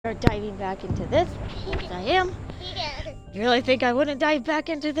Or diving back into this. Yes, I am. You really think I wouldn't dive back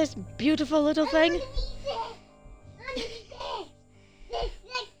into this beautiful little thing?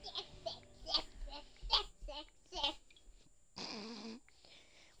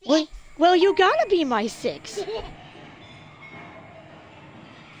 Well, you gotta be my 6.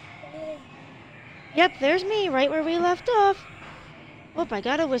 Yep, there's me, right where we left off. Oh, I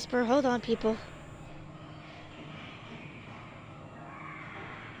gotta whisper. Hold on, people.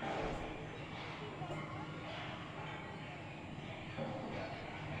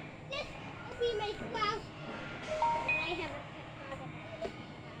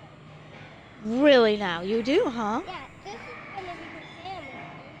 Really now? You do, huh? Yeah, this is gonna be the family.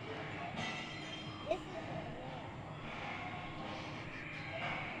 This is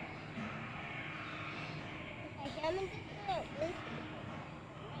the if I come into this,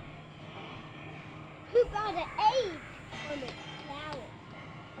 who got an 8 on the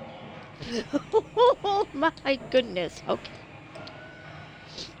flower? Oh my goodness. Okay.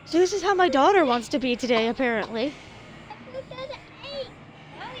 So this is how my daughter wants to be today, apparently. Who got an 8?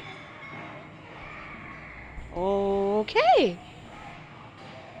 Okay.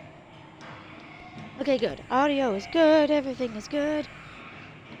 Okay, good. Audio is good. Everything is good.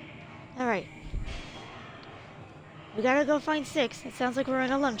 Alright. We gotta go find 6. It sounds like we're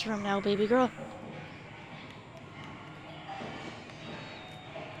in a lunchroom now, baby girl.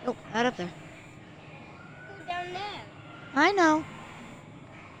 Oh, not up there. Go down there. I know.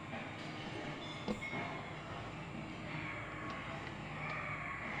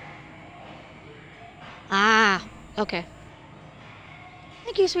 Ah, okay.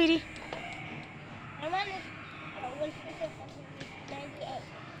 Thank you, sweetie. I'm on this 98.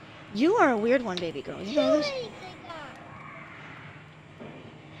 You are a weird one, baby girl. You know this?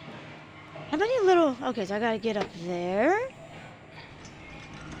 How many little... Okay, so I gotta get up there.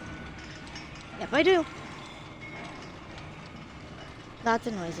 Yep, I do. Lots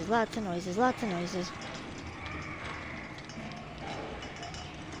of noises, lots of noises, lots of noises.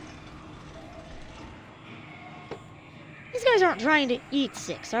 These guys aren't trying to eat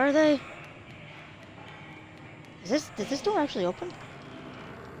 6, are they? Does this door actually open?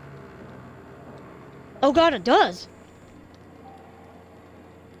 Oh god, it does!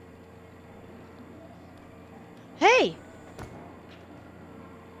 Hey!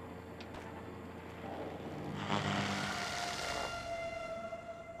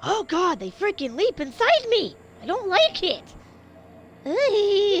 Oh god, they freaking leap inside me! I don't like it! You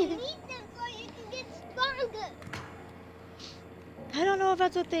need them so you can get stronger. I don't know if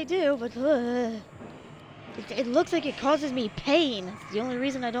that's what they do, but it looks like it causes me pain. It's the only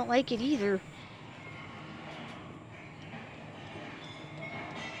reason I don't like it either.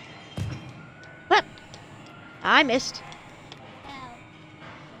 What? I missed. Ow.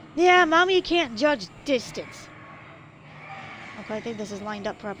 Yeah, Mommy can't judge distance. Okay, I think this is lined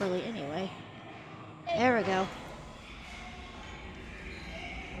up properly anyway. There we go.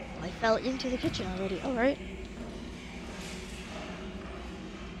 I fell into the kitchen already. Alright.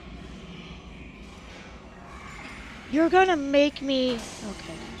 You're gonna make me...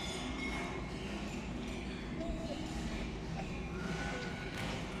 Okay.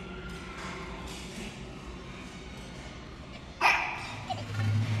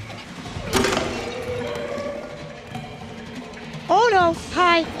 Oh no!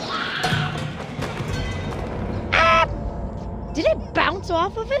 Hi! Ah! Did it bounce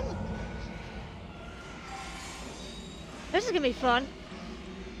off of him? This is gonna be fun.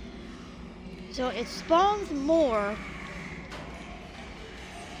 So it spawns more.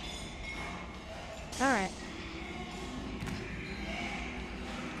 Alright.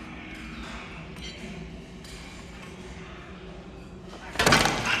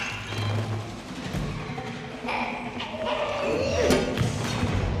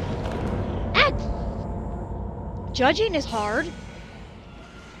 Judging is hard.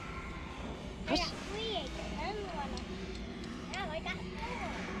 I got 3 eggs and one. Now I got 4.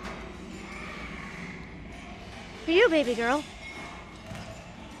 For you, baby girl.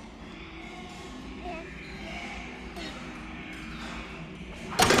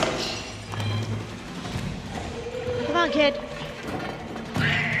 Come on, kid.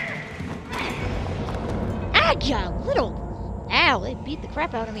 Ah, you little... Ow, it beat the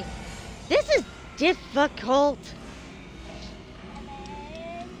crap out of me. This is difficult.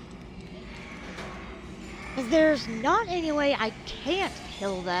 Because there's not any way I can't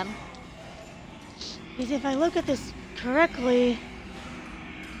kill them. Because if I look at this correctly,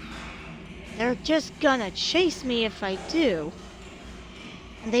 they're just gonna chase me if I do.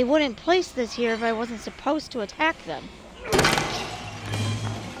 And they wouldn't place this here if I wasn't supposed to attack them.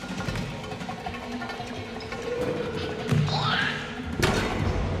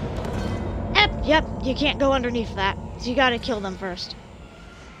 Yep, you can't go underneath that. So you gotta kill them first.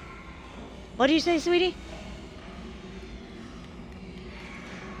 What do you say, sweetie?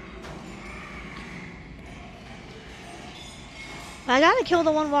 I gotta kill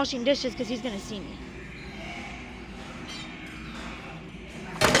the one washing dishes because he's gonna see me.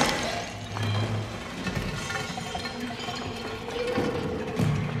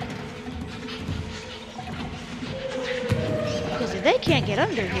 Because they can't get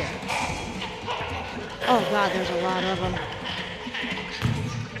under here. Oh god, there's a lot of them.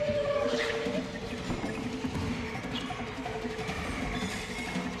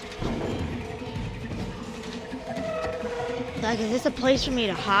 Like, is this a place for me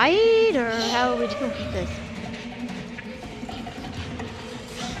to hide, or how are we doing this?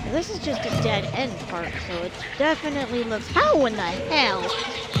 Well, this is just a dead end part, so it definitely looks... How in the hell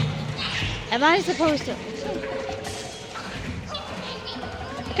am I supposed to...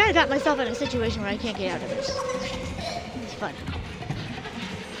 I kind of got myself in a situation where I can't get out of this. It's fun.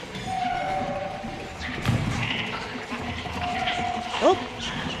 Oh!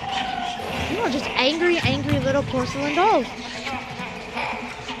 You are just angry, angry little porcelain dolls.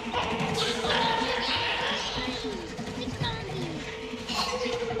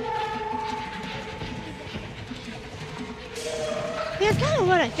 Yeah, it's kind of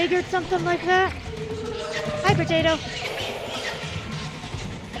what I figured, something like that. Hi, Potato.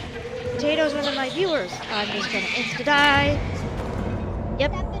 Potato's one of my viewers. I'm just gonna insta-die.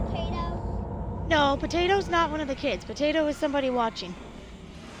 Yep. Is that Potato? No, Potato's not one of the kids. Potato is somebody watching.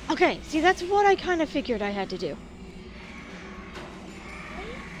 Okay, see, that's what I kind of figured I had to do.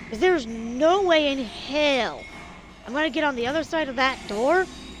 Because there's no way in hell I'm gonna get on the other side of that door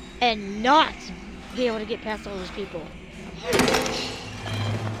and not be able to get past all those people.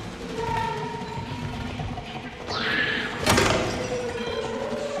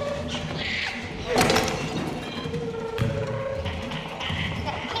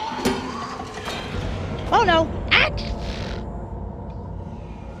 Oh no! Ah!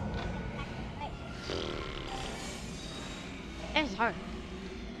 That's hard.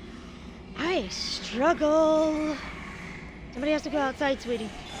 I struggle. Somebody has to go outside, sweetie.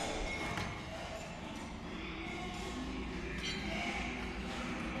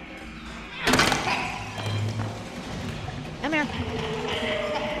 Come here.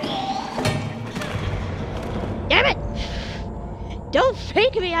 Damn it! Don't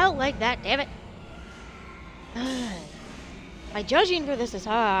fake me out like that, damn it. My judging for this is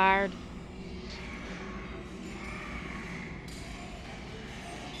hard.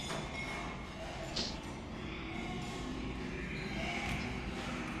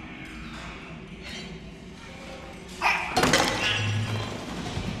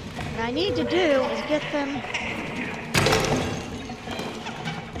 What I need to do is get them...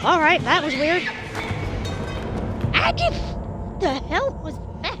 Alright, that was weird. The hell was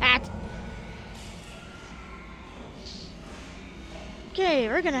that? Okay,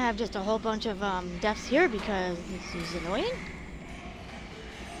 we're gonna have just a whole bunch of deaths here because this is annoying.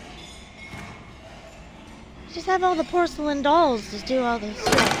 Just have all the porcelain dolls just do all this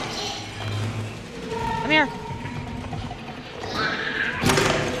stuff. Come here.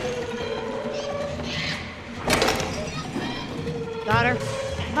 Got her.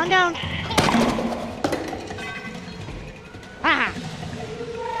 Come on down. Ah!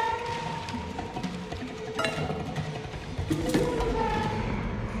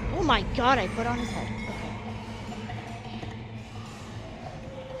 Oh my god, I put on his head. Okay.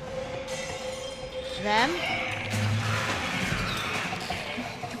 Them.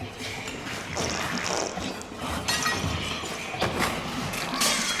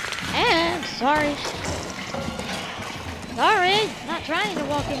 And sorry. Sorry, not trying to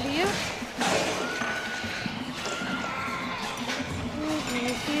walk into you.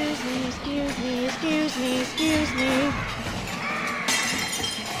 Excuse me, excuse me, excuse me, excuse me.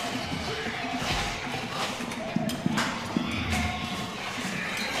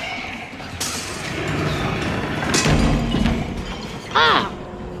 Ah!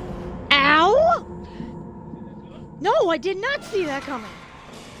 Ow! No, I did not see that coming.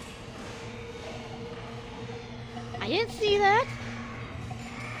 I didn't see that.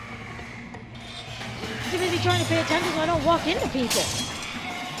 Too busy trying to pay attention so I don't walk into people.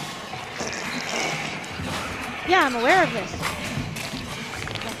 Yeah, I'm aware of this.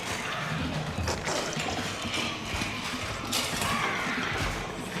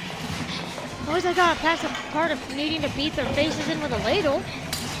 Always I gotta pass a part of needing to beat their faces in with a ladle.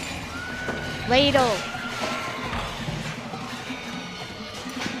 Ladle.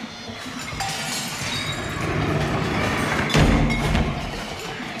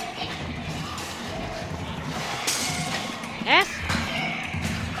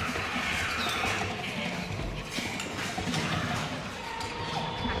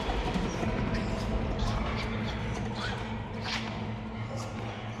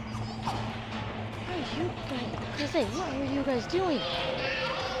 Hey, what are you guys doing?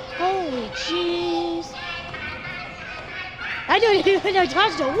 Holy jeez. I don't even know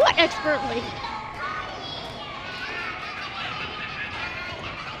dodge to what expertly.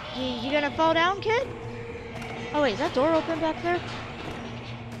 You gonna fall down, kid? Oh wait, is that door open back there?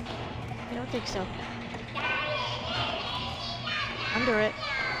 I don't think so. Under it.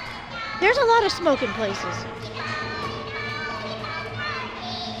 There's a lot of smoke in places.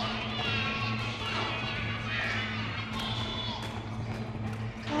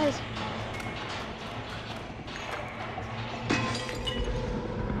 Guys.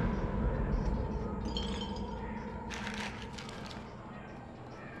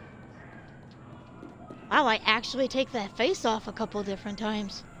 Wow, I actually take that face off a couple different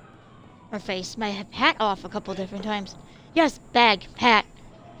times. Or face, my hat off a couple different times. Yes, bag, hat.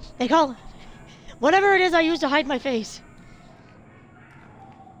 They call whatever it is I use to hide my face.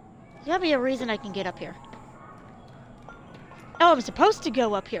 There's gotta be a reason I can get up here. Oh, I'm supposed to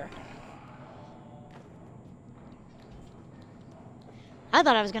go up here. I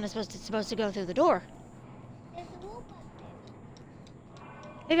thought I was supposed to go through the door. There's a rope up there.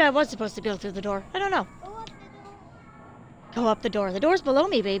 Maybe I was supposed to go through the door. I don't know. Go up the door. Go up the door. The door's below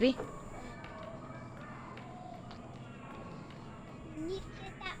me, baby. You need to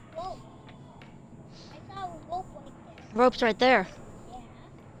get that rope. I saw a rope right there. Rope's right there. Yeah.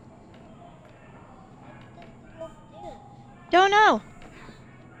 What does the rope do? Don't know.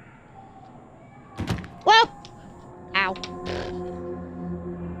 Well. Ow. Ooh,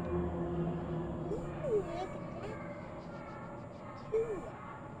 look at that. Two.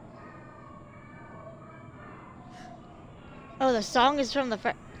 Oh, the song is from the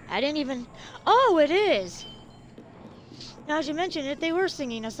I didn't even... Oh, it is. Now, as you mentioned it, they were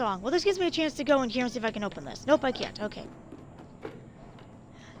singing a song. Well, this gives me a chance to go in here and see if I can open this. Nope, I can't. Okay.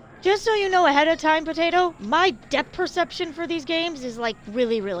 Just so you know ahead of time, Potato, my depth perception for these games is, like,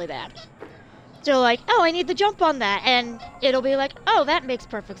 really, really bad. So, like, oh, I need to jump on that, and it'll be like, oh, that makes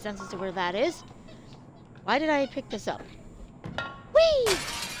perfect sense as to where that is. Why did I pick this up? Whee!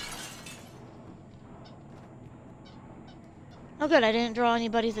 Oh, good, I didn't draw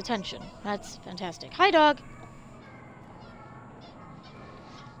anybody's attention. That's fantastic. Hi, dog.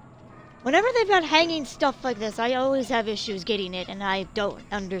 Whenever they've got hanging stuff like this, I always have issues getting it, and I don't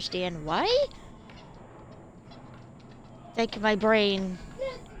understand why. Like my brain.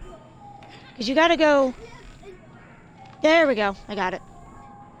 Because you gotta go... There we go. I got it.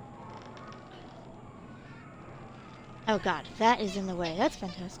 Oh god, that is in the way. That's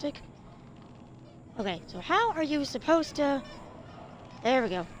fantastic. Okay, so how are you supposed to... There we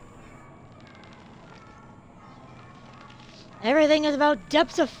go. Everything is about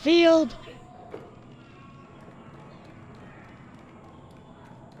depths of field.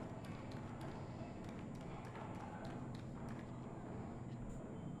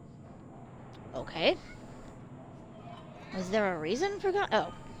 Okay. Was there a reason for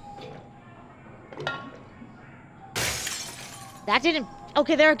Oh. That didn't...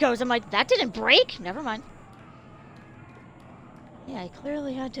 Okay, there it goes. I'm like, that didn't break? Never mind. Yeah, I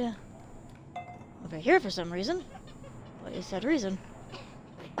clearly had to... Over here for some reason. What is that reason?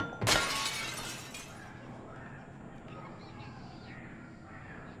 Am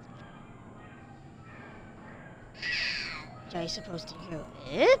I supposed to go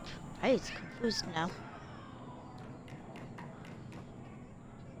up? I'm confused now.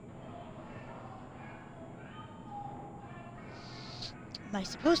 Am I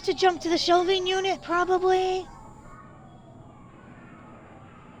supposed to jump to the shelving unit? Probably.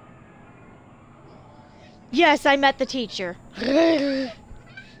 Yes, I met the teacher.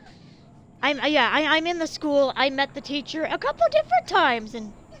 I'm in the school. I met the teacher a couple different times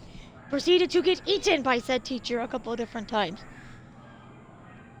and proceeded to get eaten by said teacher a couple different times.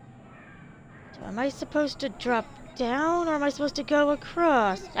 So am I supposed to drop down or am I supposed to go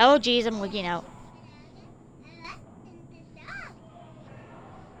across? Oh geez, I'm wigging out.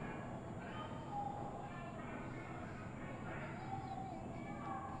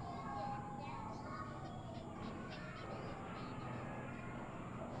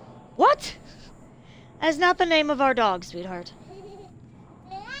 What? That's not the name of our dog, sweetheart.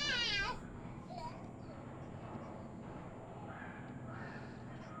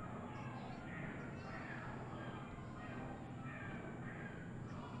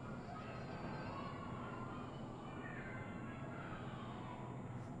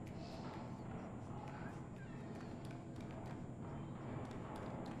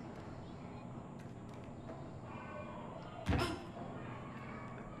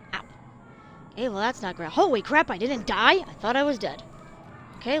 Okay, well that's not great. Holy crap, I didn't die? I thought I was dead.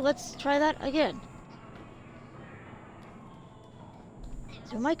 Okay, let's try that again.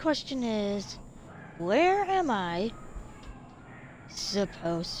 So my question is, where am I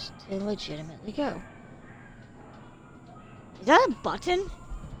supposed to legitimately go? Is that a button?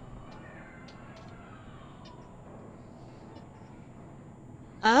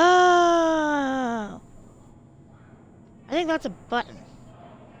 Oh! I think that's a button.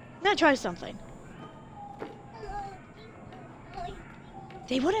 I'm gonna try something.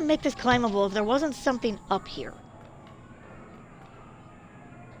 They wouldn't make this climbable if there wasn't something up here.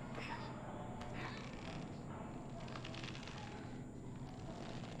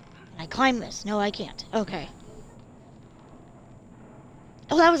 Can I climb this? No, I can't. Okay.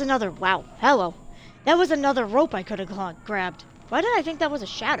 Oh, that was another... Wow. Hello. That was another rope I could have grabbed. Why did I think that was a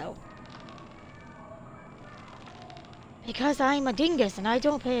shadow? Because I'm a dingus and I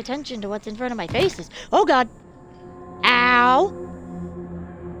don't pay attention to what's in front of my faces. Oh, God. Ow.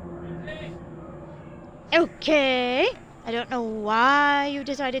 Okay. I don't know why you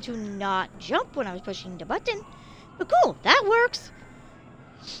decided to not jump when I was pushing the button. But cool. That works.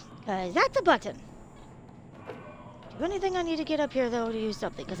 Because that's a button. Do anything I need to get up here, though, to use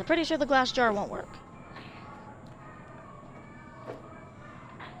something? Because I'm pretty sure the glass jar won't work.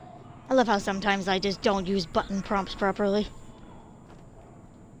 I love how sometimes I just don't use button prompts properly.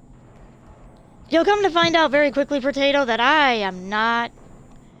 You'll come to find out very quickly, Potato, that I am not...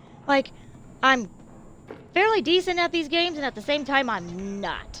 Like, I'm fairly decent at these games, and at the same time, I'm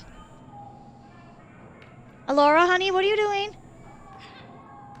not. Alora, honey, what are you doing?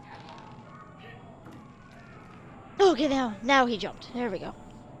 Okay, now he jumped. There we go.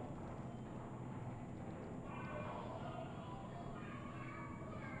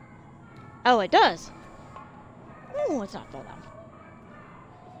 Oh, it does. Ooh, it's not full down.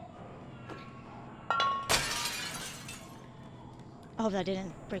 I hope that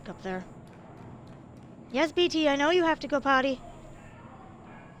didn't break up there. Yes, BT, I know you have to go potty.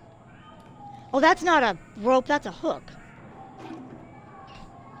 Oh, that's not a rope, that's a hook.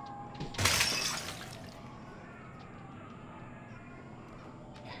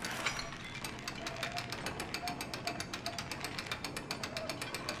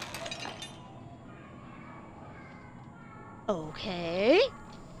 Okay.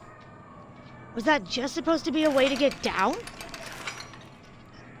 Was that just supposed to be a way to get down?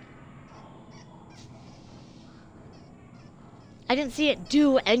 I didn't see it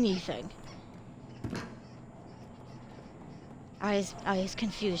do anything. I was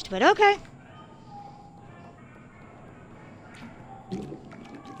confused, but okay.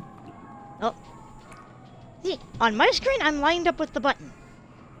 Oh. See, on my screen, I'm lined up with the button.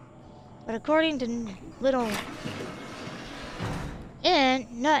 But according to little... N,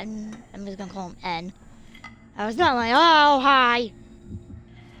 I'm just gonna call him N. I was not like, oh, hi.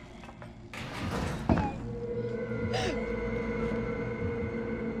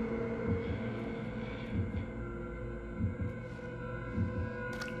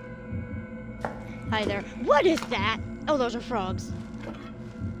 Hi there. What is that? Oh, those are frogs.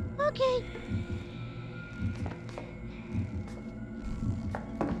 Okay.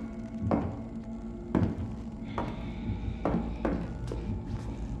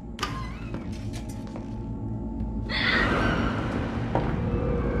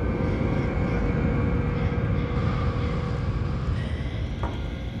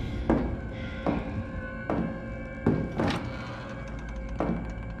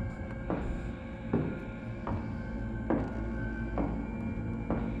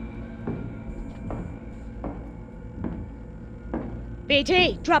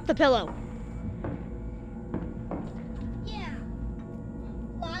 BT, drop the pillow. Yeah.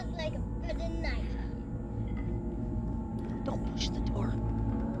 Walk like a good night. Don't push the door.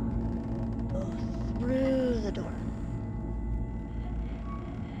 Go through the door.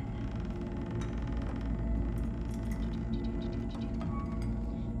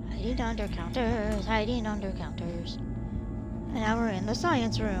 Hiding under counters, hiding under counters. And now we're in the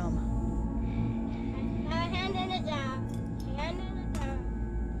science room. Hand in a jar. Hand in a jar.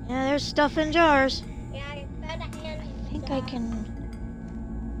 Yeah, there's stuff in jars. Yeah, I found a hand in I think I can...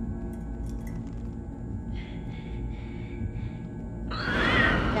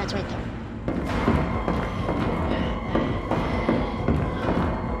 That's right there.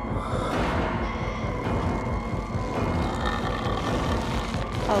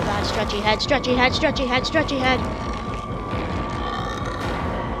 Oh god, stretchy head, stretchy head, stretchy head, stretchy head.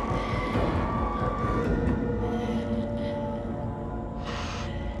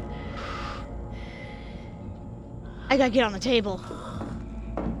 I gotta get on the table.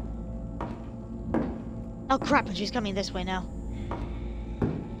 Oh crap, and she's coming this way now.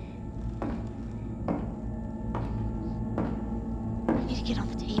 Need to get on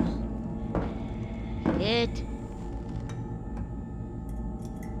the table. It.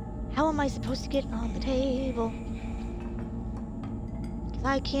 How am I supposed to get on the table? Because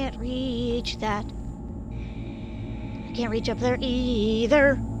I can't reach that. I can't reach up there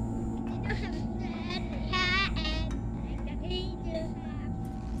either.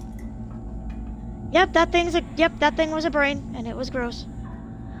 Yep, that thing was a brain, and it was gross.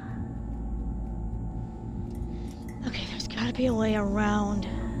 Okay, there's gotta be a way around.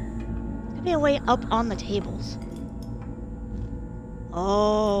 There's gotta be a way up on the tables.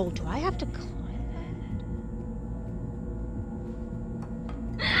 Oh, do I have to climb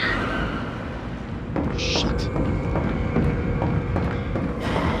that? Shit.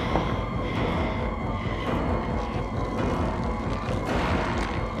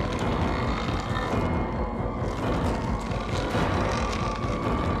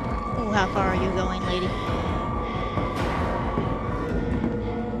 Oh, how far are you going, lady?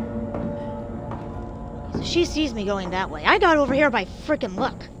 So she sees me going that way. I got over here by frickin'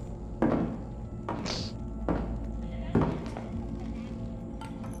 luck.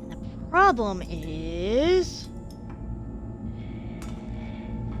 The problem is...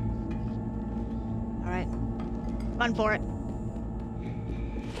 Alright. Run for it.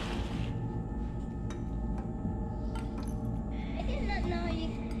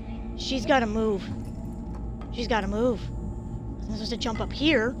 She's gotta move. She's gotta move. I'm supposed to jump up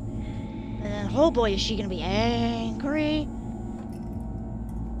here. And then, oh boy, is she gonna be angry.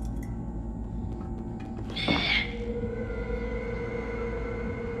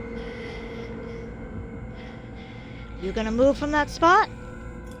 You gonna move from that spot?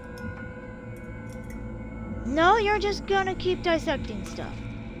 No, you're just gonna keep dissecting stuff.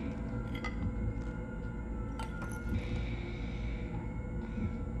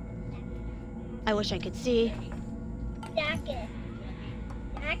 I wish I could see. Jacket.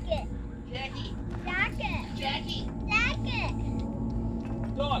 Jacket. Jackie! Jacket. Jackie! Jacket.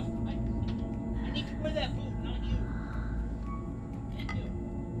 Dog! I need to wear that boot, not you. And you.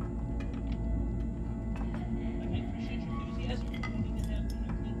 Like, I appreciate your enthusiasm. You don't even have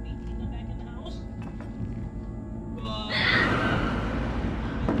clean feet to come back in the house.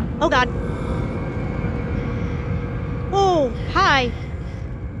 Oh god. Oh, hi.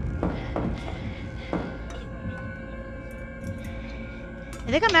 I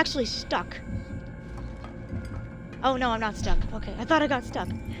think I'm actually stuck. Oh no, I'm not stuck. Okay, I thought I got stuck.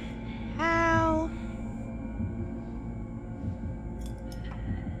 How?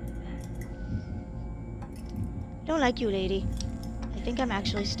 Don't like you, lady. I think I'm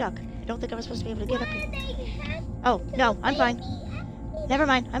actually stuck. I don't think I was supposed to be able to get up here. Oh, no, I'm fine. Never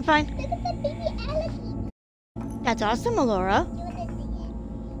mind, I'm fine. Look at the baby elephant. That's awesome, Melora.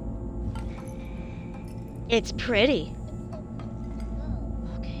 It's pretty.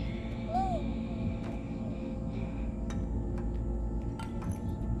 Okay.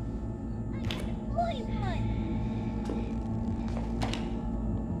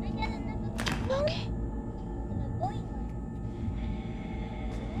 Okay.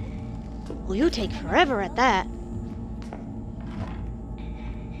 Well, you take forever at that.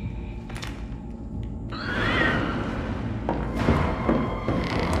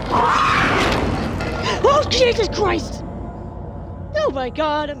 Oh, Jesus Christ! Oh my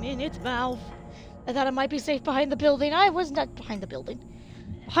god, I'm in its mouth. I thought I might be safe behind the building. I was not behind the building.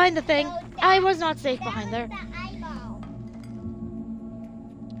 Behind the thing. I was not safe behind there.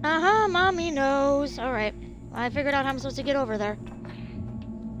 Uh-huh, mommy knows. Alright. I figured out how I'm supposed to get over there.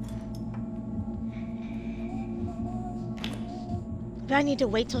 Do I need to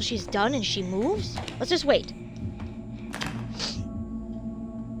wait till she's done and she moves? Let's just wait.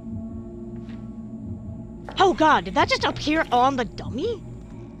 Oh god, did that just appear on the dummy?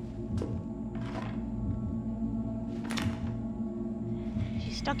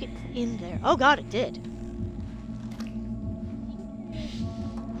 She stuck it in there. Oh god, it did.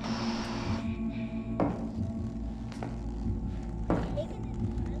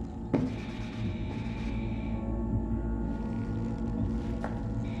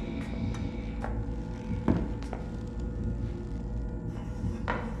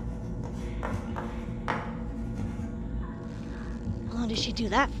 Did she do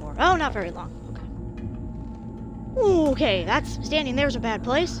that for? Oh, not very long. Okay. Ooh, okay, that's standing there's a bad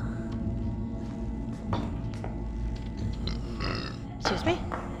place. Excuse me?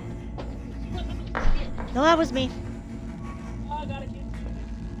 No, that was me.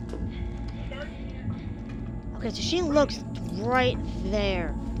 Okay, so she looks right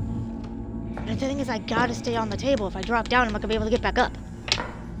there. But the thing is, I gotta stay on the table. If I drop down, I'm not gonna be able to get back up.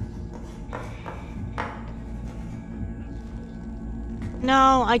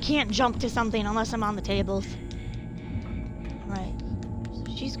 No, I can't jump to something unless I'm on the tables. Right.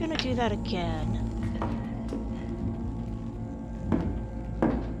 So she's gonna do that again.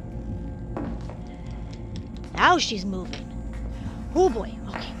 Now she's moving. Oh boy,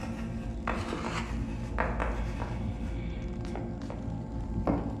 okay.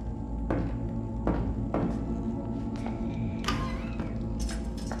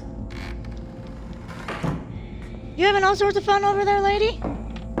 You having all sorts of fun over there, lady?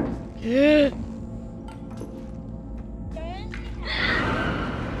 Yeah.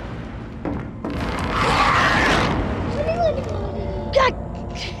 God!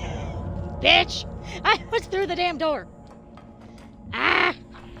 Bitch! I was through the damn door. Ah!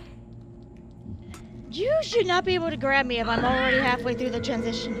 You should not be able to grab me if I'm already halfway through the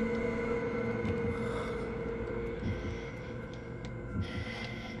transition.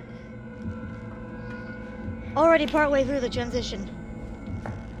 Already partway through the transition.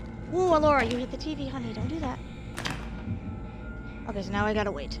 Ooh, Laura, you hit the TV, honey. Don't do that. Okay, so now I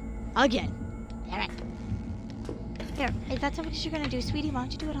gotta wait. Again. Damn it. Here, if that's what you're gonna do, sweetie, why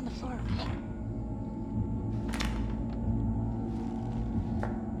don't you do it on the floor, okay?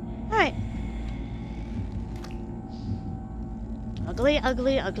 Alright. Ugly,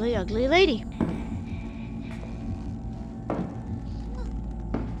 ugly, ugly, ugly lady.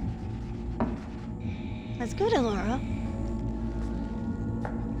 That's good, Elora.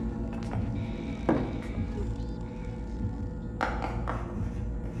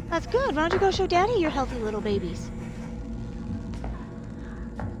 That's good. Why don't you go show Daddy your healthy little babies?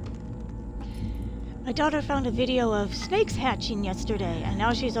 My daughter found a video of snakes hatching yesterday, and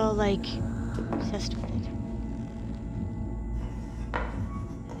now she's all, like, obsessed with it.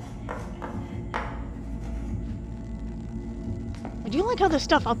 I do like how the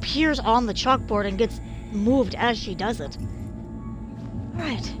stuff appears on the chalkboard and gets moved as she does it.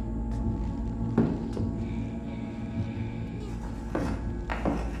 Alright.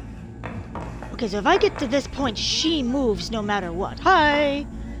 Okay, so if I get to this point, she moves no matter what. Hi!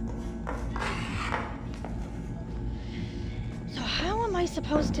 So how am I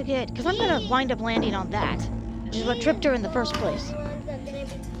supposed to get... Because I'm going to wind up landing on that, which is what tripped her in the first place.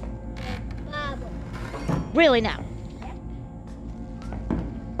 Really now?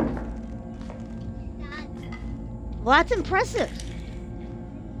 Well, that's impressive.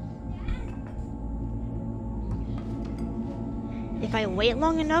 If I wait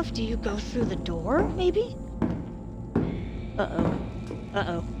long enough, do you go through the door, maybe? Uh-oh.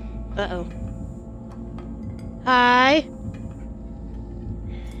 Uh-oh. Uh-oh. Hi.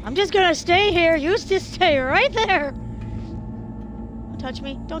 I'm just gonna stay here. You just stay right there. Don't touch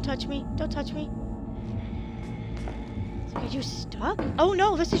me. Don't touch me. Don't touch me. Are you stuck? Oh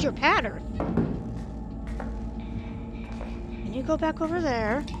no, this is your pattern. Can you go back over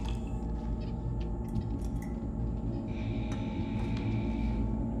there?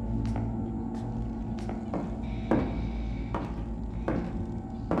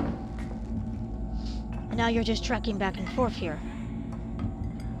 And now you're just trekking back and forth here.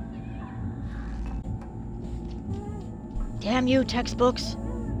 Damn you, textbooks.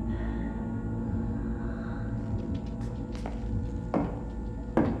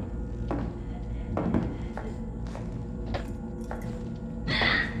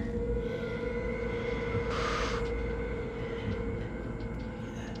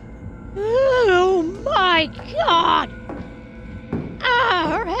 Oh my God! Ah,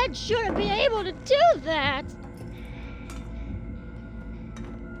 her head shouldn't be able to do that!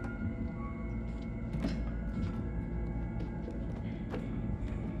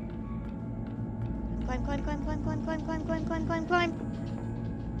 Climb, climb, climb, climb, climb, climb, climb, climb, climb, climb, climb.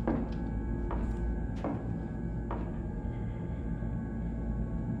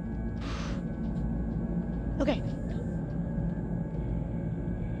 Okay.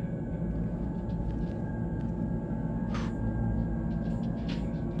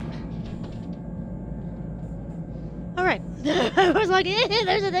 Alright. I was like,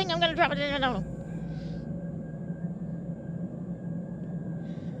 there's a thing, I'm gonna drop it. No.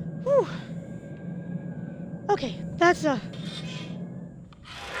 Whew. Okay, that's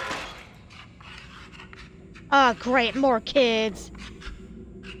Ah, great, more kids.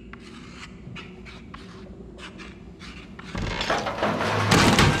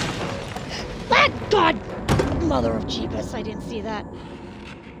 Ah, God! Mother of Jeebus, I didn't see that.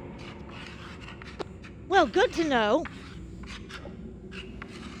 Well, good to know.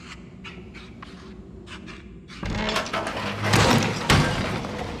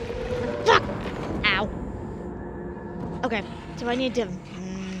 Fuck! Ow. Okay, so I need to...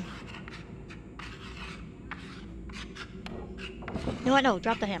 No, no,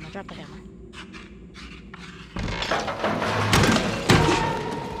 drop the hammer, drop the hammer.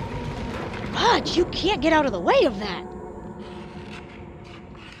 Fudge, you can't get out of the way of that.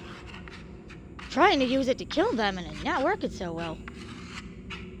 Trying to use it to kill them and it's not working so well.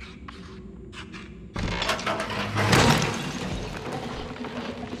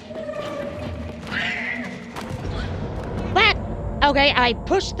 What? Okay, I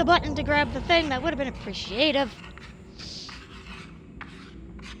pushed the button to grab the thing. That would have been appreciative.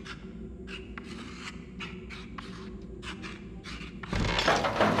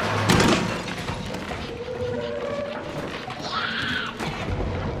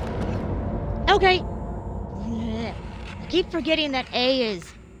 Okay. I keep forgetting that A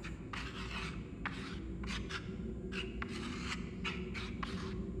is...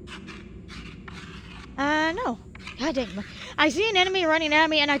 no. God dang it. I see an enemy running at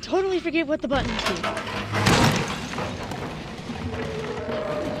me and I totally forget what the buttons do.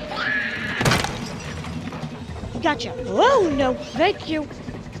 Gotcha. Oh, no. Thank you.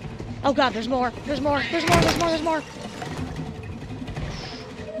 Oh, God, there's more. There's more. There's more. There's more. There's more.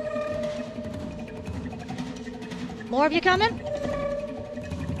 More of you coming?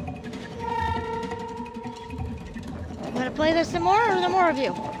 Wanna play this some more, or are there more of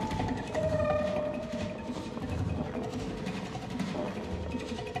you?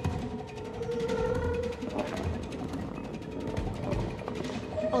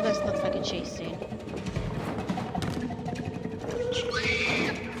 Oh, this looks like a chase scene.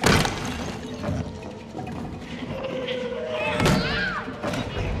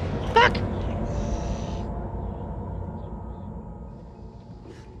 Fuck!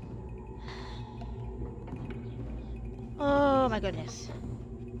 Oh my goodness.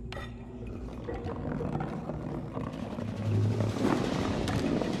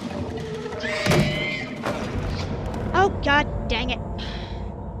 Oh god dang it.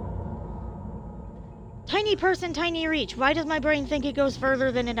 Tiny person, tiny reach. Why does my brain think it goes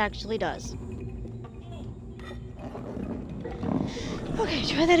further than it actually does? Okay,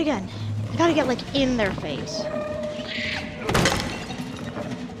 try that again. I gotta get like in their face.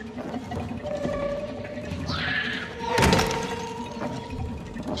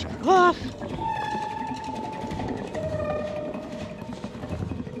 Off.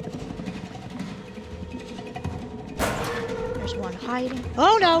 There's one hiding.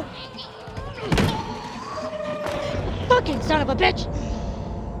 Oh no! Fucking son of a bitch!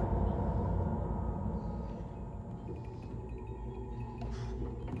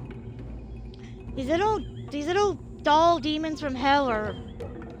 These little doll demons from hell are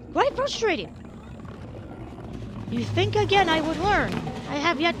quite frustrating. You think again I would learn. I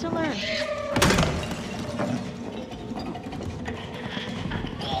have yet to learn.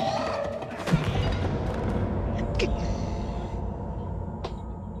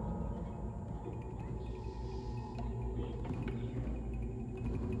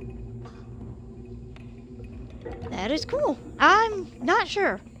 That is cool. I'm not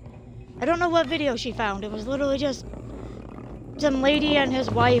sure. I don't know what video she found. It was literally just some lady and his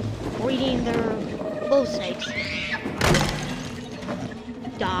wife breeding their bull snakes.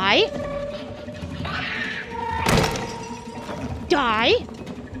 Die. Die.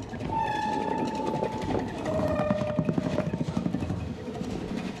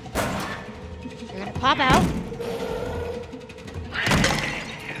 You're gonna pop out.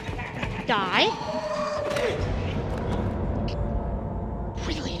 Die.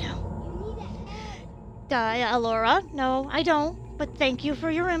 Really no. Die, Alora. No, I don't. But thank you for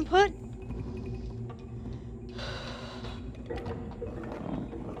your input.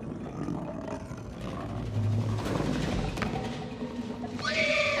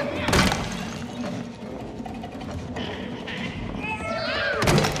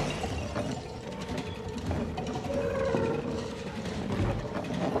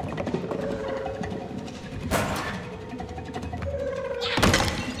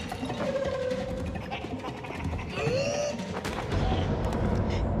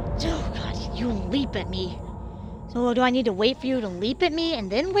 Leap at me. So do I need to wait for you to leap at me and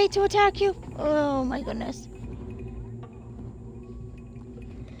then wait to attack you? Oh my goodness.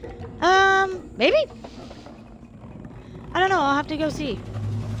 Maybe? I don't know, I'll have to go see.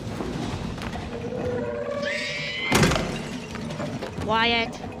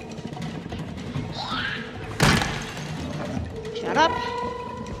 Quiet. Shut up.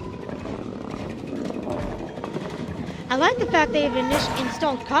 I like the fact they've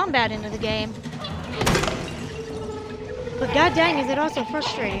installed combat into the game. But god dang, is it also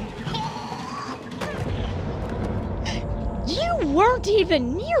frustrating. You weren't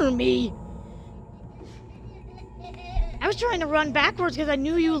even near me! I was trying to run backwards because I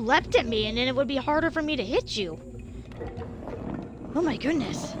knew you leapt at me and then it would be harder for me to hit you. Oh my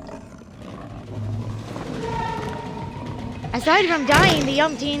goodness. Aside from dying the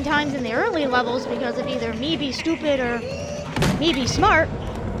umpteen times in the early levels because of either me be stupid or me be smart.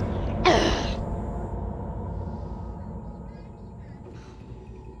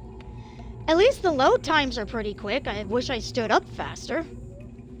 At least the load times are pretty quick. I wish I stood up faster.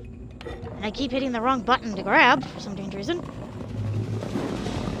 And I keep hitting the wrong button to grab for some strange reason.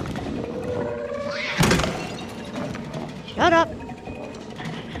 Shut up.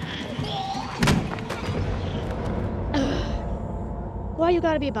 Why you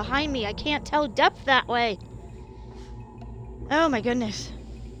gotta be behind me? I can't tell depth that way. Oh my goodness.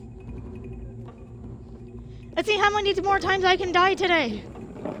 Let's see how many more times I can die today.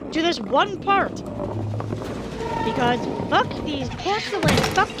 To this one part. Because fuck these porcelain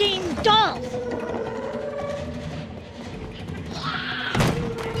fucking dolls.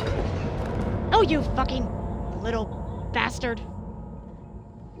 Oh, you fucking little bastard.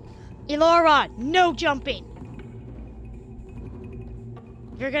 Elora, no jumping.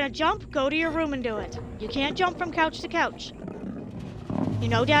 If you're gonna jump, go to your room and do it. You can't jump from couch to couch. You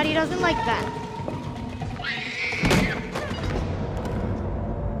know Daddy doesn't like that.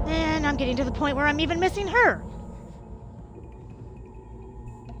 And I'm getting to the point where I'm even missing her.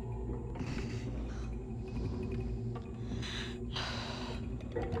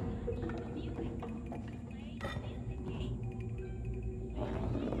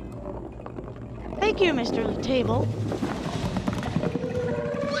 Thank you, Mr. Table.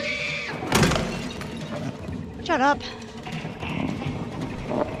 Shut up.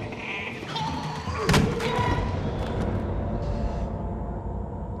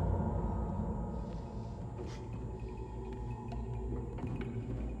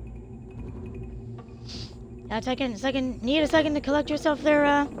 Need a second to collect yourself there,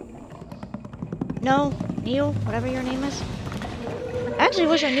 No, Neil, whatever your name is. I actually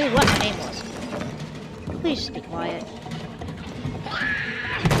wish I knew what my name was. Please just be quiet.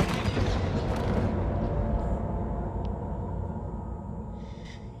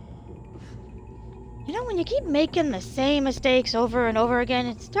 You know, when you keep making the same mistakes over and over again,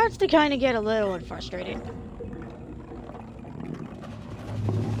 it starts to kind of get a little frustrating.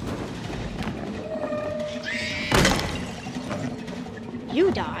 You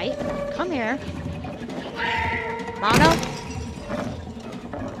die. Come here. Mono?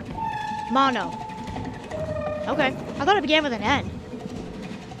 Mono. Okay. I thought it began with an N.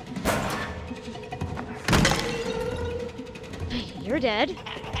 You're dead.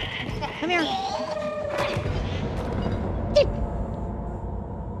 Come here.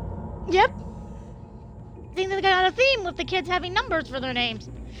 Yep. Seems like I got a theme with the kids having numbers for their names.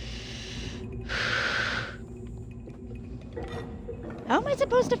 How am I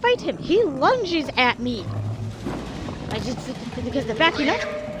supposed to fight him? He lunges at me. Because the backing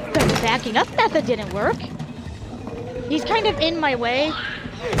up method didn't work. He's kind of in my way,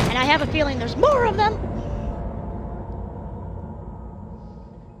 and I have a feeling there's more of them.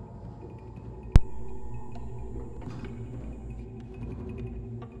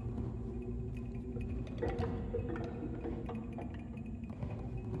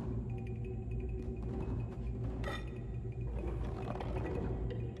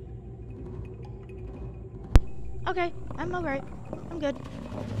 Okay, I'm alright. I'm good.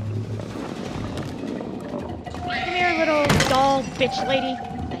 Come here, little doll bitch lady.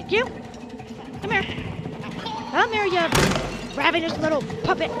 Thank you. Come here. Come here, you ravenous little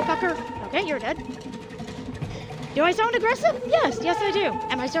puppet fucker. Okay, you're dead. Do I sound aggressive? Yes, yes I do.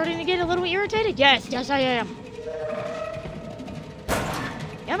 Am I starting to get a little irritated? Yes, yes I am.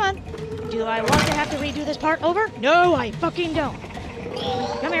 Come on. Do I want to have to redo this part over? No, I fucking don't.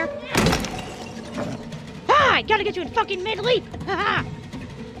 Come here. I gotta get you in fucking mid-leap! Haha!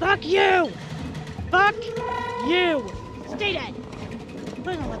 Fuck you! Fuck you! Stay dead!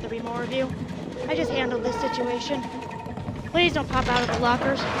 Please don't let there be more of you. I just handled this situation. Please don't pop out of the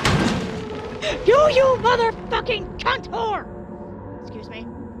lockers. You motherfucking cunt whore! Excuse me.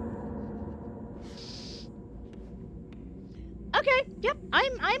 Okay, yep,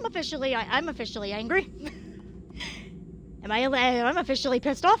 I'm officially angry. I'm officially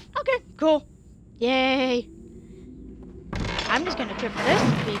pissed off? Okay, cool. Yay. I'm just gonna trip for this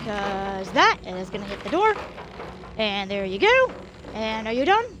because that is gonna hit the door. And there you go. And are you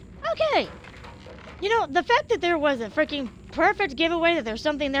done? Okay. You know, the fact that there was a freaking perfect giveaway that there's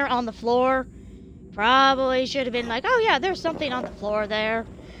something there on the floor probably should have been like, oh yeah, there's something on the floor there.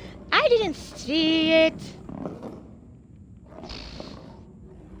 I didn't see it.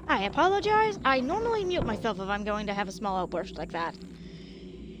 I apologize. I normally mute myself if I'm going to have a small outburst like that.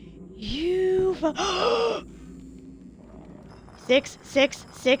 You... 6, 6,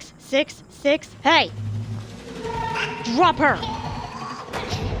 6, 6, 6. Hey! Drop her!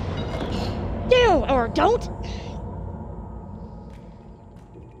 Do! Or don't!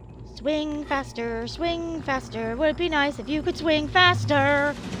 Swing faster, swing faster. Would be nice if you could swing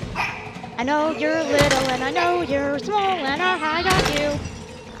faster. I know you're little and I know you're small and I got you.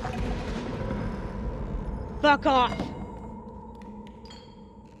 Fuck off.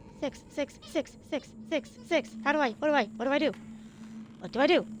 6, 6, 6, 6, 6, 6. What do I do? What do I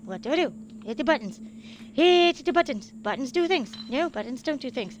do? What do I do? Hit the buttons. Hit the buttons. Buttons do things. No, buttons don't do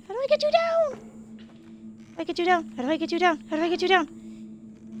things. How do I get you down? How do I get you down? How do I get you down? How do I get you down?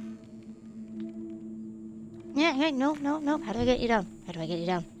 Yeah, hey, no. How do I get you down? How do I get you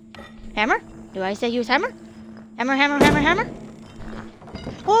down? Hammer? Do I say use hammer? Hammer, hammer, hammer, hammer?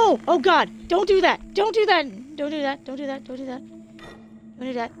 Oh God. Don't do that. Don't do that. Don't do that. Don't do that. Don't do that. Don't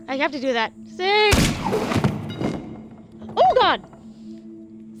do that. I have to do that. 6. Oh God.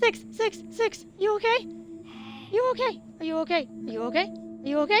 6, 6, 6. You okay? You okay? Are you okay? Are you okay? Are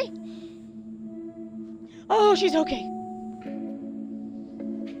you okay? Oh, she's okay.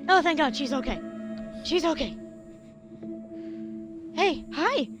 Oh, thank God, she's okay. She's okay. Hey,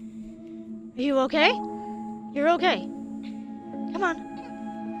 hi. Are you okay? You're okay. Come on.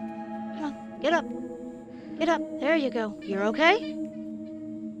 Come on, get up. Get up. There you go. You're okay?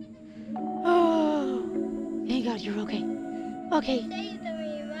 Oh, thank God you're okay. Okay.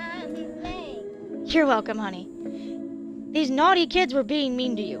 You're welcome, honey. These naughty kids were being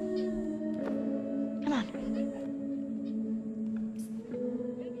mean to you. Come on.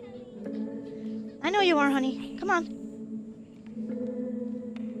 I know you are, honey. Come on.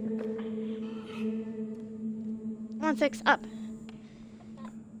 Come on, 6. Up.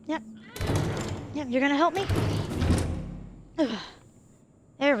 Yep. Yep, you're gonna help me?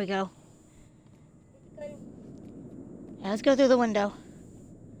 There we go. Yeah, let's go through the window.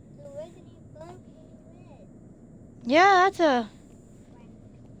 Yeah, that's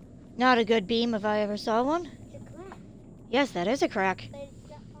not a good beam if I ever saw one. Yes, that is a crack.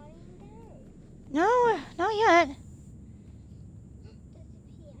 No, not yet.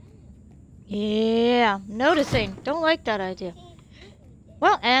 Yeah, noticing. Don't like that idea.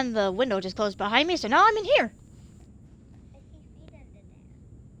 Well, and the window just closed behind me, so now I'm in here.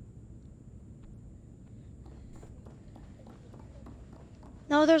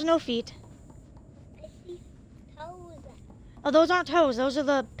 No, there's no feet. Oh, those aren't toes. Those are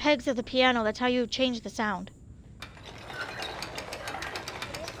the pegs of the piano. That's how you change the sound.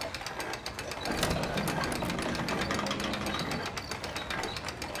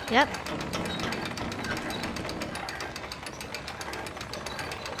 Yep.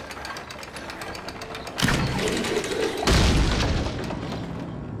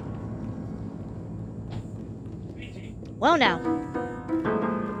 Well, now.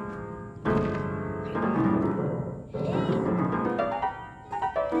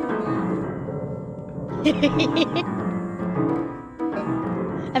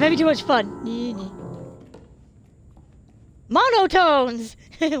 I'm having too much fun. Monotones!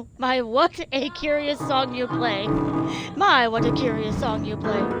 My, what a curious song you play. My, what a curious song you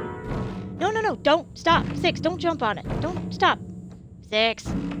play. No, don't stop. 6, don't jump on it. Don't stop. 6.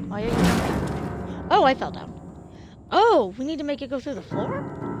 Why are you jumping? Oh, I fell down. Oh, we need to make it go through the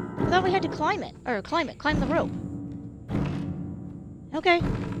floor? I thought we had to climb it. Or climb the rope. Okay.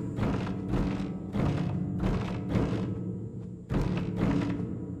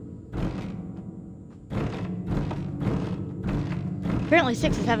 Apparently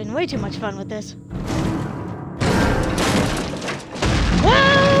 6 is having way too much fun with this.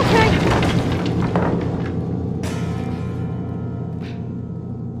 Whoa, okay.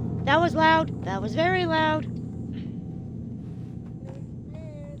 That was loud. That was very loud.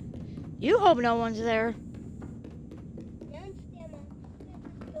 You hope no one's there.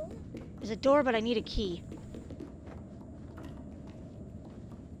 There's a door, but I need a key.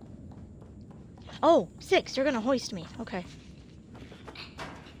 Oh, 6, you're gonna hoist me. Okay.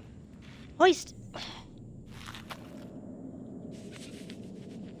 Hoist.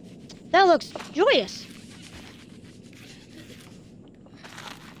 That looks joyous.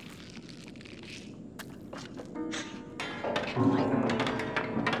 Oh my.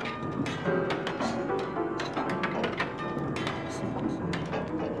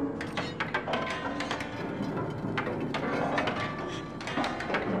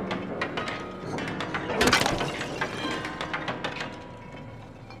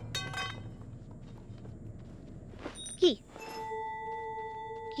 Key.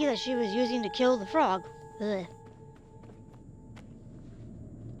 key that she was using to kill the frog. Ugh.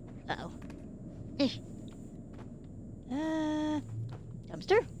 Uh-oh. Eh.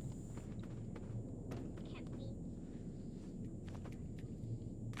 Dumpster?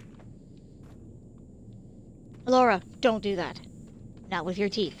 Laura, don't do that. Not with your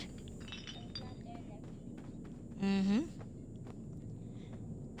teeth. Mm-hmm.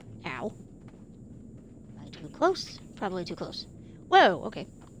 Ow. Am I too close? Probably too close. Whoa, okay.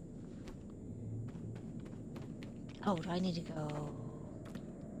 Oh, do I need to go?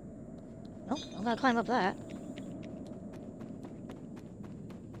 Nope, I'm gonna climb up that.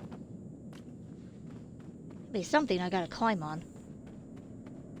 Be something I gotta climb on.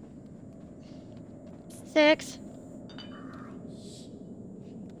 6.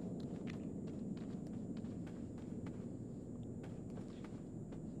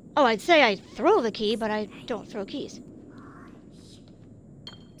 Oh, I'd say I throw the key, but I don't throw keys.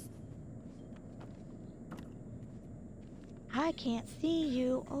 I can't see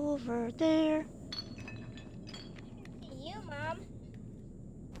you over there. See you, Mom.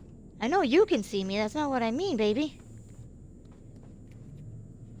 I know you can see me. That's not what I mean, baby.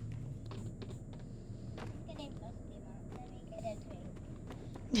 I'm getting thirsty, Mom. Let me get a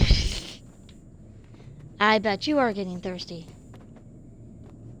drink. I bet you are getting thirsty.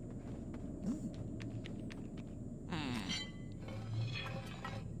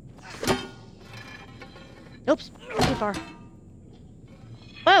 Oops, too far.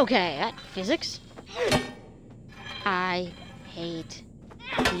 Okay, that physics. I hate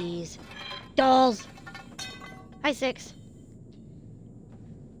these dolls. Hi, 6.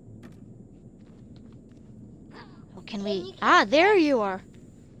 Oh, can we? Ah, there you are.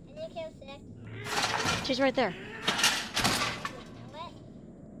 Can you kill 6? She's right there. What?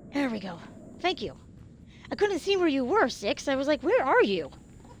 There we go. Thank you. I couldn't see where you were, 6. I was like, where are you?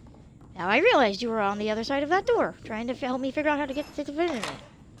 Now I realized you were on the other side of that door, trying to help me figure out how to get to the divinity.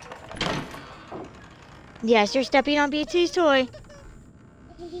 Yes, you're stepping on BT's toy.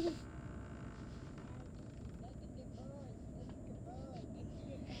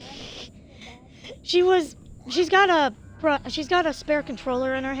 She's got a spare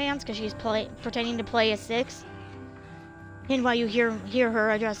controller in her hands because she's pretending to play a 6. And while you hear her,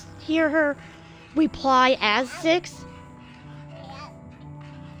 I just hear her reply as 6.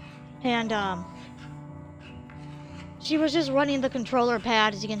 And she was just running the controller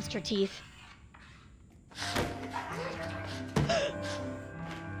pads against her teeth.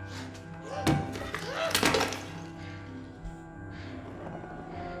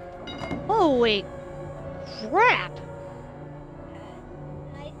 Holy crap!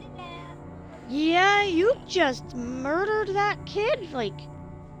 I did that. Yeah, you just murdered that kid? Like,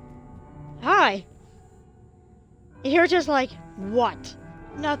 hi. You're just like, what?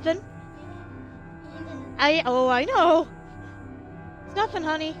 Nothing. I know. It's nothing,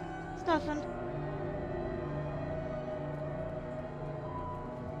 honey. It's nothing.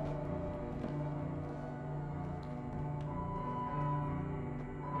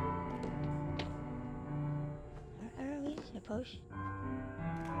 Are we supposed?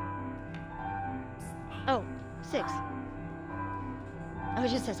 Oh, 6. Oh, it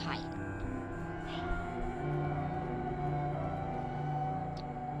just says hi.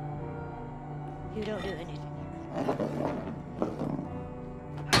 You don't do anything here.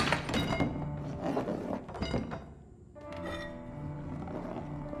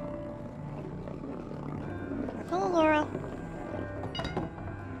 Careful, Laura.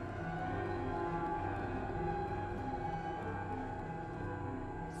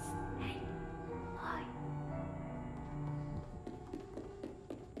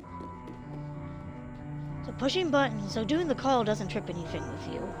 So pushing buttons, so doing the call doesn't trip anything with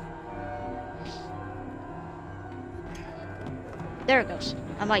you. There it goes.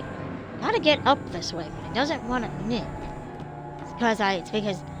 I'm like, gotta get up this way, but it doesn't want to knit. It's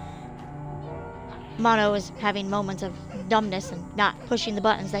because Mono is having moments of dumbness and not pushing the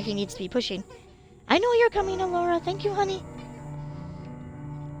buttons that he needs to be pushing. I know you're coming, Laura. Thank you, honey.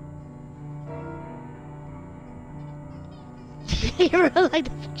 You really like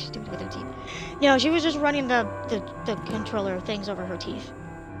the fuck she's doing with her teeth. No, she was just running the controller things over her teeth.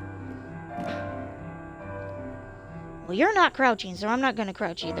 Well, you're not crouching, so I'm not gonna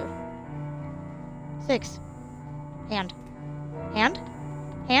crouch either. 6. Hand. Hand?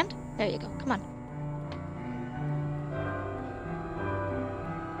 Hand? There you go. Come on.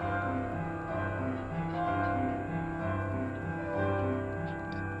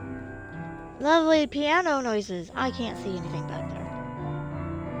 Lovely piano noises. I can't see anything back there.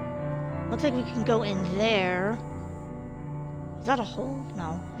 Looks like we can go in there. Is that a hole?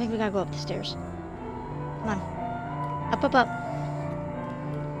 No. I think we gotta go up the stairs. Come on. Up, up, up.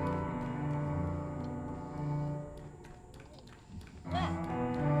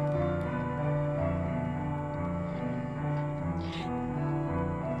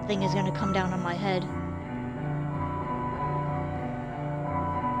 Thing is gonna come down on my head.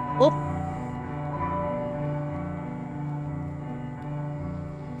 Whoop.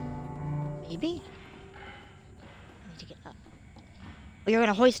 Maybe? I need to get up. Oh, you're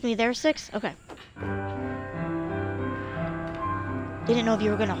gonna hoist me there, Six? Okay. Didn't know if you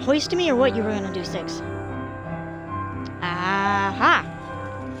were gonna hoist me or what you were gonna do, Six. Aha!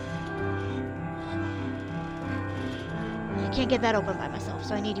 I can't get that open by myself,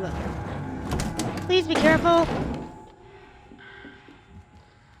 so I need you up here. Please be careful.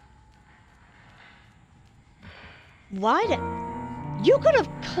 Why did... You could have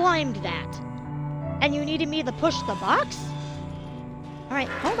climbed that. And you needed me to push the box? Alright,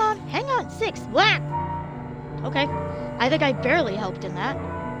 hold on. Hang on. 6. Blah! Okay. I think I barely helped in that.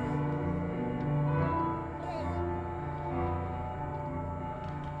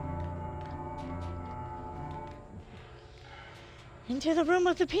 Into the room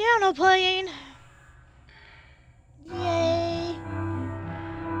with the piano playing. Yay.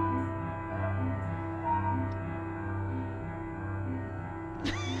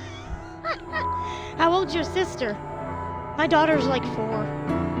 How old's your sister? My daughter's like 4.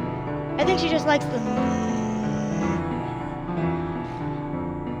 I think she just likes the...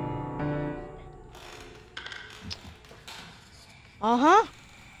 Uh-huh.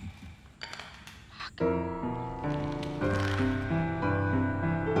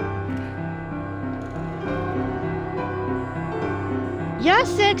 Yeah,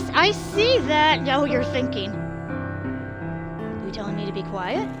 6, I see that. No, you're thinking. Are you telling me to be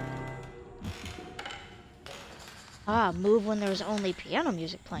quiet? Ah, move when there's only piano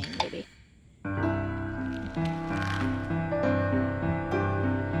music playing, maybe.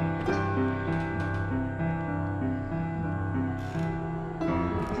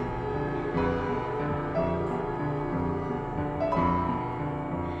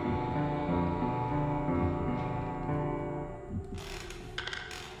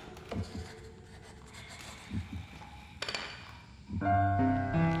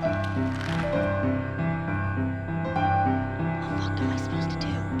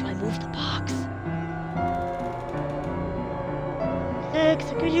 I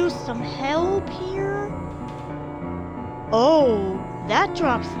could use some help here. Oh, that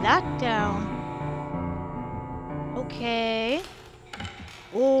drops that down. Okay.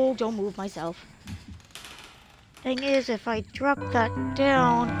 Oh, don't move myself. Thing is, if I drop that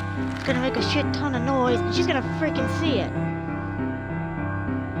down, it's gonna make a shit ton of noise, and she's gonna freaking see it.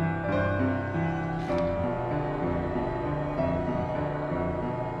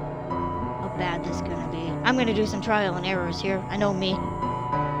 How bad this is gonna be. I'm gonna do some trial and errors here. I know me.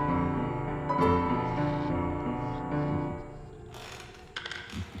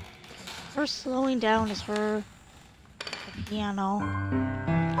 Her slowing down is her the piano.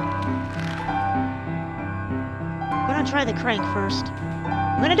 I'm gonna try the crank first.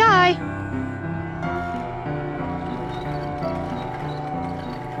 I'm gonna die!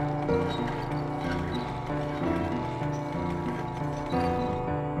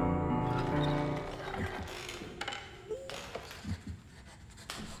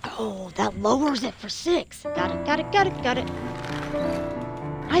 Oh, that lowers it for 6. Got it, got it, got it, got it.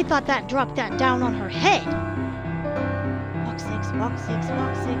 I thought that dropped that down on her head. Walk 6, walk 6,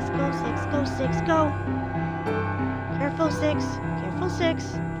 walk 6, go 6, go 6, go. Careful 6, careful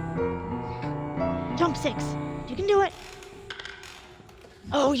 6. Jump 6. You can do it.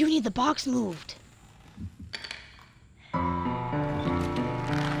 Oh, you need the box moved. Am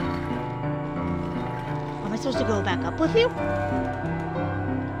I supposed to go back up with you?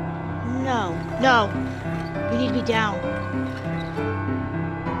 No, no. You need to be down.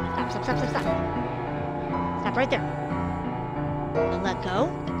 Stop, stop, stop, stop, stop. Stop right there. And let go.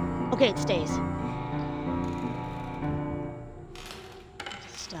 Okay, it stays.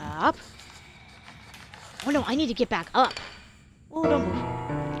 Stop. Oh no, I need to get back up. Oh, don't move.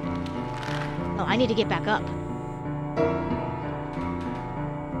 No, I need to get back up.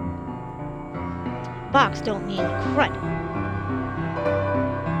 Box don't mean crud.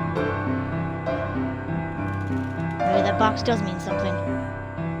 Maybe that box does mean something.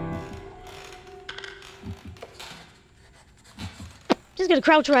 Just gonna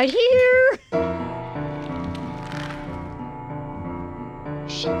crouch right here.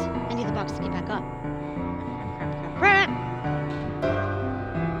 Shit, I need the box to get back up. Crap, crap, crap.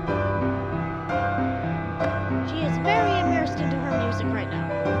 She is very immersed into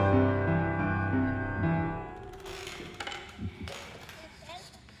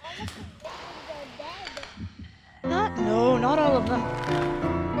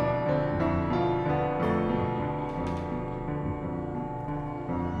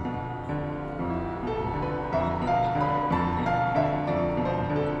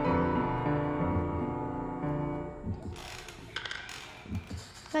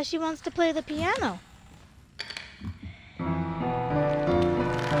But she wants to play the piano. I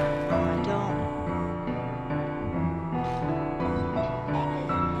don't.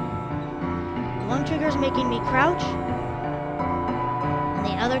 One trigger's making me crouch, and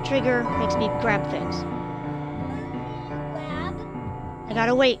the other trigger makes me grab things. Grab. I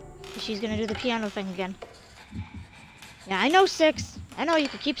gotta wait. She's gonna do the piano thing again. Yeah, I know, 6. I know, you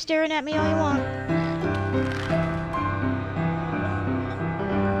can keep staring at me all you want.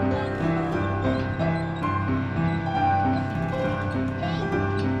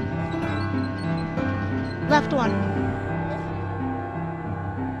 Left one.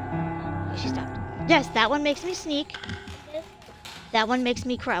 She stopped. Yes, that one makes me sneak. This. That one makes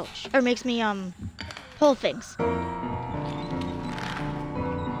me crouch. Or makes me, pull things.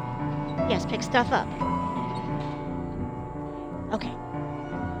 Yes, pick stuff up. Okay.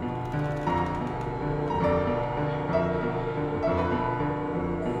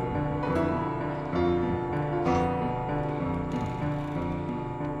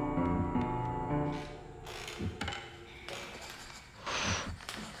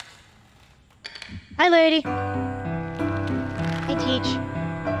 Hi, lady. I teach.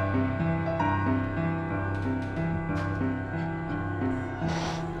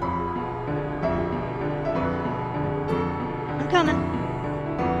 I'm coming.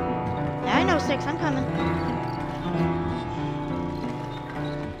 Yeah, I know, 6. I'm coming.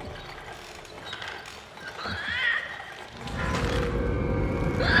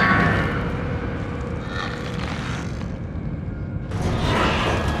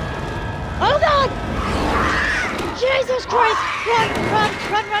 Oh, God! Jesus Christ! Run, run,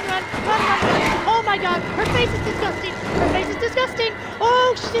 run, run, run, run, run, run. Oh, my God. Her face is disgusting. Her face is disgusting.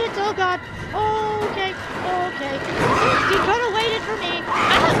 Oh, shit. Oh, God. Oh, okay. Okay. You could have waited for me.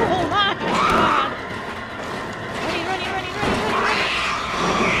 Oh, my God. Running, running, running, running, running,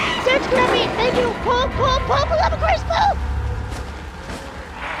 running. 6, grab me. Thank you. Pull, pull, pull, pull up a Grace, pull.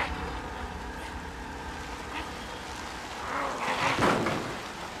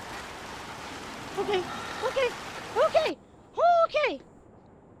 Okay, okay, okay, okay.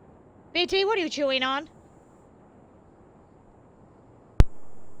 BT, what are you chewing on?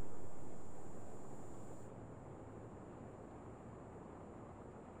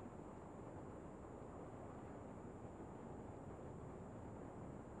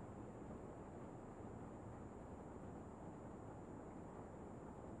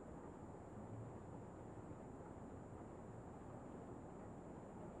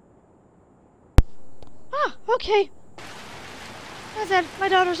 Ah, okay. I said, my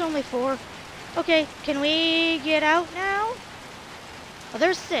daughter's only 4. Okay, can we get out now? Oh,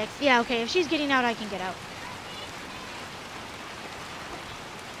 there's 6. Yeah, okay, if she's getting out, I can get out.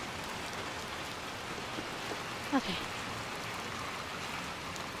 Okay.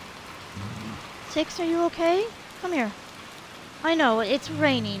 6, are you okay? Come here. I know, it's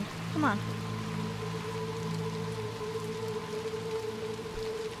raining. Come on.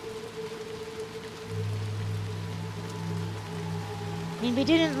 I mean, we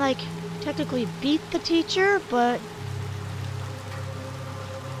didn't, like, technically beat the teacher, but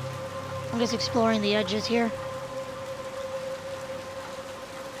I'm just exploring the edges here.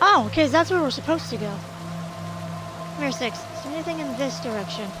 Oh, okay, so that's where we're supposed to go. Come here, 6. Is there anything in this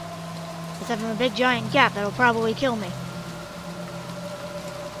direction? Except from a big giant gap that'll probably kill me.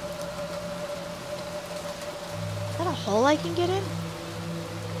 Is that a hole I can get in?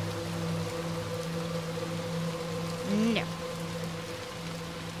 No.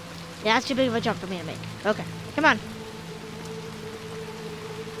 Yeah, that's too big of a jump for me to make. Okay, come on.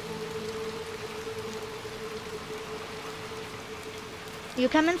 You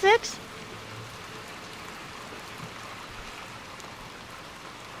coming, 6?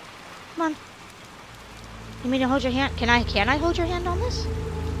 Come on. You mean to hold your hand? Can I hold your hand on this?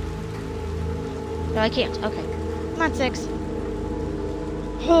 No, I can't. Okay. Come on, 6.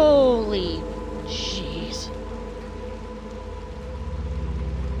 Holy jeez.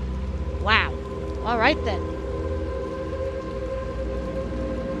 Wow. All right then.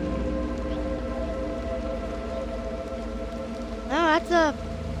 No,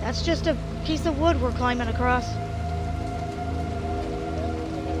 that's just a piece of wood we're climbing across.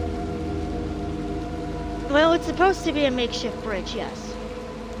 Well, it's supposed to be a makeshift bridge, yes.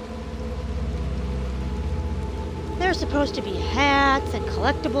 There's supposed to be hats and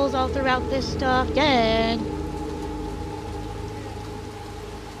collectibles all throughout this stuff. Dang.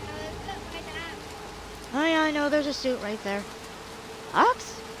 Oh yeah, I know, there's a suit right there.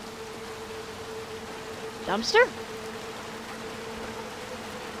 Ox? Dumpster?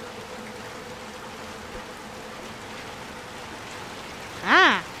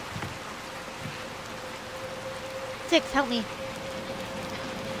 Ah! Six, help me.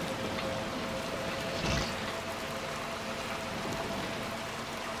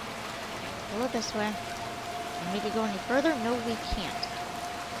 Pull it this way. Can we could go any further? No, we can't.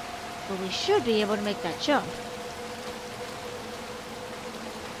 But we should be able to make that jump.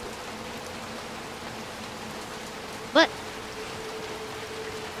 But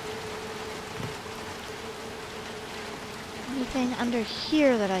anything under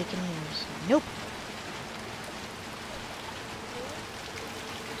here that I can use? Nope.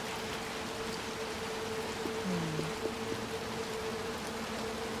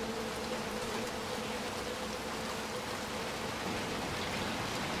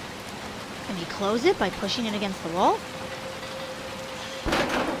 Can you close it by pushing it against the wall?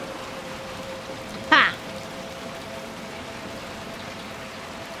 Ha!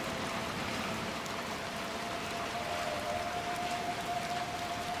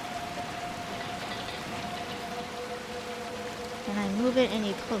 Can I move it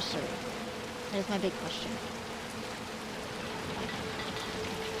any closer? That is my big question.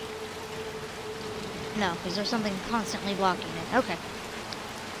 No, is there something constantly blocking it? Okay.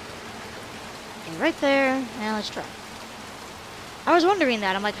 Okay, right there. Now let's try. I was wondering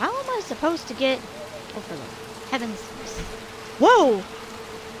that. I'm like, how am I supposed to get over the heavens? Whoa!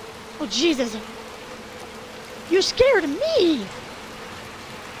 Oh, Jesus. You scared me!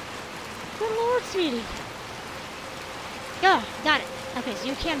 Good Lord, sweetie. Yeah, got it. Okay, so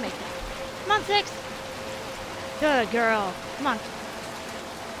you can make that. Come on, Six. Good girl. Come on.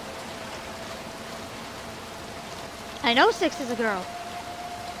 I know Six is a girl.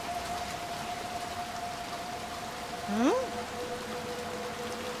 Hmm?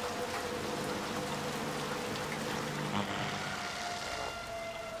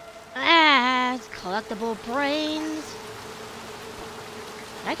 Ah, it's collectible brains.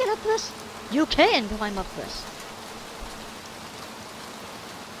 Can I get up this? You can climb up this.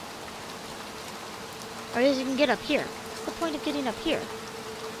 Or is you can get up here. What's the point of getting up here?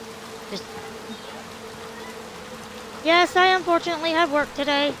 Just... Yes, I unfortunately have work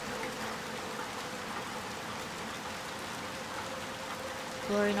today.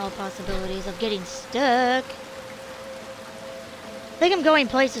 Exploring all possibilities of getting stuck. I think I'm going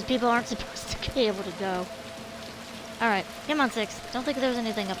places people aren't supposed to be able to go. Alright, come on, Six. Don't think there's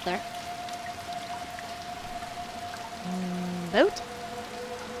anything up there. Boat?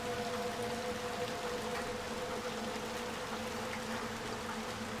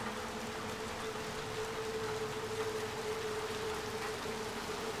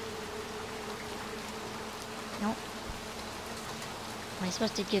 Nope. Am I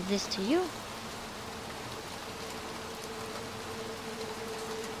supposed to give this to you?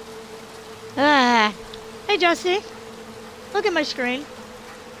 Ah! Hey, Jesse! Look at my screen.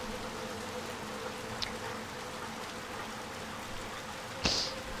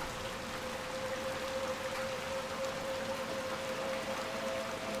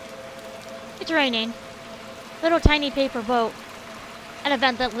 It's raining. Little tiny paper boat. An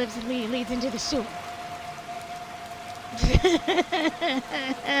event that leads into the sewer.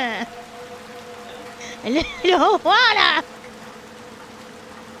 A little water!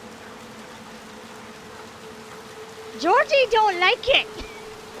 Georgie don't like it!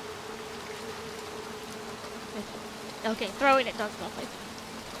 Okay, throwing it does nothing.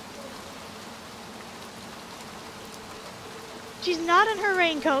 She's not in her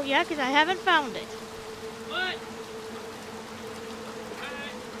raincoat yet because I haven't found it. What?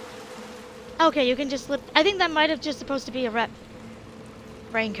 Okay, you can just slip. I think that might have just supposed to be a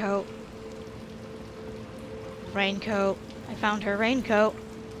raincoat. Raincoat. I found her raincoat.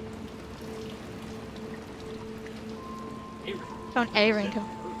 Found a raincoat.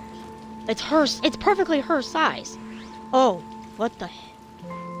 It's hers. It's perfectly her size. Oh, what the heck?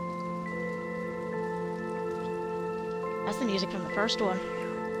 That's the music from the first one.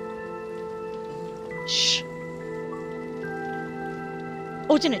 Shh.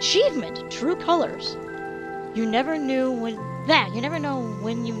 Oh, it's an achievement. True colors. You never knew when you never know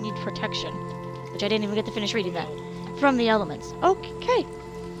when you need protection. Which I didn't even get to finish reading that. From the elements. Okay.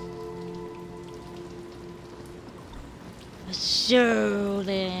 So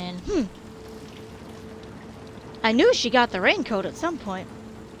then, I knew she got the raincoat at some point.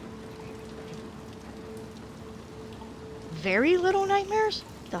 Very Little Nightmares?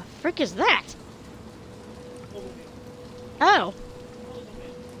 The frick is that? Oh.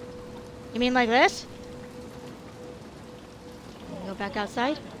 You mean like this? Can we go back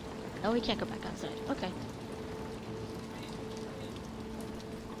outside? No, we can't go back outside. Okay.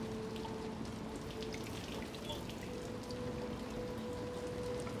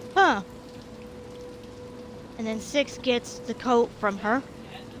 Huh. And then 6 gets the coat from her.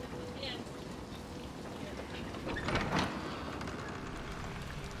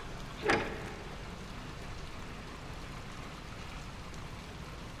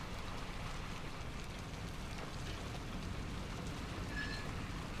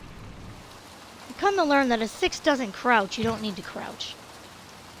 Come to learn that a 6 doesn't crouch, you don't need to crouch.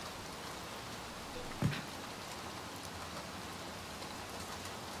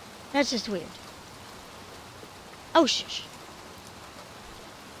 That's just weird. Oh, shush.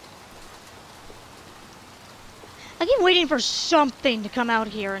 I keep waiting for something to come out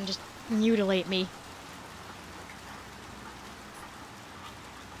here and just mutilate me.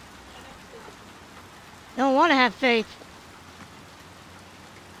 Don't want to have faith.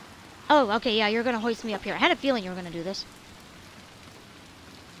 Oh, okay, yeah, you're gonna hoist me up here. I had a feeling you were gonna do this.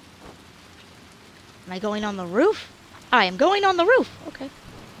 Am I going on the roof? I am going on the roof. Okay.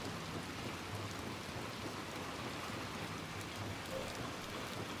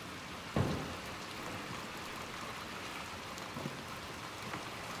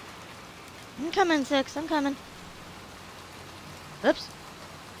 I'm coming, 6. I'm coming. Oops.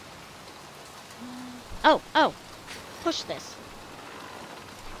 Oh, oh. Push this.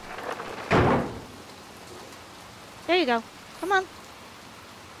 There you go. Come on.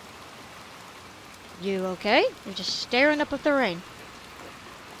 You okay? You're just staring up at the rain.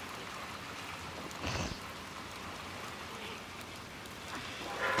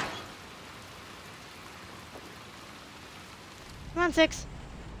 Come on, 6.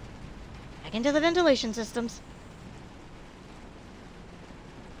 Back into the ventilation systems.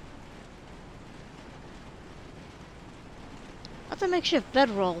 That's a makeshift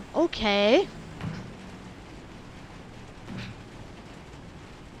bedroll. Okay.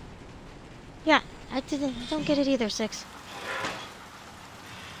 Yeah, I don't get it either, 6.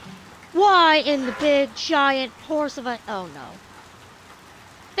 Why in the big, giant horse of a... Oh, no.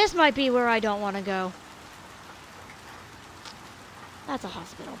 This might be where I don't want to go. That's a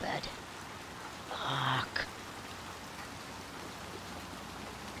hospital bed. Fuck.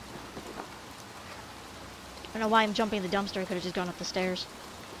 I don't know why I'm jumping the dumpster. I could have just gone up the stairs.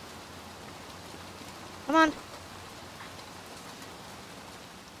 Come on.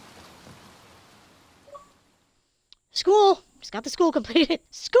 School! Just got the school completed.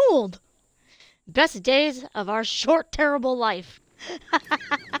 Schooled! Best days of our short, terrible life.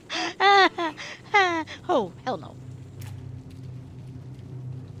 Oh, hell no.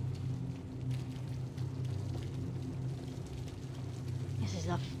 This is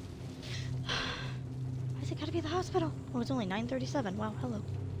the... Why has it gotta be the hospital? Oh, it's only 9:37. Wow, hello.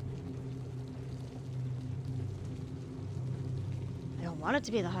 I don't want it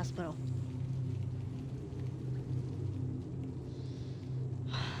to be the hospital.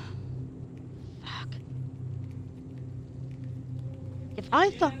 If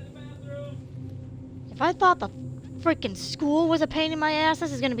I thought the freaking school was a pain in my ass,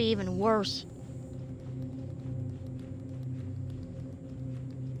 this is gonna be even worse.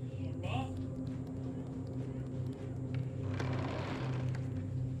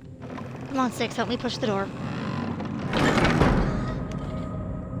 Come on, 6, help me push the door.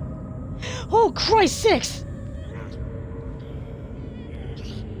 Oh, Christ, 6!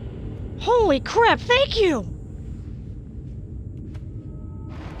 Holy crap, thank you!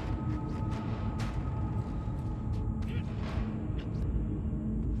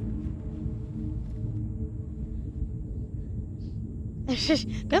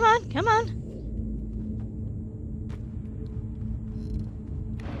 Come on, come on.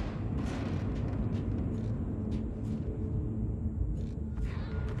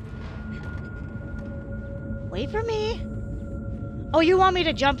 Wait for me. Oh, you want me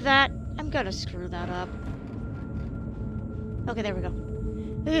to jump that? I'm gonna screw that up. Okay, there we go.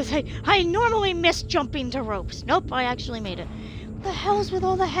 I normally miss jumping to ropes. Nope, I actually made it. What the hell's with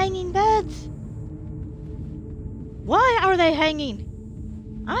all the hanging beds? Why are they hanging?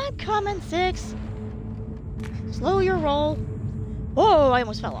 I'm coming, 6. Slow your roll. Whoa, I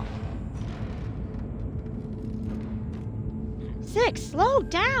almost fell off. 6, slow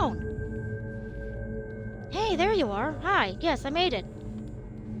down. Hey, there you are. Hi, yes, I made it.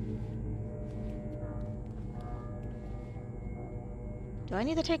 Do I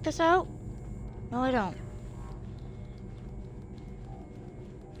need to take this out? No, I don't.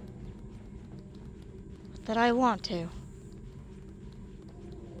 That I want to.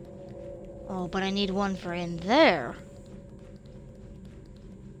 Oh, but I need one for in there.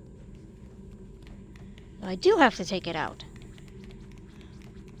 I do have to take it out.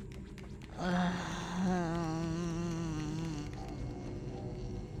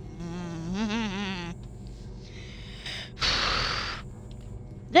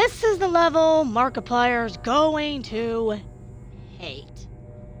 This is the level Markiplier's going to hate.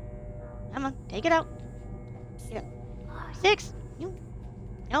 Come on, take it out. Yeah. 6.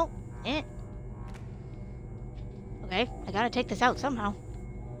 No. Okay, I gotta take this out somehow.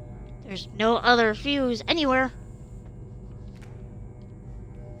 There's no other fuse anywhere.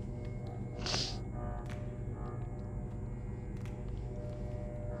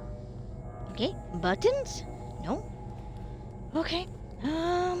 Okay, buttons? No. Okay.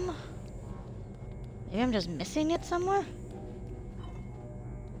 Maybe I'm just missing it somewhere?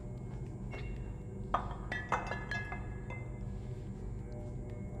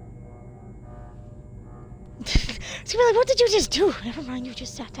 It's gonna be like, what did you just do? Never mind, you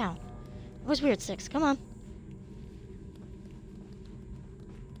just sat down. It was weird, 6. Come on.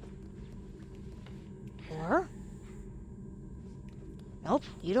 4. Nope,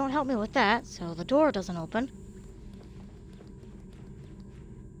 you don't help me with that, so the door doesn't open.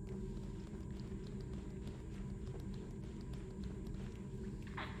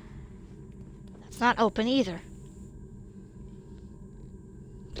 That's not open either.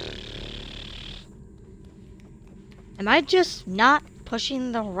 Am I just not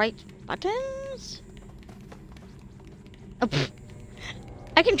pushing the right buttons? Oh,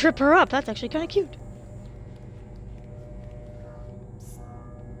 I can trip her up. That's actually kind of cute.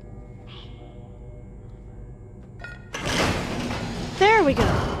 There we go.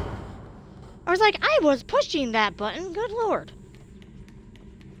 I was like, I was pushing that button. Good lord.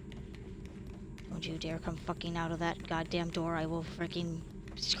 Don't you dare come fucking out of that goddamn door. I will freaking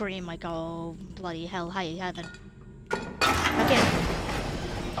scream like, oh, bloody hell, high heaven. Again.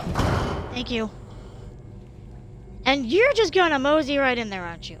 Thank you. And you're just gonna mosey right in there,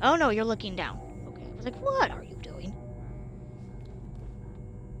 aren't you? Oh no, you're looking down. Okay, I was like, what are you doing?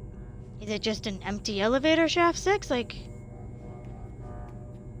 Is it just an empty elevator shaft, 6? Like,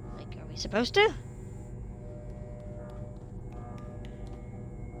 are we supposed to?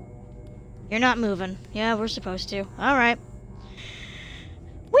 You're not moving. Yeah, we're supposed to. Alright.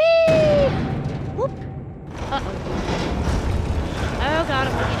 Whee! Whoop. Uh-oh. Oh god,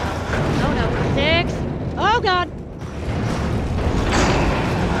 I'm looking up. Oh no. 6. Oh god.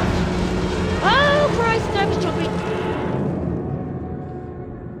 Oh Christ, I was jumping.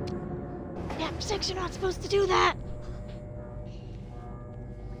 Yep, 6, you're not supposed to do that.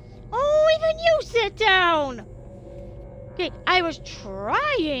 Oh, even you sit down. Okay, I was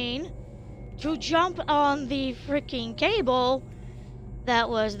trying to jump on the freaking cable that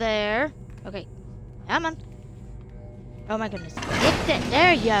was there. Okay, come on. Oh my goodness. It's it.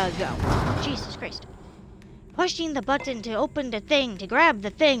 There you go. Jesus Christ. Pushing the button to open the thing, to grab the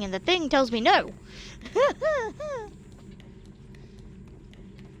thing, and the thing tells me no.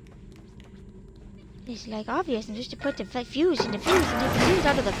 It's like obvious, and just to put the fuse in the fuse, and take the fuse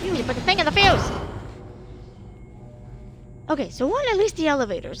out of the fuse, and put the thing in the fuse. Okay, so one, at least the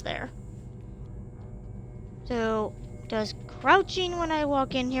elevator's there. So, does crouching when I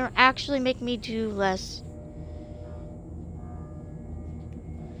walk in here actually make me do less?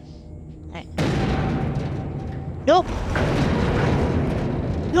 Alright. Nope!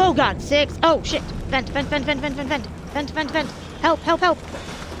 Oh god, 6! Oh shit! Vent, vent, vent, vent, vent, vent, vent, vent, vent, vent! Help, help, help!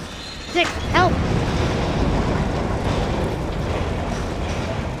 6, help!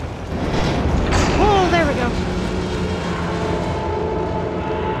 Oh, there we go.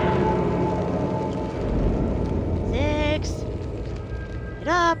 Get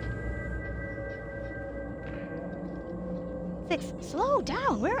up. 6, slow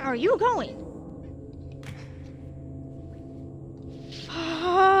down. Where are you going?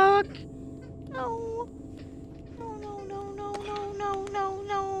 Fuck. No. No, no, no, no, no, no, no,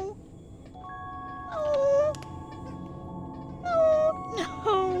 no. No. No. No.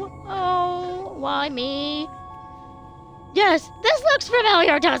 Oh, why me? Yes, this looks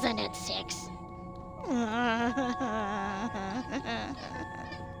familiar, doesn't it, 6?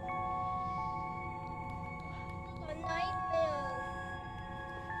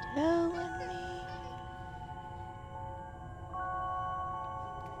 Telling me.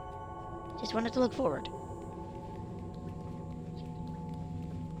 Just wanted to look forward.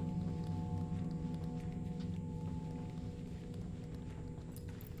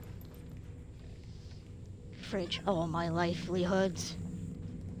 Fridge all my livelihoods.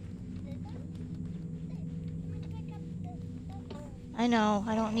 I know,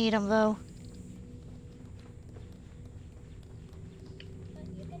 I don't need them though.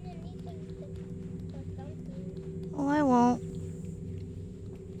 Oh, I won't.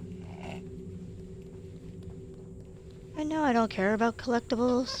 I know I don't care about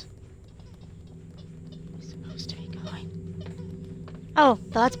collectibles. I'm supposed to be going. Oh,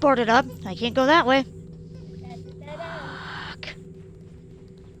 that's boarded up. I can't go that way. Fuck.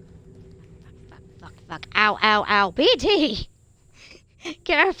 Fuck, fuck. Ow, ow, ow. BT!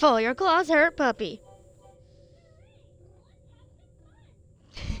 Careful, your claws hurt, puppy.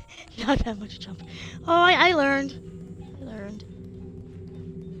 Not that much jump. Oh, I learned. I learned.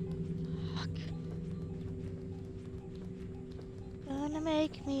 Fuck. Gonna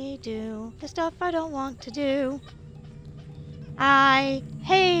make me do the stuff I don't want to do. I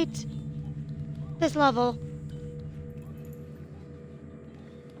hate this level.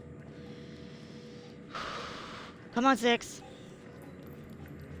 Come on, 6.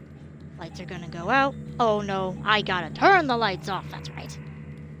 Lights are gonna go out. Oh no, I gotta turn the lights off. That's right.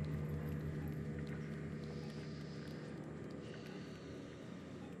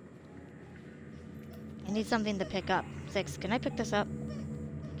 I need something to pick up. 6, can I pick this up?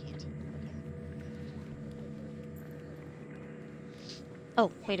 I can't.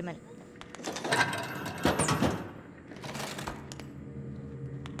 Oh, wait a minute.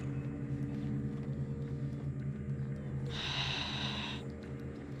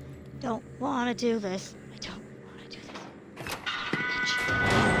 Don't want to do this. I don't want to do this. Bitch.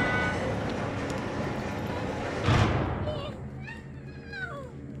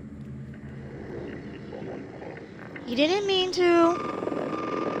 He didn't mean to.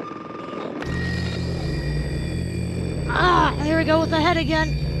 Ah, here we go with the head again.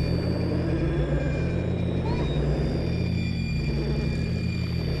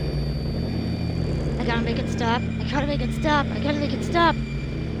 I gotta make it stop. I gotta make it stop. I gotta make it stop.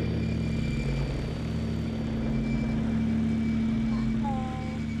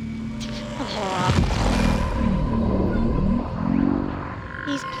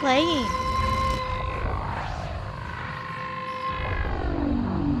 He's playing.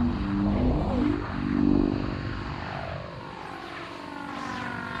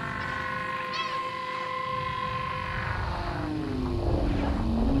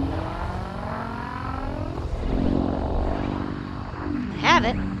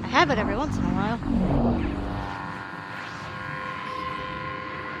 I have it every once in a while.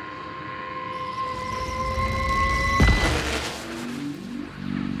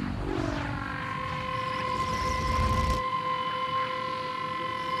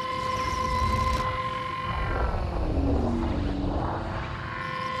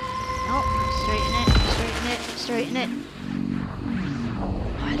 Straighten it.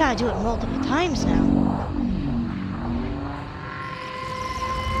 Oh, I gotta do it multiple times now.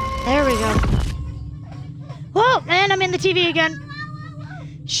 There we go. Whoa, and I'm in the TV again.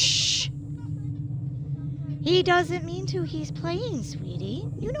 Shh. He doesn't mean to. He's playing, sweetie.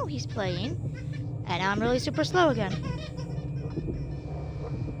 You know he's playing. And I'm really super slow again.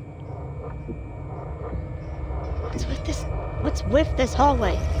 What's with this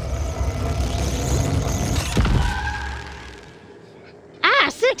hallway?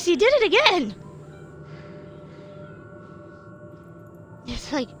 6, you did it again!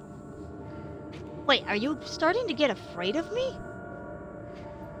 It's like... Wait, are you starting to get afraid of me?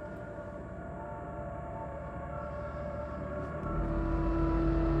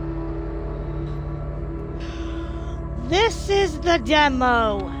 This is the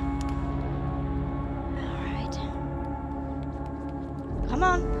demo! Alright. Come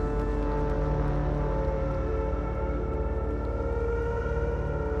on.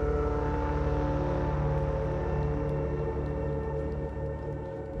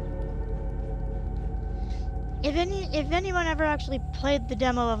 If anyone ever actually played the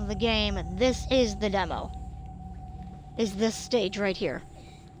demo of the game, this is the demo. Is this stage right here.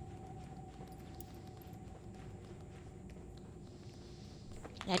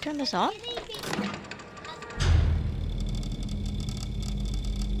 Can I turn this on?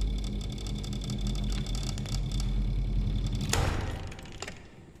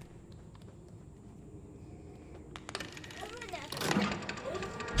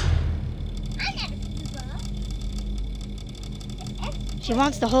 She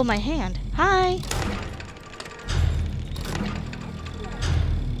wants to hold my hand. Hi!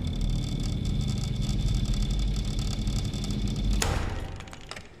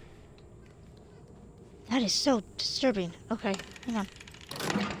 That is so disturbing. Okay, hang on.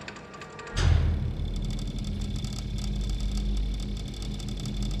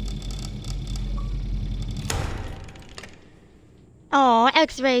 Oh,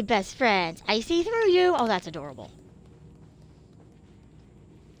 X-ray best friends. I see through you. Oh, that's adorable.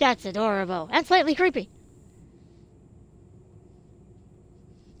 That's adorable. And slightly creepy.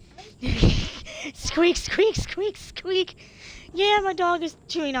 Squeak, squeak, squeak, squeak. Yeah, my dog is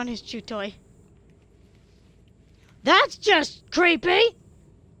chewing on his chew toy. That's just creepy.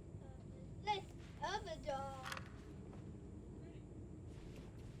 This other dog.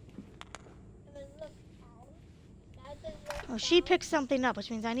 It was look out. That does look Oh, she out. picked something up,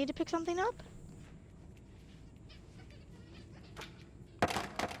 which means I need to pick something up?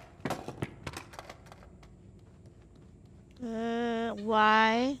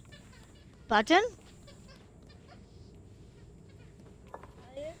 Y button?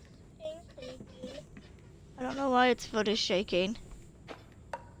 It's being creepy. I don't know why its foot is shaking.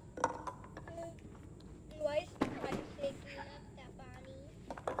 Why is the body shaking up that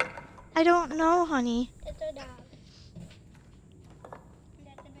body? I don't know, honey. It's a dog.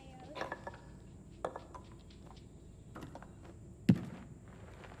 That's a bear.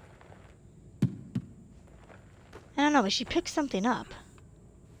 I don't know, but she picked something up.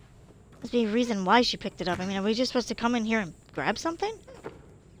 Must be a reason why she picked it up. I mean, are we just supposed to come in here and grab something?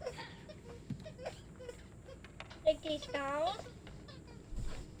 Like these dolls.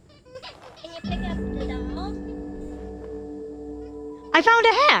 Can you pick up the dolls? I found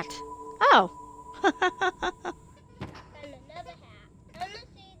a hat! Oh. And another hat. I want to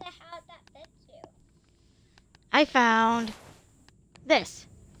see the hat that fits you. I found this.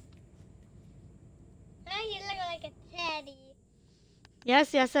 Oh, you look like a teddy.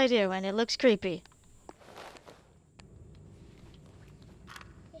 Yes, yes, I do, and it looks creepy.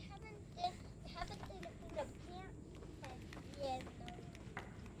 You haven't seen the pants yet.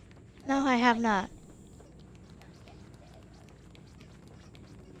 No, I have not.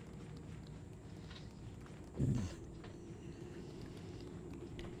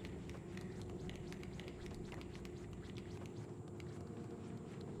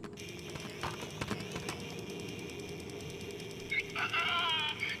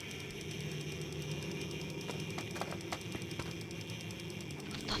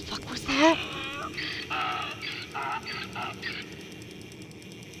 What the fuck was that?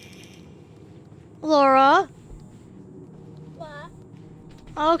 Laura? What?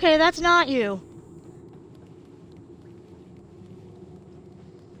 Okay, that's not you.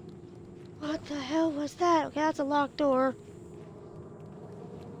 What the hell was that? Okay, that's a locked door.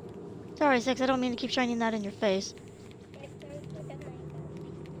 Sorry, Six, I don't mean to keep shining that in your face.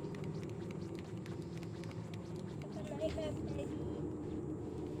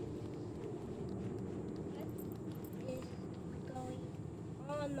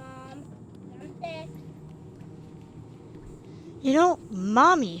 You know,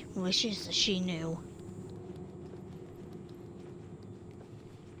 Mommy wishes she knew.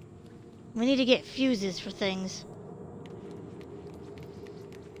 We need to get fuses for things.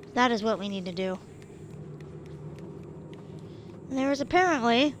 That is what we need to do. And there is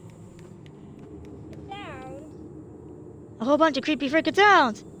apparently a whole bunch of creepy freaking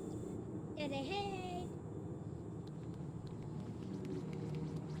sounds.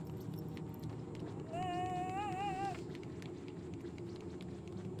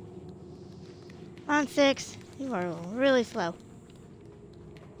 On 6. You are really slow.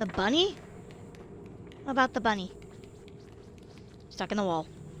 The bunny? What about the bunny? Stuck in the wall.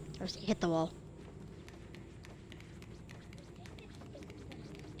 Or hit the wall.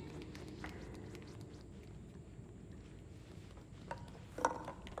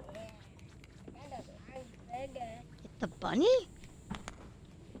 Hit the bunny?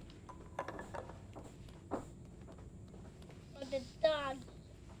 Or the dog.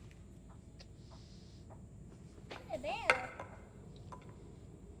 The bear.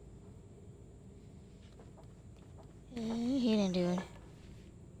 He didn't do it.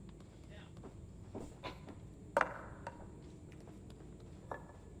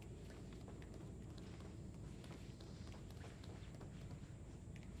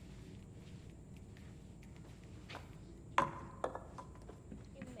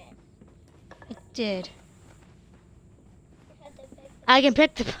 It did. I can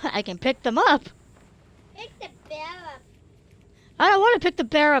pick them up. Pick the bear up. I don't want to pick the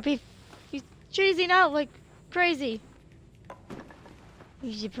bear up. He's cheesing out like crazy.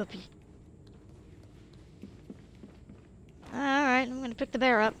 Easy puppy. Alright, I'm gonna pick the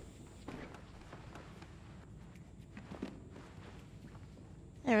bear up.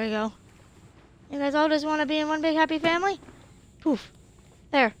 There we go. You guys all just want to be in one big happy family? Poof.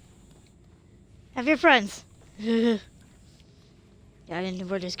 There. Have your friends. Yeah, and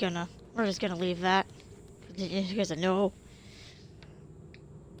we're just gonna leave that. You guys know.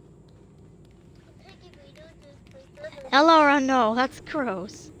 Laura, no, that's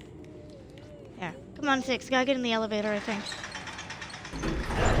gross. Here, come on, 6. Gotta get in the elevator, I think.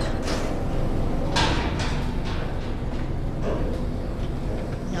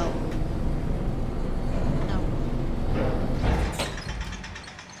 No. No.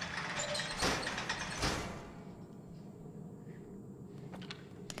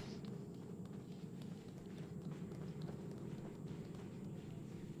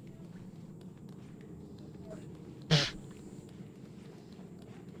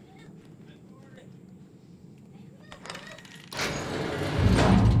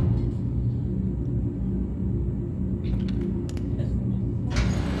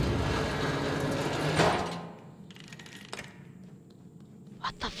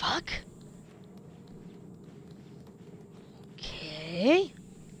 fuck? Okay.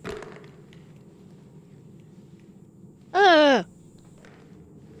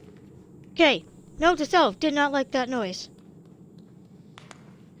 Okay. Note to self, did not like that noise.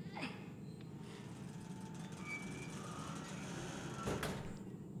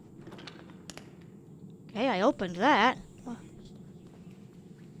 Okay, I opened that.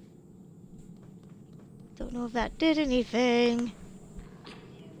 Don't know if that did anything.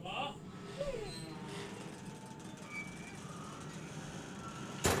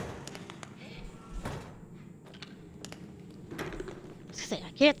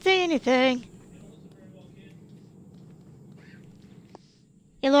 I can't say anything.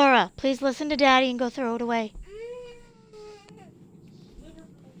 Hey Laura, please listen to Daddy and go throw it away.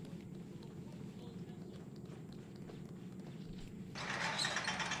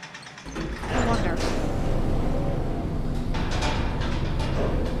 I wonder.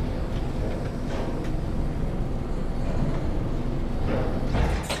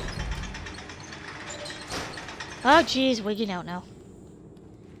 Oh geez, wigging out now.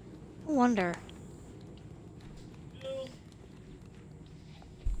 I wonder.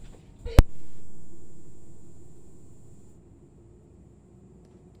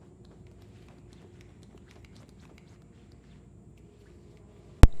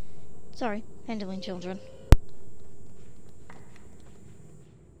 Sorry, handling children.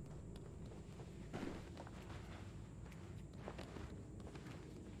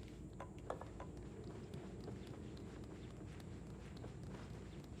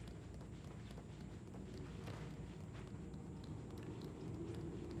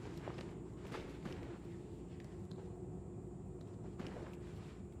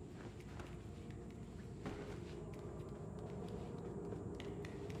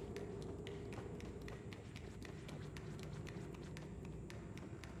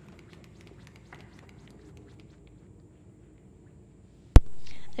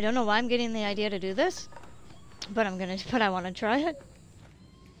 I don't know why I'm getting the idea to do this, but I want to try it.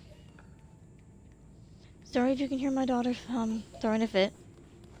 Sorry if you can hear my daughter throwing a fit.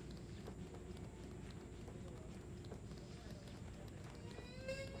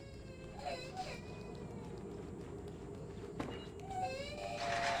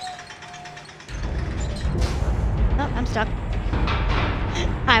 Oh, I'm stuck.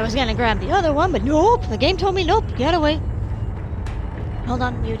 I was gonna grab the other one, but nope, the game told me nope, get away. Hold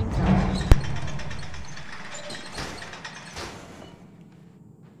on, muting sound.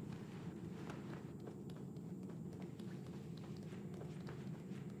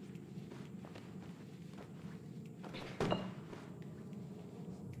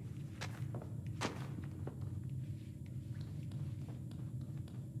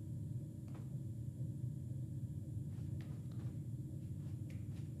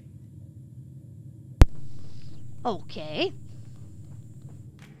 Okay.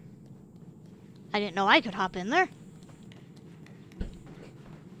 I didn't know I could hop in there.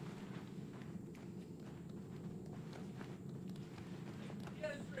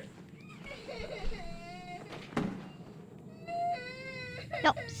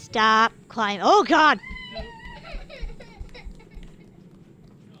 No, stop climbing. Oh God!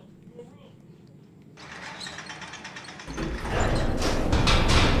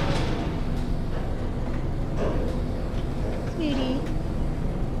 Sweetie,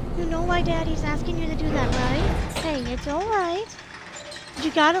 you know why Daddy's asking you to do that, right? Hey, it's alright. You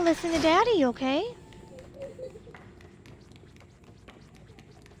gotta listen to Daddy, okay?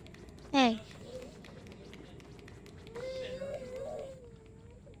 Hey.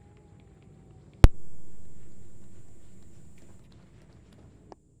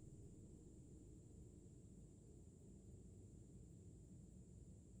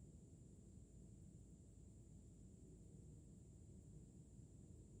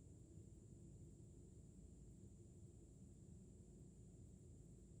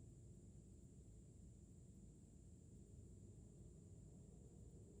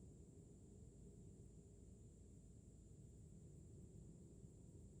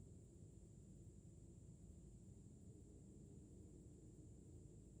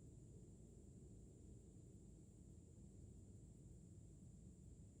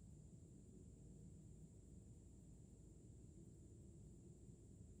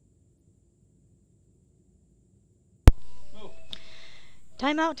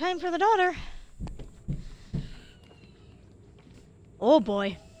 Time out time for the daughter. Oh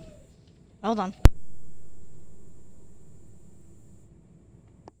boy. Hold on.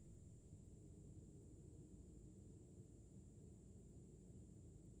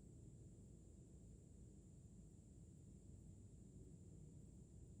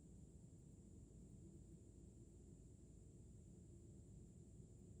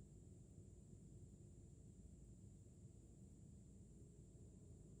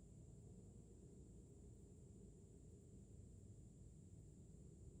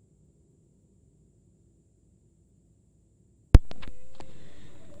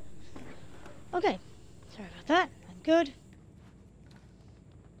 Okay. Sorry about that. I'm good.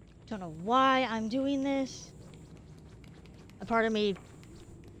 Don't know why I'm doing this. A part of me,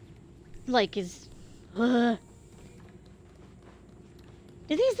 like, is... Do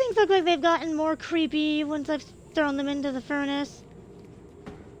these things look like they've gotten more creepy once I've thrown them into the furnace?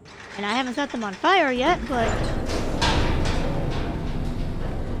 And I haven't set them on fire yet, but...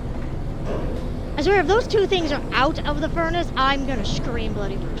 I swear, if those two things are out of the furnace, I'm gonna scream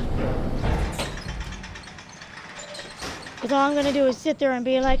bloody murder. Because all I'm gonna do is sit there and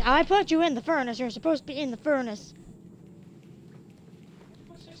be like, I put you in the furnace, you're supposed to be in the furnace.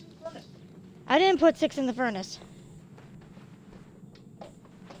 Put 6 in the furnace. I didn't put 6 in the furnace.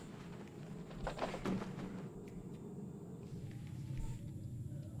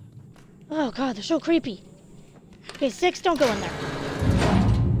 Oh god, they're so creepy. Okay, 6, don't go in there.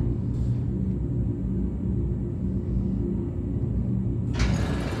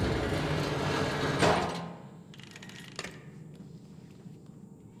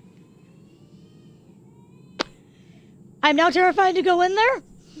 I'm now terrified to go in there.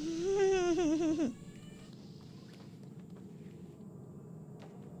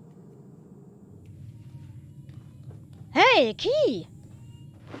 Hey, a key.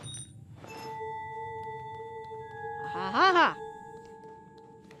 Ha ha ha.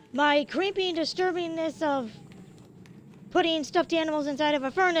 My creepy disturbingness of putting stuffed animals inside of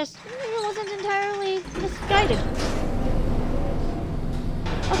a furnace wasn't entirely misguided.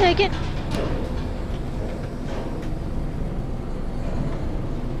 I'll take it.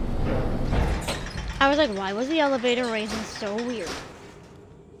 I was like, why was the elevator raising so weird?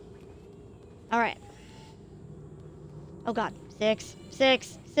 Alright. Oh god. 6,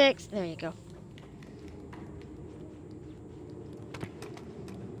 6, 6. There you go.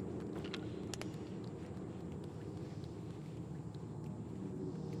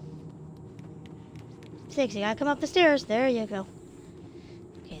 Six, you gotta come up the stairs. There you go.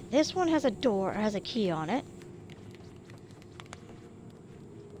 Okay, this one has a door, has a key on it.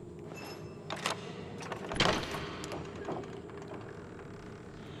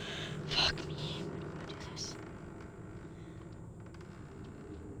 Fuck me. I'm gonna do this.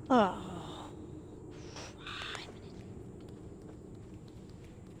 Oh.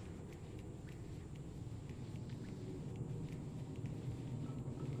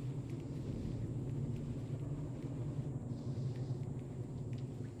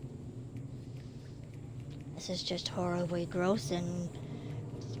 This is just horribly gross and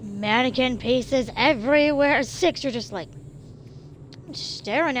mannequin pieces everywhere. 6, you're just like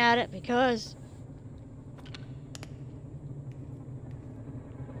staring at it because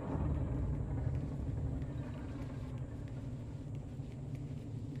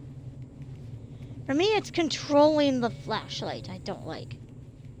for me it's controlling the flashlight I don't like.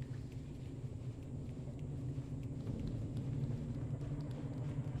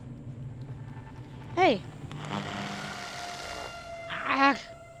 Hey. Ah.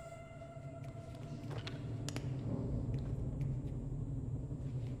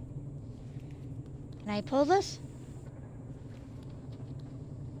 Can I pull this?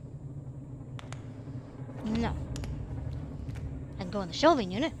 No. I can go in the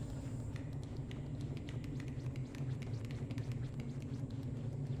shelving unit.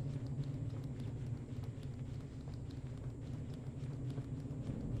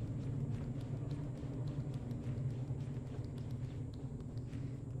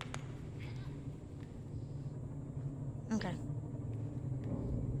 Okay.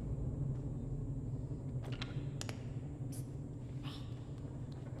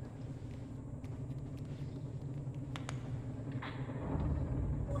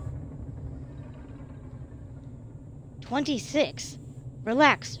 "26.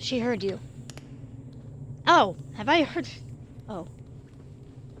 Relax, she heard you." Oh, have I heard? Oh.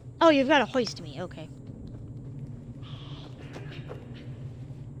 Oh, you've got to hoist me, okay.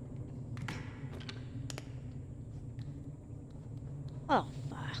 Oh,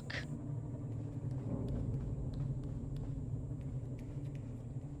 fuck.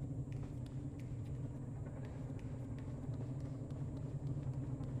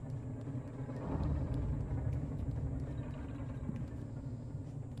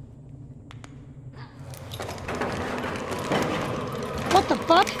 What the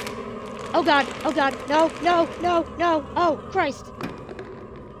fuck? Oh god, oh god, no, no, no, no, oh, Christ.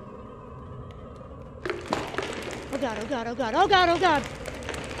 Oh god, oh god, oh god, oh god, oh god.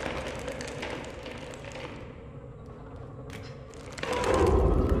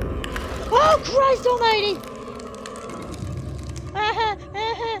 Oh Christ almighty!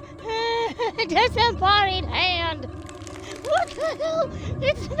 Disembodied hand! What the hell?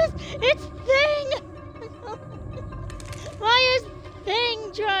 It's Thing! Why is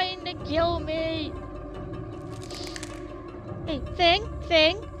Thing trying to kill me? Hey, Thing.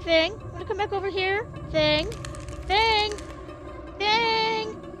 Wanna come back over here? Thing.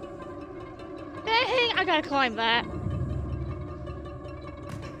 I gotta climb that.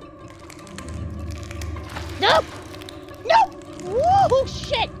 Nope! Woo,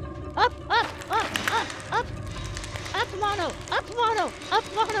 shit! Up, mono!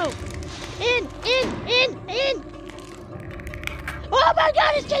 In! Oh my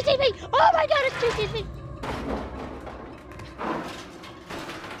god, it's chasing me!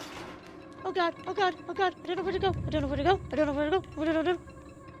 Oh god. I don't know where to go. What do I do?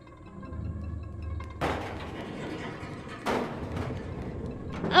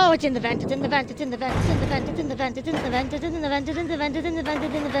 Oh, it's in the vent. I've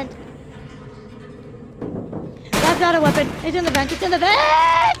got a weapon. It's in the vent.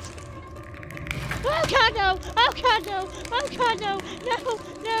 Oh god, no!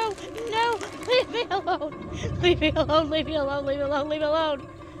 No! Leave me alone!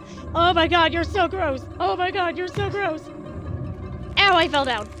 Oh my god, you're so gross! Ow, I fell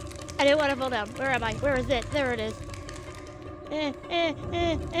down. I didn't want to fall down. Where am I? Where is it? There it is.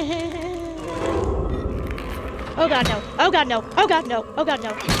 Oh god, no.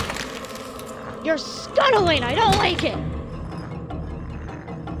 You're scuttling! I don't like it!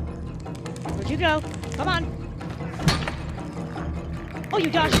 Where'd you go? Come on. Oh, you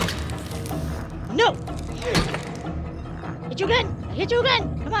dodged. No! I hit you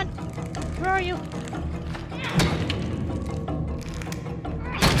again! Come on. Where are you?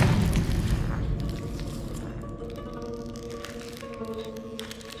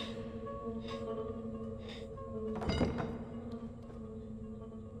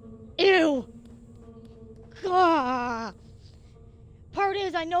 Ew! Ah. Part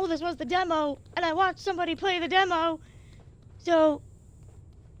is, I know this was the demo, and I watched somebody play the demo, so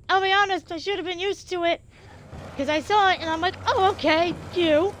I'll be honest, I should have been used to it, because I saw it and I'm like, oh, okay,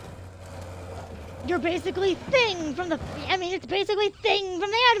 you're basically Thing from it's basically Thing from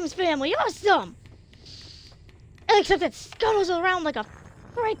the Addams Family. Awesome! Except it scuttles around like a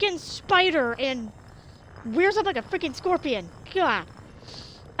freaking spider and rears up like a freaking scorpion. God.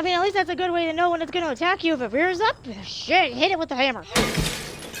 I mean, at least that's a good way to know when it's going to attack you. If it rears up, shit, hit it with the hammer.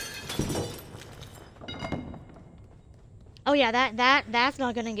 Oh yeah, that's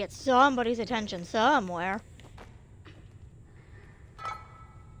not going to get somebody's attention somewhere.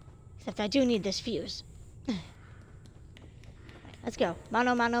 Except I do need this fuse. Let's go. Manu.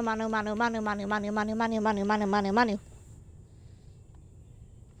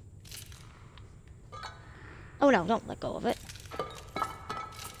 Oh no, don't let go of it.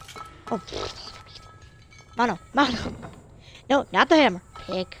 Oh. Manu. No, not the hammer.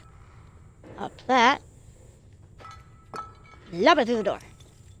 Pick up that. Lob it through the door.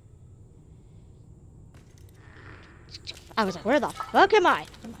 I was like, where the fuck am I?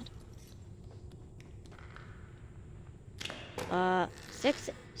 Six?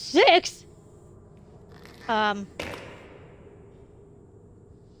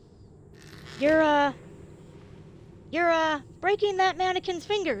 You're breaking that mannequin's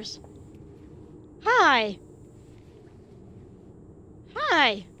fingers. Hi.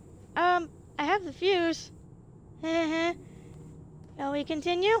 I have the fuse. Shall we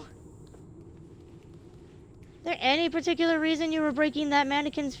continue? Is there any particular reason you were breaking that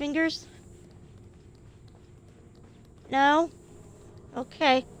mannequin's fingers? No?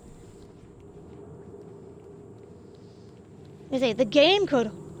 Okay. I say, the game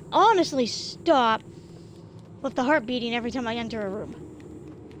could honestly stop with the heart beating every time I enter a room.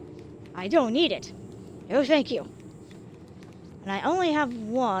 I don't need it. No, thank you. And I only have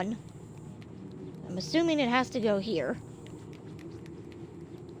one. I'm assuming it has to go here.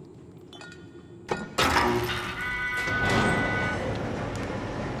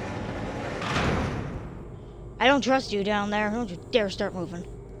 I don't trust you down there. Don't you dare start moving.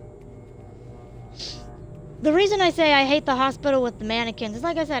 The reason I say I hate the hospital with the mannequins is,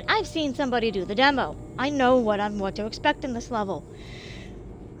 like I said, I've seen somebody do the demo. I know what to expect in this level.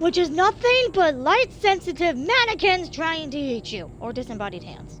 Which is nothing but light-sensitive mannequins trying to eat you. Or disembodied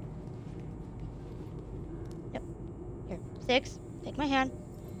hands. Yep. Here. 6. Take my hand.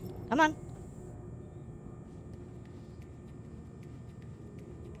 Come on.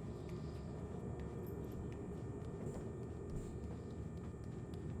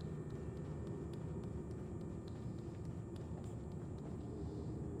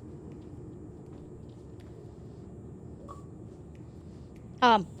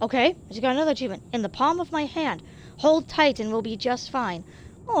 Okay, I just got another achievement. In the palm of my hand. Hold tight and we'll be just fine.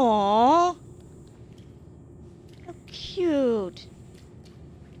 Aww. How cute.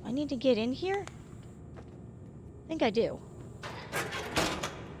 I need to get in here? I think I do.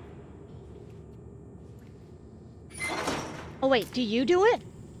 Oh wait, do you do it?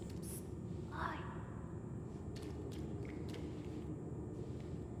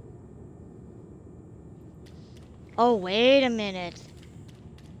 Oh, wait a minute.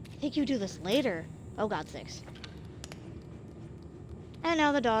 I think you do this later. Oh, God, 6. And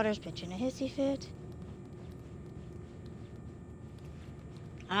now the daughter's pitching a hissy fit.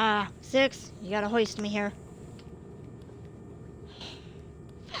 Ah, 6. You gotta hoist me here.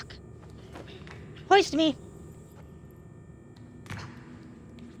 Fuck. Hoist me.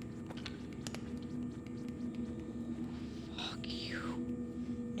 Fuck you.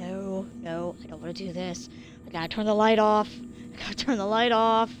 No, no, I don't want to do this. I gotta turn the light off. I gotta turn the light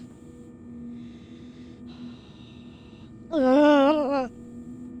off. Alright.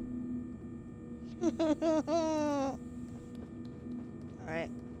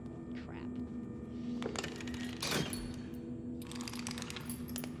 Crap.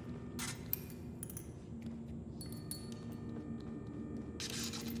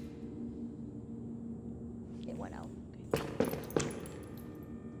 It went out. Okay.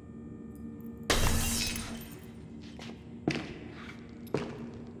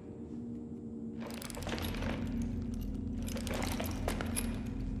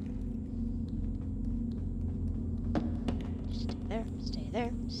 Stay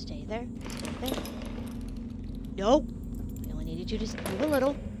there, stay there, stay there. Nope. I only needed you to move a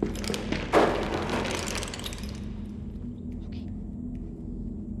little. Okay.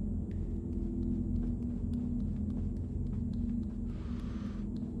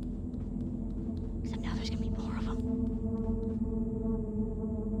 Except now there's gonna be more of them.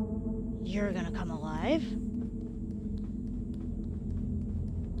 You're gonna come alive.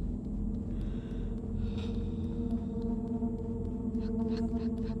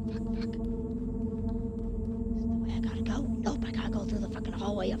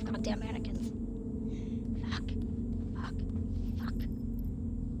 Hallway of goddamn mannequins. Fuck. Fuck. Fuck.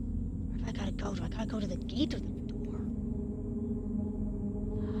 Where do I gotta go? Do I gotta go to the gate or the door?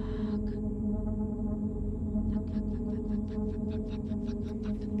 Fuck. Fuck.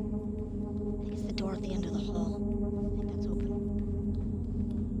 I think it's the door at the end of the hall. I think that's open.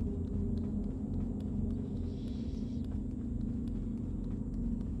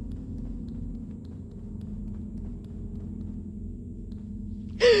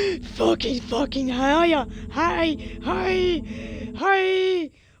 Fucking hi.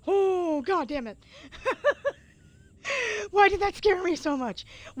 Oh, god damn it. Why did that scare me so much?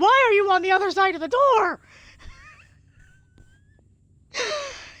 Why are you on the other side of the door?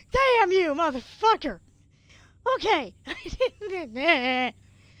 Damn you, motherfucker. Okay.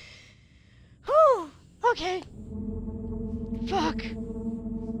 Whew. Okay. Fuck.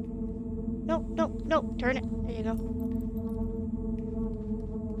 No. Turn it. There you go.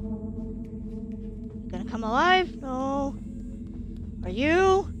 Gonna come alive? No. Are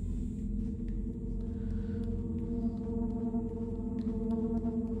you?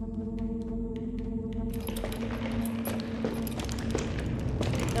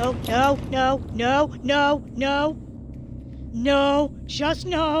 No. Just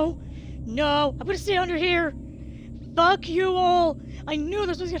no. No. I'm gonna stay under here. Fuck you all. I knew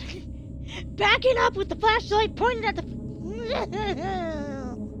this was gonna... Backing up with the flashlight pointed at the...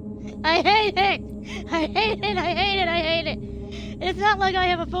 I hate it. It's not like I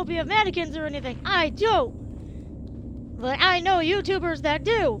have a phobia of mannequins or anything. I do. But I know YouTubers that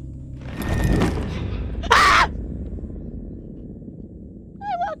do. Ah!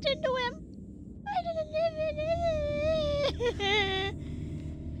 I walked into him. I didn't even...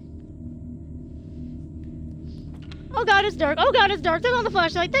 Oh god, it's dark. Turn on the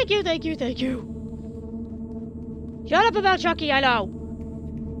flashlight. Thank you. Shut up about Chucky, I know.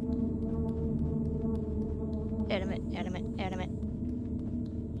 Animate.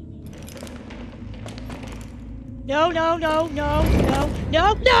 No.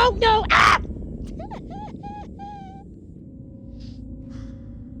 Ah!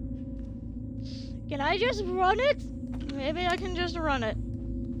 Can I just run it? Maybe I can just run it.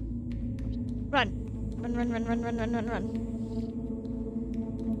 Run.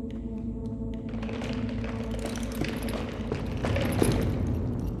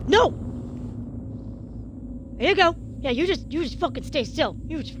 No! There you go. Yeah, you just fucking stay still.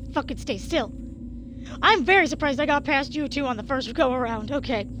 I'm very surprised I got past you two on the first go around.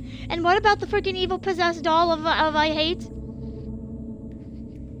 Okay. And what about the freaking evil possessed doll of I hate?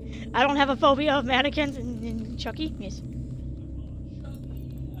 I don't have a phobia of mannequins and Chucky? Yes.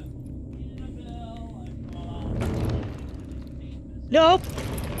 Nope.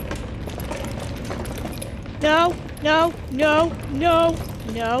 No, no, no, no,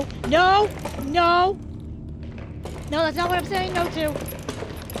 no, no, no. No, that's not what I'm saying no to.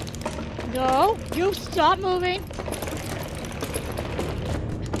 No, you stop moving.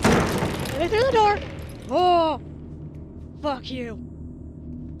 Let me through the door. Oh, fuck you.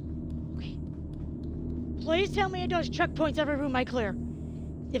 Okay. Please tell me it does checkpoints every room I clear.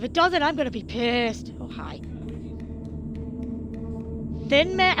 If it doesn't, I'm gonna be pissed. Oh, hi.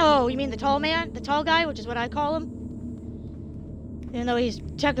 Thin man? Oh, you mean the tall man? The tall guy, which is what I call him? Even though he's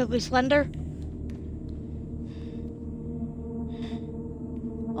technically slender.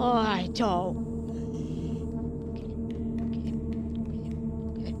 Oh, I don't.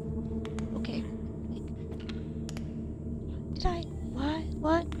 Okay. Did I?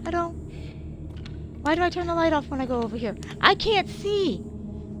 What? I don't. Why do I turn the light off when I go over here? I can't see.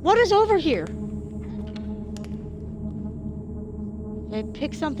 What is over here? I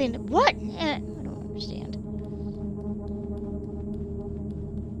pick something. What? I don't understand. Where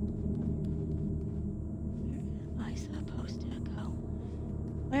am I supposed to go?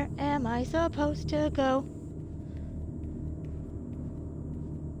 Where am I supposed to go?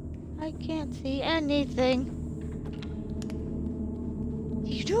 I can't see anything.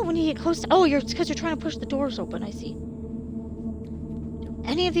 You do it when you get close to. Oh, it's because you're trying to push the doors open. I see. Do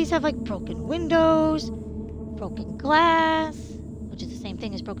any of these have like broken windows, broken glass? Which is the same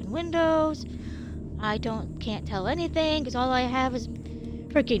thing as broken windows. I can't tell anything because all I have is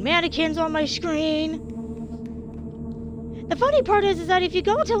freaking mannequins on my screen. The funny part is that if you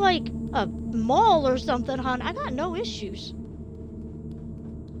go to like a mall or something, hon, I got no issues.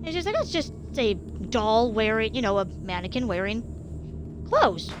 It's just like it's just a doll wearing, a mannequin wearing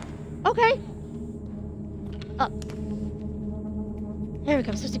clothes. Okay. Up. There we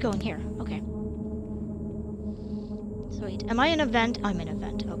go. I'm supposed to go in here. Okay. Sweet. Am I in a vent? I'm in a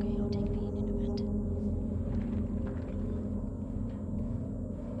vent. Okay, I'll take being in a vent.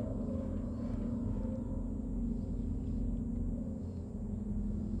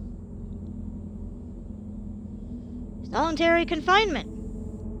 Solitary confinement.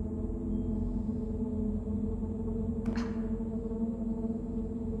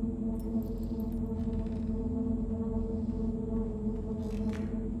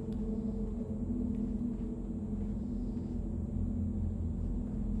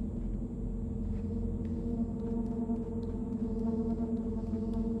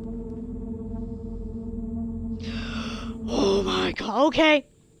 Oh my god, okay.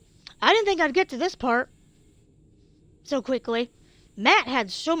 I didn't think I'd get to this part so quickly. Matt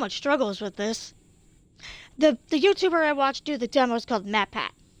had so much struggles with this. The YouTuber I watched do the demo is called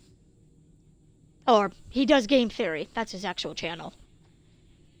MatPat. Or, he does game theory. That's his actual channel.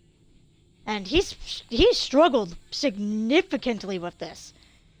 And he's struggled significantly with this.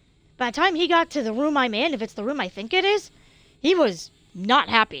 By the time he got to the room I'm in, if it's the room I think it is, he was not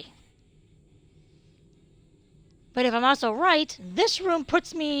happy. But if I'm also right, this room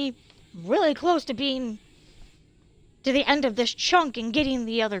puts me really close to being to the end of this chunk and getting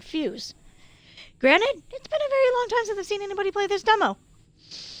the other fuse. Granted, it's been a very long time since I've seen anybody play this demo.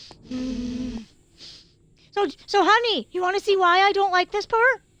 So honey, you want to see why I don't like this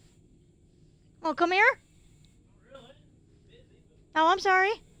part? Well, come here. Oh, I'm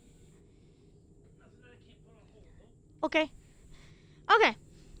sorry. Okay. Okay.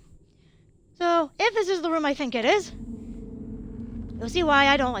 So, if this is the room I think it is, you'll see why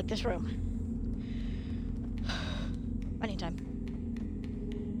I don't like this room. Running time.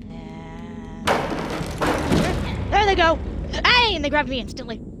 And... there they go! Hey! And they grabbed me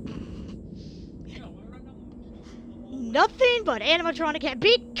instantly. Nothing but animatronic head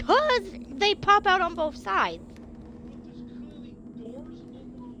because they pop out on both sides.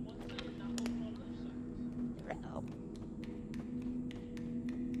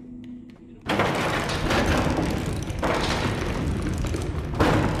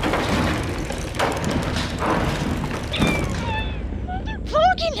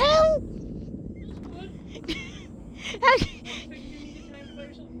 Fucking hell!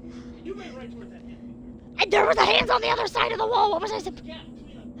 There was a hands on the other side of the wall. What was I supposed?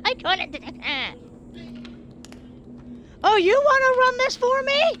 I couldn't. Oh, you want to run this for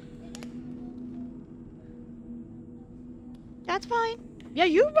me? That's fine. Yeah,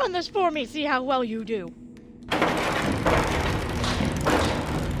 you run this for me. See how well you do.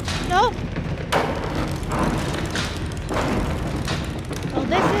 Nope. Well,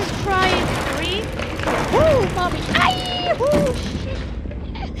 this is trying 3. Woo, mommy. Aye! Woo, shit.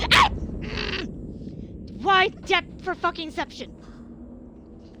 Ah! Why my depth for fuckingception.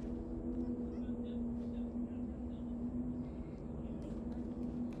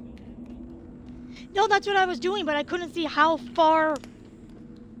 No, that's what I was doing, but I couldn't see how far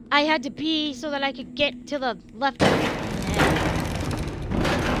I had to be so that I could get to the left.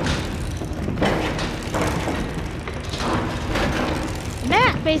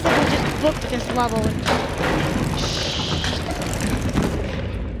 Matt basically just booked this level.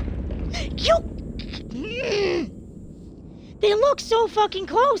 They look so fucking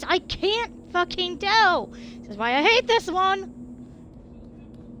close. I can't fucking tell. This is why I hate this one.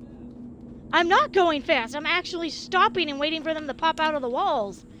 I'm not going fast. I'm actually stopping and waiting for them to pop out of the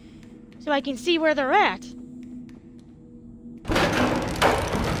walls so I can see where they're at.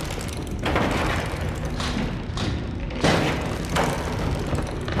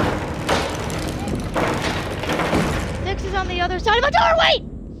 Six is on the other side of the doorway!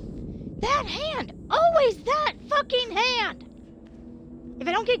 That hand! Always that fucking hand! If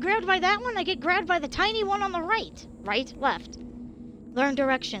I don't get grabbed by that one, I get grabbed by the tiny one on the right. Right, left. Learn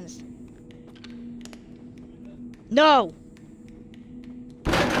directions. No!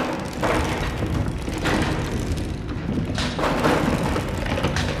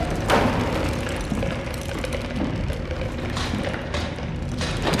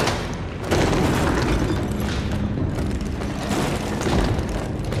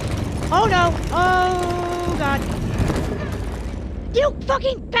 Oh no! Oh god! You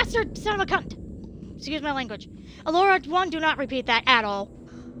fucking bastard son of a cunt! Excuse my language. Alora, 1, do not repeat that at all.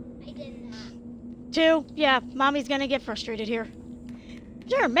 I did not. 2, yeah, mommy's gonna get frustrated here.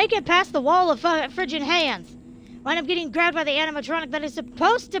 Sure, make it past the wall of frigid hands. Wind up getting grabbed by the animatronic that is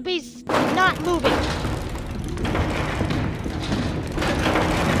supposed to be not moving.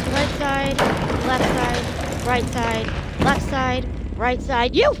 Right side, left side, right side, left side, right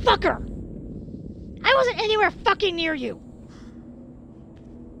side. You fucker! I wasn't anywhere fucking near you.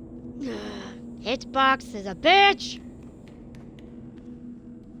 Hitbox is a bitch.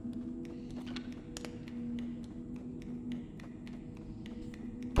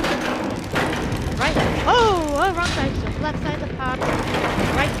 Right. Oh, wrong side. So left side, the pop.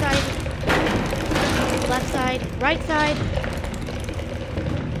 Right side. Left side. Right side.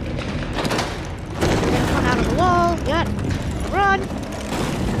 Gonna come out of the wall. Yep. Run.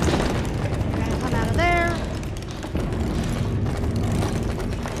 Gonna come out of there.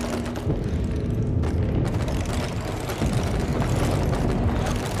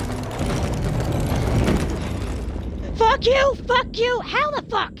 Fuck you! Fuck you! How the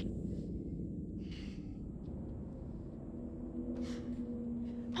fuck?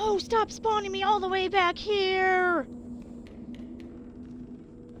 Oh, stop spawning me all the way back here!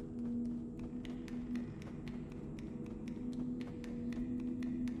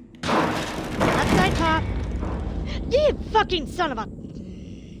 Left side pop. You fucking son of a...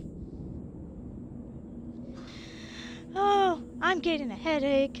 Oh, I'm getting a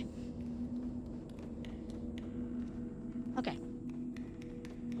headache. Okay.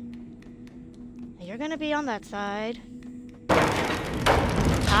 Now you're gonna be on that side.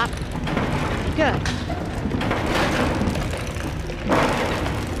 Top. Good.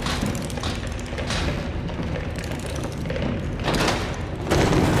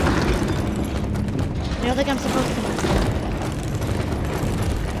 I don't think I'm supposed to.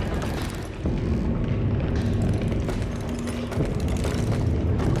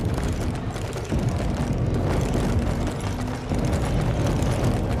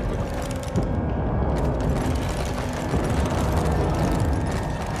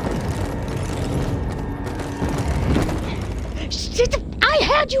 I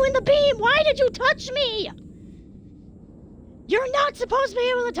had you in the beam! Why did you touch me? You're not supposed to be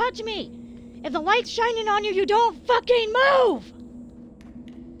able to touch me! If the light's shining on you, you don't fucking move!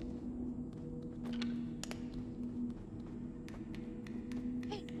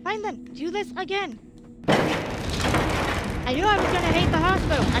 Hey, fine then. Do this again. I knew I was gonna hate the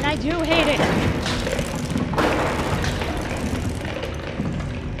hospital, and I do hate it.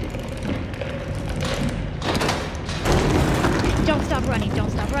 Don't stop running, don't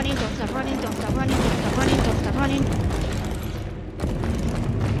stop running, don't stop running, don't stop running, don't stop running, don't stop running.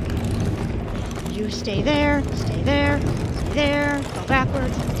 You stay there, stay there, stay there, go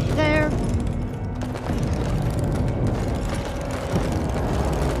backwards, stay there.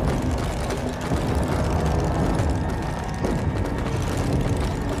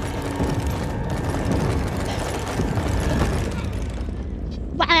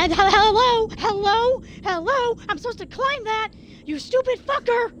 Hello, hello, hello, I'm supposed to climb that. You stupid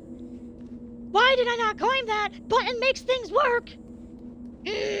fucker! Why did I not climb that? Button makes things work!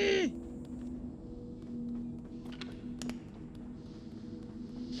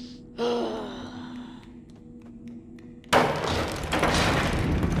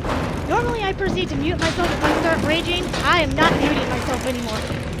 Normally I proceed to mute myself if I start raging. I am not muting myself anymore.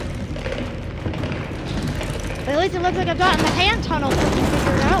 But at least it looks like I've gotten the hand tunnel fucking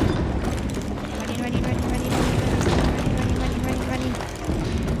figured out. Running.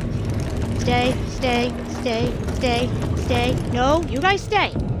 Stay. No, you guys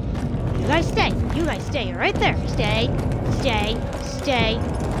stay. You guys stay. You're right there. Stay.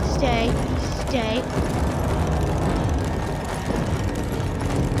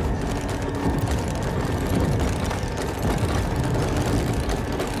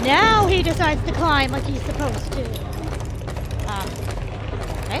 Now he decides to climb like he's supposed to.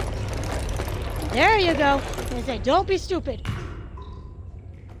 Okay. There you go. I say, don't be stupid.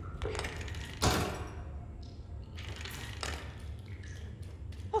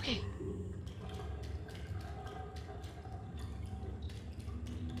 Okay.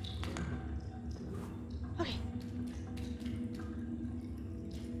 Okay.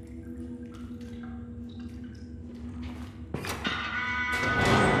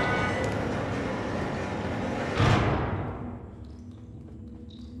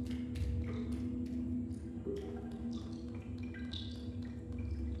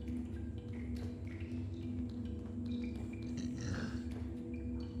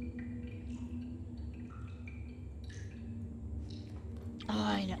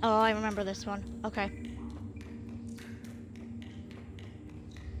 Oh, I remember this one. Okay.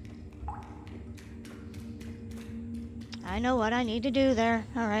 I know what I need to do there.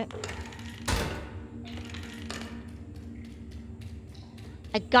 All right.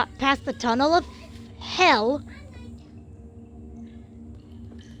 I got past the tunnel of hell.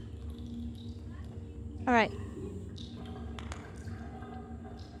 All right.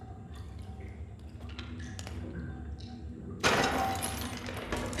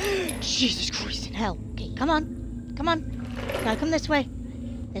 Jesus Christ in hell. Okay, come on. Come on. Gotta come this way.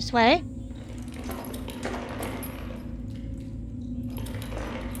 This way.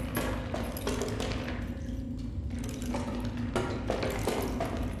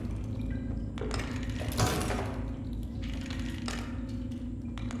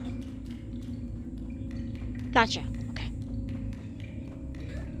 Gotcha. Okay.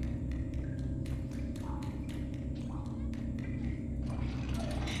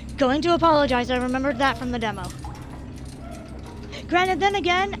 Going to apologize. I remembered that from the demo. Granted, then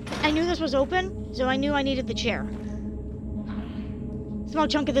again, I knew this was open, so I knew I needed the chair. Small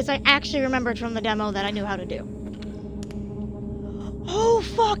chunk of this I actually remembered from the demo that I knew how to do. Oh,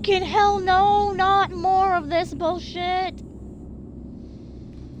 fucking hell no! Not more of this bullshit!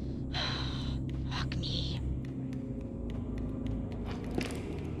 Fuck me.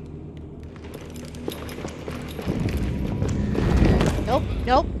 Nope.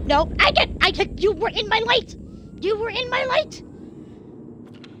 You were in my light! You were in my light!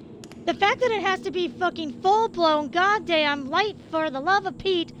 The fact that it has to be fucking full-blown goddamn light for the love of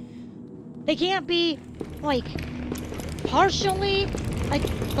Pete, they can't be, like, partially, like,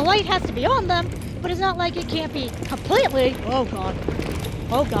 the light has to be on them, but it's not like it can't be completely. Oh god.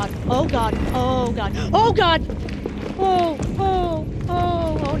 Oh god. Oh god. Oh god. Oh god! Oh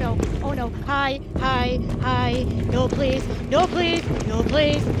no. Oh no. Hi. No please. No please.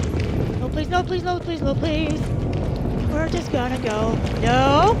 We're just gonna go.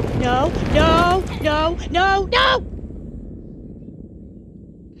 No.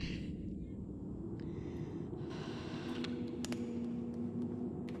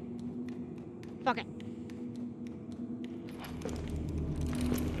 Fuck it.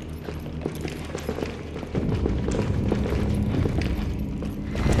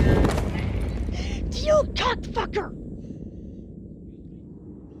 You cockfucker!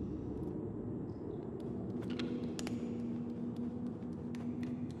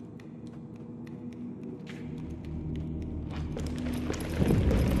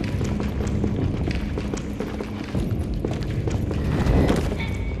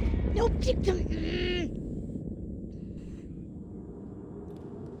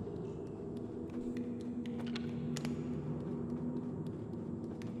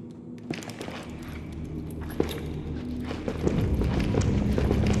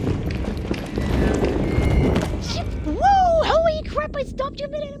 I stopped you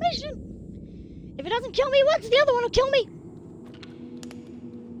mid-animation. If it doesn't kill me once, the other one will kill me.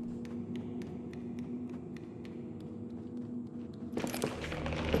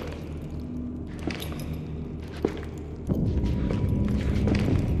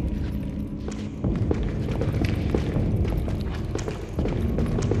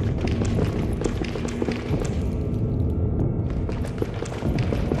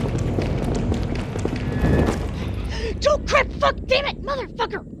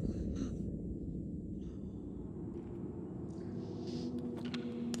 motherfucker!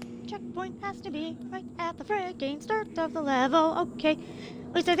 Checkpoint has to be right at the freaking start of the level. Okay.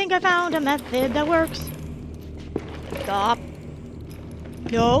 At least I think I found a method that works. Stop.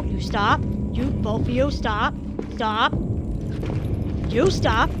 No, you stop. You, both of you, stop. Stop. You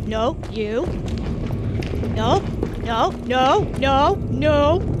stop. No, you. No, no, no, no,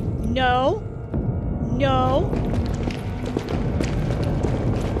 no, no, no.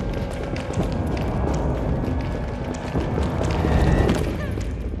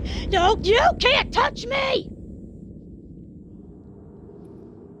 No, you can't touch me!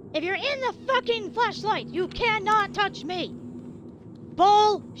 If you're in the fucking flashlight, you cannot touch me!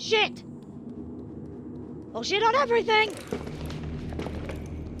 Bullshit! Bullshit on everything!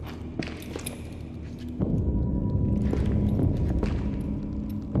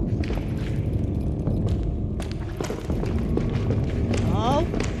 Oh.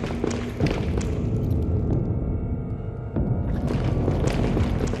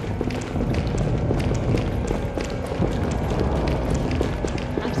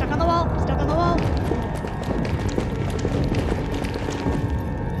 I'm stuck on the wall. Stuck on the wall.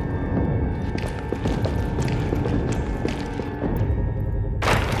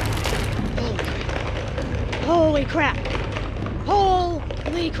 Holy crap!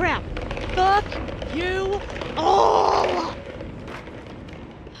 Holy crap! Fuck you all!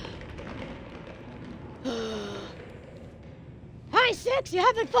 Hi, Six! You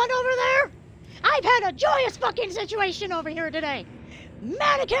having fun over there? I've had a joyous fucking situation over here today!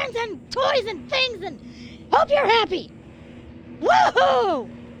 Mannequins and toys and things, and hope you're happy! Woohoo!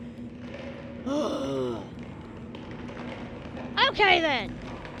 Okay then.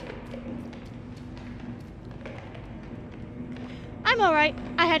 I'm alright.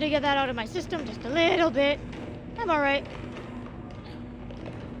 I had to get that out of my system just a little bit. I'm alright.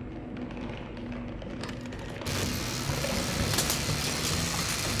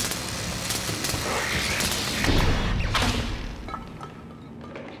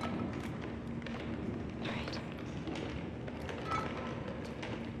 Alright.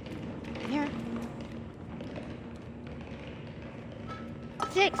 Here.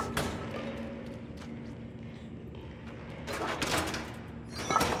 6.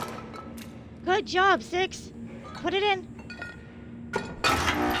 Good job, 6. Put it in.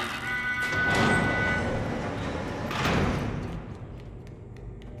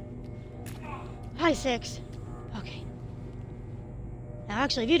 Hi, 6. Okay. Now,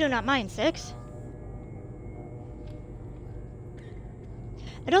 actually, if you do not mind, 6.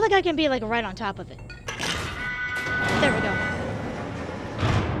 I don't think I can be, like, right on top of it. There we go.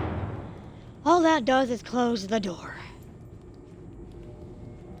 All that does is close the door.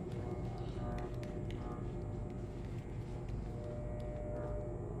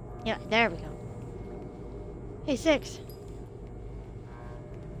 Yeah, there we go. Hey, 6.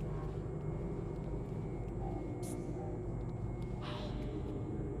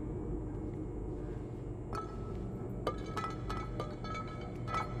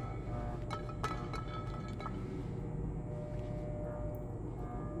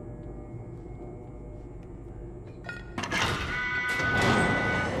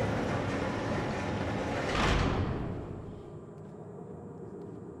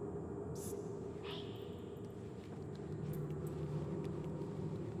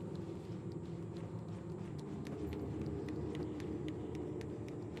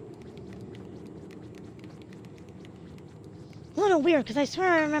 A little weird, because I swear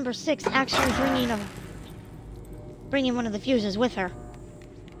I remember 6 actually bringing one of the fuses with her.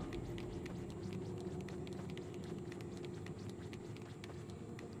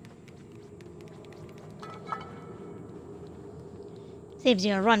 Saves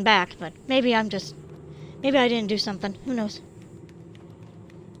you a run back, but maybe I didn't do something. Who knows?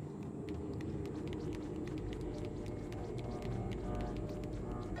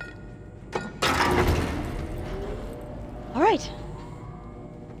 All right.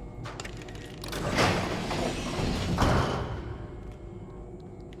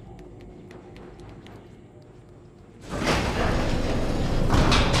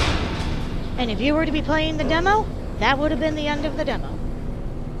 And if you were to be playing the demo, that would have been the end of the demo.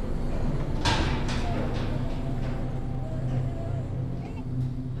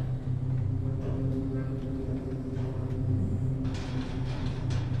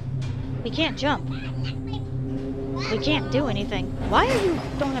 We can't jump. We can't do anything. Why are you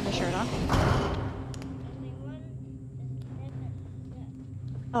don't have your shirt on?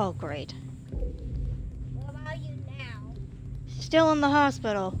 Oh, great. What about you now? Still in the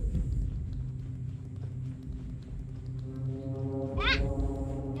hospital. Ah!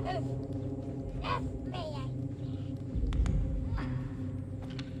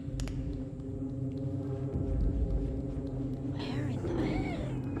 Where in the...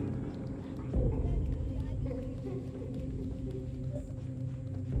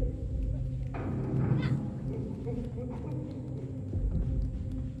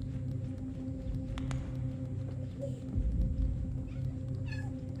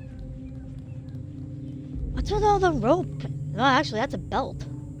 What's with all the rope? No, actually, that's a belt.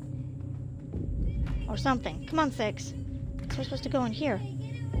 Or something. Come on, 6. So we're supposed to go in here.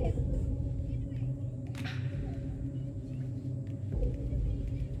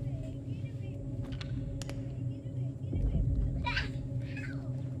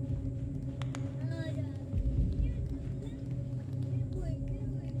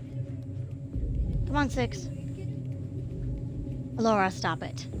 Come on, 6. Laura, stop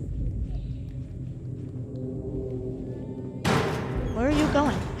it. Where are you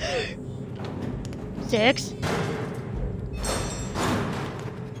going? 6.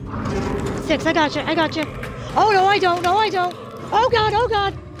 6, I got you. I got you. Oh, no, I don't. No, I don't. Oh, God. Oh,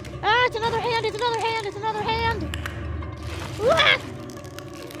 God. Ah, it's another hand. It's another hand. It's another hand. Ah!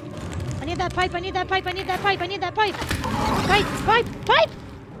 I need that pipe. I need that pipe. I need that pipe. I need that pipe. Pipe. Pipe. Pipe.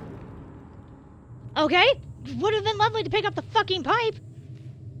 Okay. Would have been lovely to pick up the fucking pipe.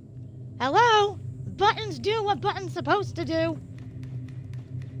 Hello? Buttons do what buttons supposed to do.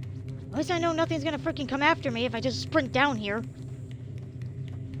 At least I know nothing's gonna freaking come after me if I just sprint down here.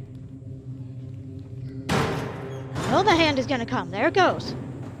 Oh, the hand is gonna come. There it goes.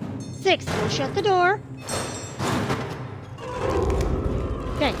 6, go shut the door.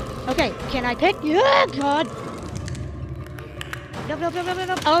 Okay, okay. Can I pick? Yeah, God. Nope, nope, nope, nope,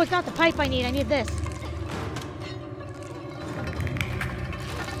 nope. Oh, it's not the pipe I need. I need this.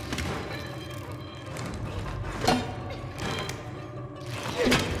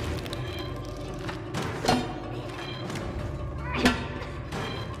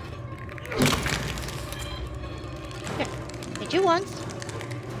 You once.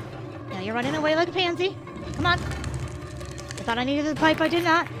 Now you're running away like a pansy. Come on. I thought I needed the pipe. I did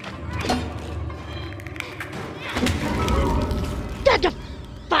not. Dad,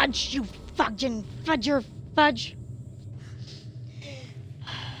 fudge, you fudging fudger fudge.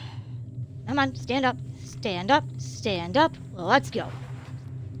 Come on, stand up. Stand up. Stand up. Well, let's go.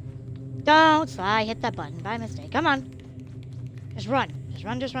 Don't Sly hit that button by mistake. Come on. Just run. Just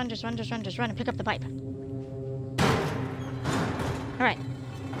run, just run, just run, just run, just run and pick up the pipe. Alright.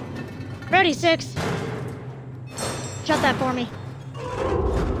 Ready, 6. Shut that for me.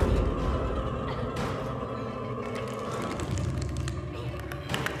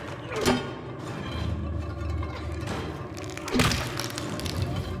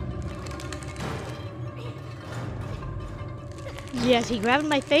 Yes, he grabbed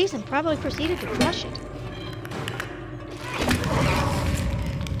my face and probably proceeded to crush it.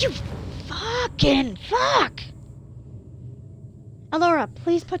 You fucking fuck! Alora,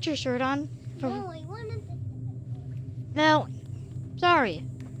 please put your shirt on. No, I wanted to. No. Sorry.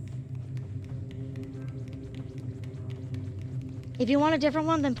 If you want a different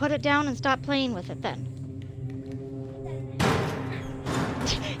one, then put it down and stop playing with it then.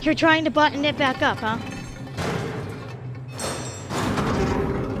 You're trying to button it back up, huh?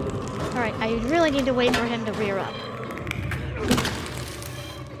 Alright, I really need to wait for him to rear up.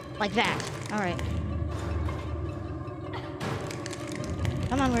 Like that. Alright.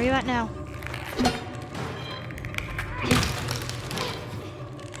 Come on, where are you at now?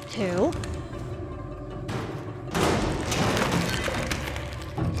 2.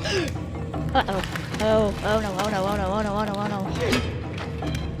 Uh-oh. Oh, oh no, oh no, oh no, oh no, oh no, oh no.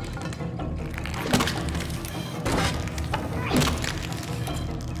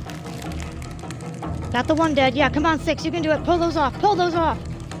 Got the one dead. Yeah, come on, 6. You can do it. Pull those off. Pull those off.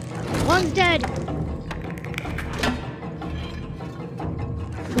 One's dead.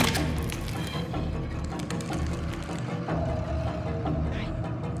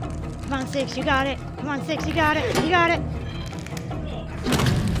 Come on, 6, you got it. Come on, 6, you got it. You got it.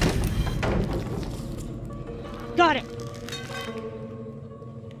 Got it.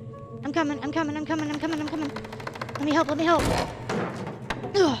 I'm coming, I'm coming, I'm coming, I'm coming, I'm coming. Let me help, let me help.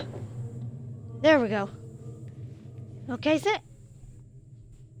 Ugh. There we go. Okay, sit.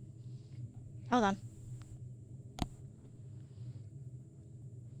 Hold on.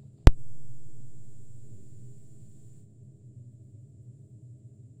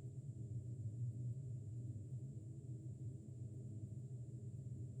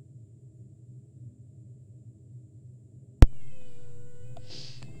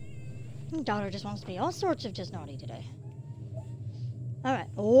 Daughter just wants to be all sorts of just naughty today. Alright.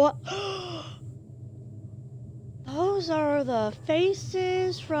 Oh. those are the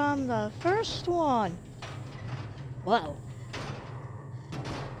faces from the first one. Whoa.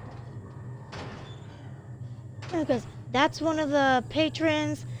 Because that's one of the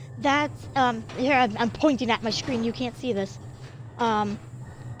patrons. That's, here, I'm pointing at my screen. You can't see this. If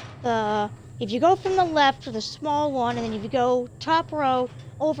you go from the left to the small one, and then if you go top row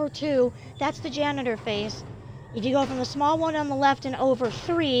over 2, that's the janitor face. If you go from the small one on the left and over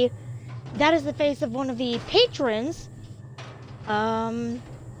 3, that is the face of one of the patrons. I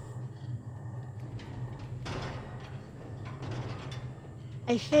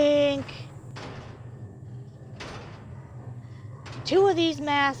think 2 of these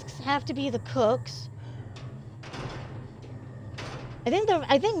masks have to be the cooks.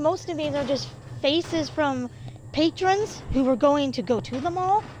 I think most of these are just faces from patrons who were going to go to the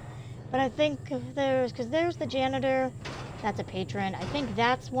mall. But I think there's the janitor, that's a patron. I think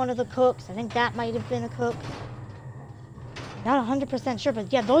that's one of the cooks. I think that might have been a cook. Not 100% sure,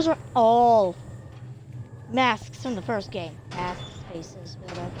 but yeah, those are all masks from the first game. Masks, faces,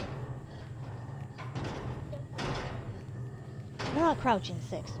 whatever. I'm not crouching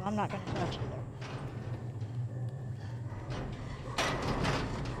 6, so I'm not going to crouch either.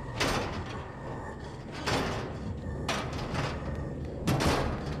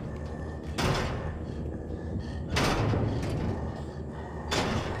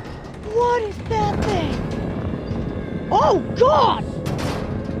 What is that thing? Oh God!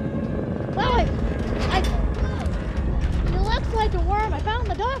 Well, it looks like a worm. I found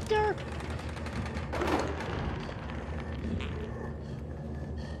the doctor.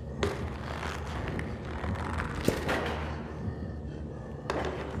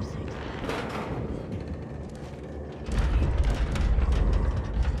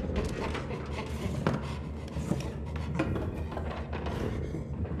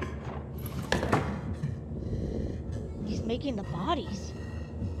 Making the bodies.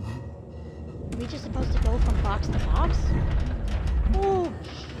 Are we just supposed to go from box to box? Oh,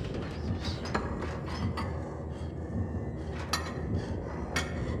 Jesus.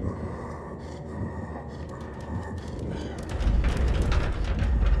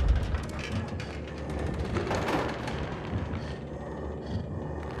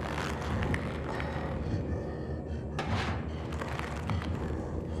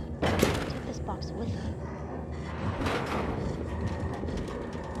 Take this box with me.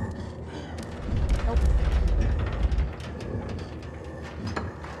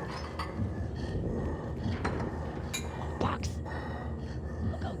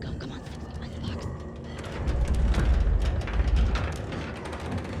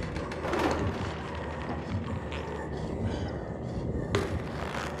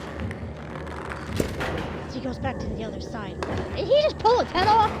 Goes back to the other side. Did he just pull his head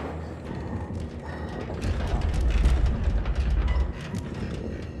off?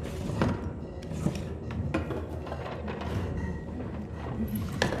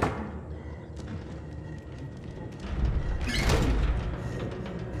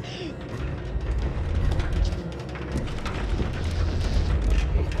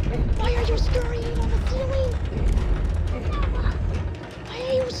 Why are you scurrying on the ceiling? Why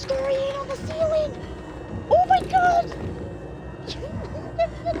are you scurrying on the ceiling? Oh my God!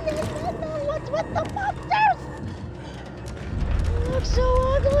 What's with the monsters? They look so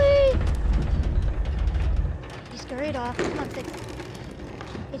ugly! He scurried off. Come on, 6.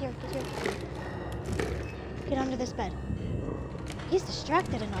 Get here, get here. Get under this bed. He's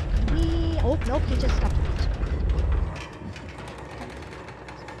distracted enough. Can we... Oh, nope, he just stopped.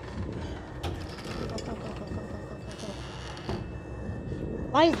 Go.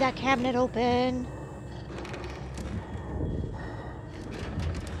 Why is that cabinet open?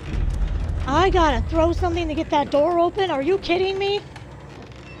 I gotta throw something to get that door open? Are you kidding me?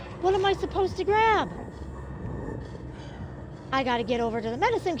 What am I supposed to grab? I gotta get over to the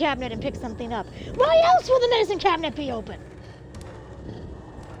medicine cabinet and pick something up. Why else will the medicine cabinet be open?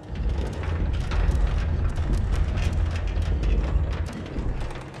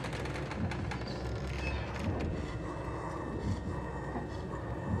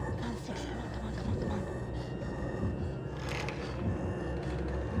 Come on, 6. Come on.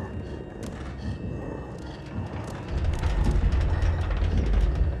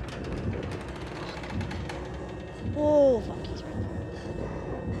 Oh, fuck, he's right there.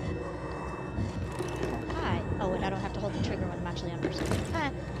 Hi. Oh, wait, I don't have to hold the trigger when I'm actually under something.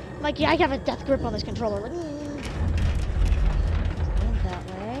 Like, yeah, I have a death grip on this controller. Like, Move that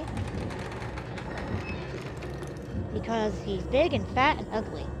way. Because he's big and fat and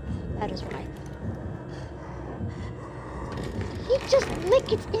ugly. That is why. He just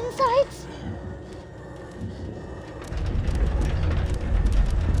lick its insides?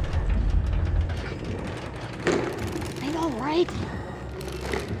 Right?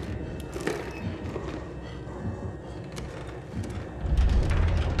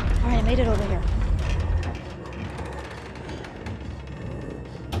 Alright, I made it over here.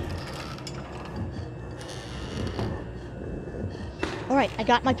 Alright, I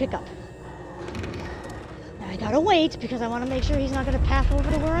got my pickup. Now I gotta wait because I want to make sure he's not gonna path over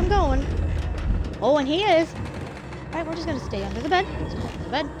to where I'm going. Oh, and he is. Alright, we're just gonna stay under the bed. Stay under the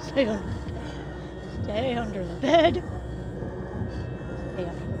bed. Stay under the bed. Stay under the bed. Stay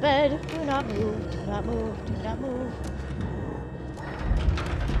under the bed. Do not move. Do not move. Do not move.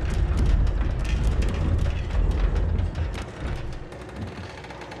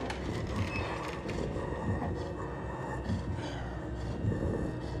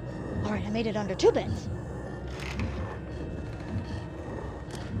 Alright, I made it under 2 beds.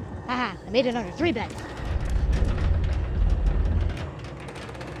 Haha, I made it under 3 beds.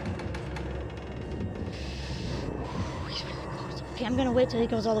 Okay, I'm gonna wait till he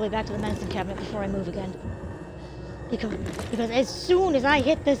goes all the way back to the medicine cabinet before I move again. Because as soon as I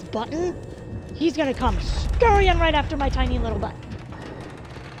hit this button, he's gonna come scurrying right after my tiny little butt.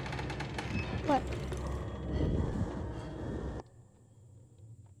 What?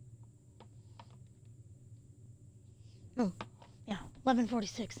 Oh, yeah,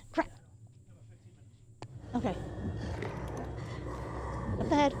 11:46. Crap. Okay. Up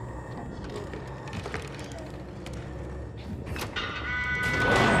the head.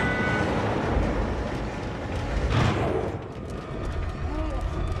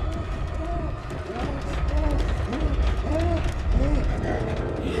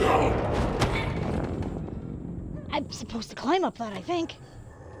 I'm supposed to climb up that, I think.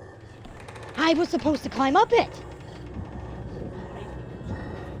 I was supposed to climb up it.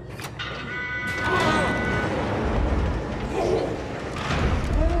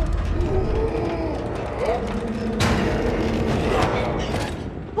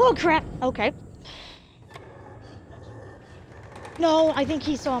 Oh, crap. Okay. No, I think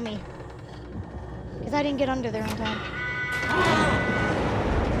he saw me. Because I didn't get under there in time.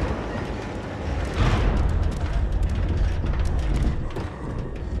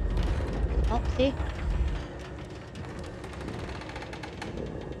 Oh, see?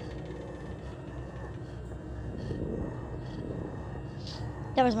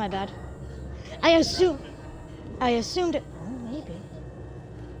 That was my bad. I assumed it. Oh, maybe.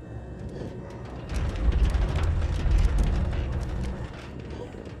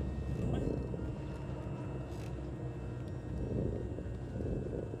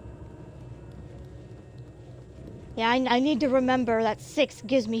 Yeah, I need to remember that 6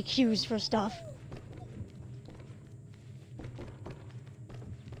 gives me cues for stuff.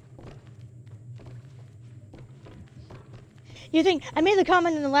 You think, I made the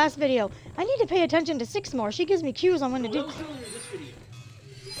comment in the last video, I need to pay attention to 6 more. She gives me cues on when to do. That was earlier this video.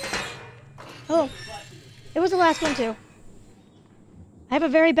 Oh, it was the last one too. I have a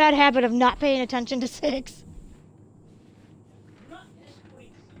very bad habit of not paying attention to 6. You're not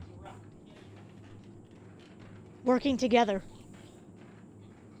escalating things around. Working together.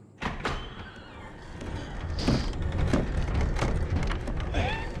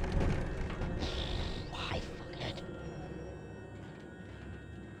 Why fuck it?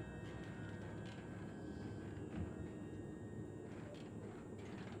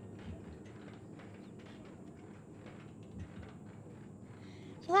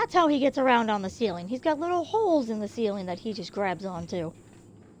 So that's how he gets around on the ceiling. He's got little holes in the ceiling that he just grabs onto.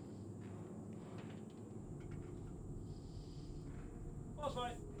 Boss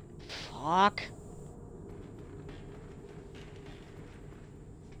fight. Fuck.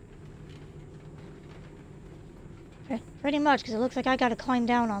 Pretty much, because it looks like I gotta climb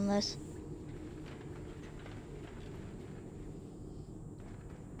down on this.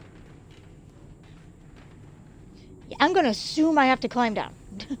 Yeah, I'm gonna assume I have to climb down.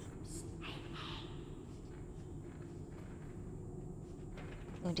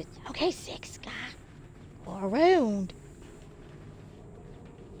 Okay, 6, guy. Go around.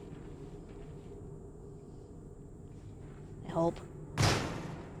 I hope.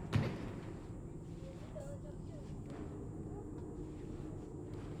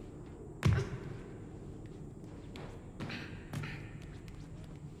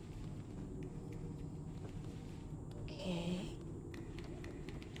 Okay.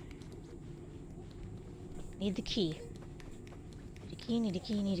 Need the key. Need a key, need a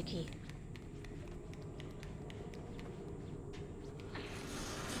key, need a key.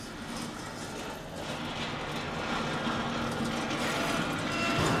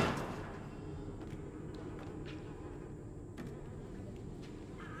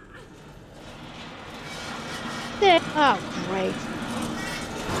 There. Oh, great.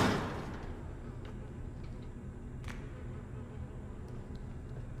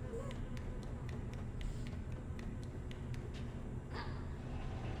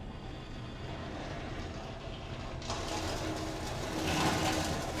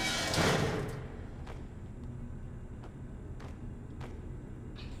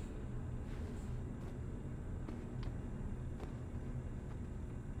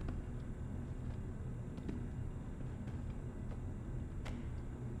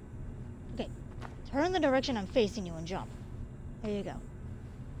 Okay, turn the direction I'm facing you and jump. There you go.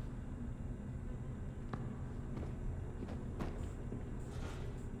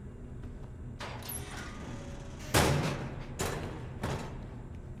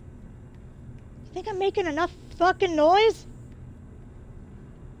 You think I'm making enough fucking noise?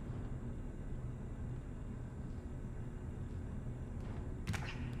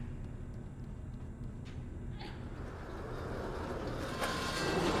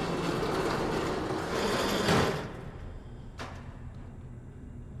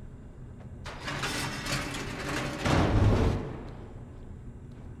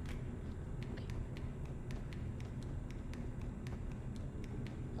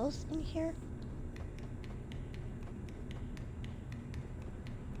 Else in here?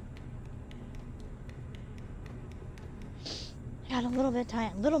 Got a little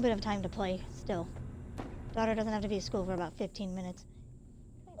bit of time to play still. Daughter doesn't have to be at school for about 15 minutes.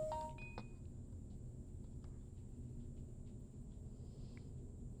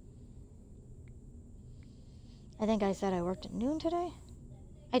 I think I said I worked at noon today.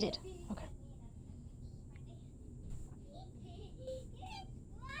 I did. Okay.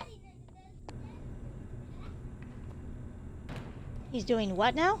 He's doing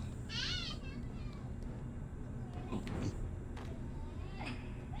what now?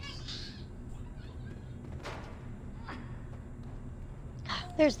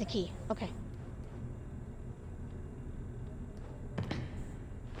 There's the key. Okay.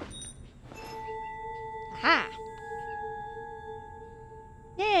 Aha!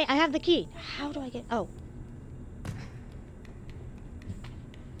 Yay, I have the key. How do I get... Oh.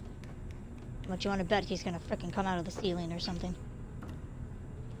 What, you want to bet he's gonna frickin' come out of the ceiling or something?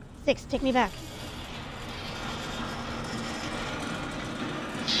 6, take me back.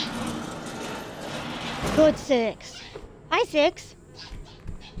 Good 6. Hi, 6.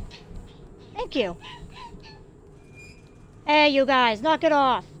 Thank you. Hey, you guys, knock it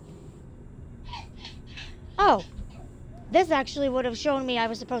off. Oh. This actually would have shown me I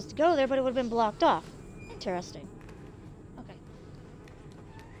was supposed to go there, but it would have been blocked off. Interesting. Okay.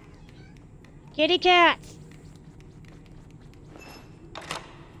 Kitty cats!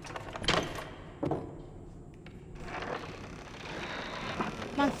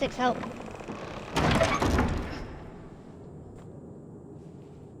 Come on, 6, help.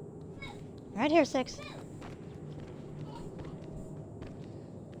 Right here, 6.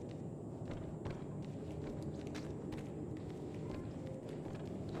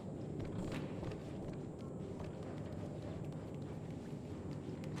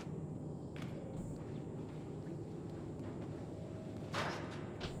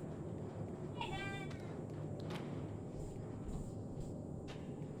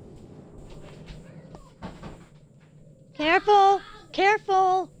 Careful!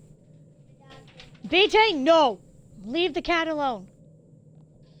 Careful! BJ, no! Leave the cat alone.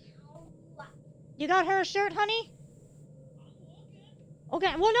 You got her a shirt, honey?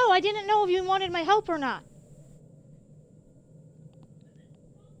 Okay, well, no, I didn't know if you wanted my help or not.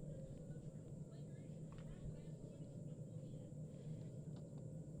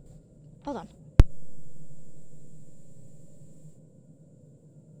 Hold on.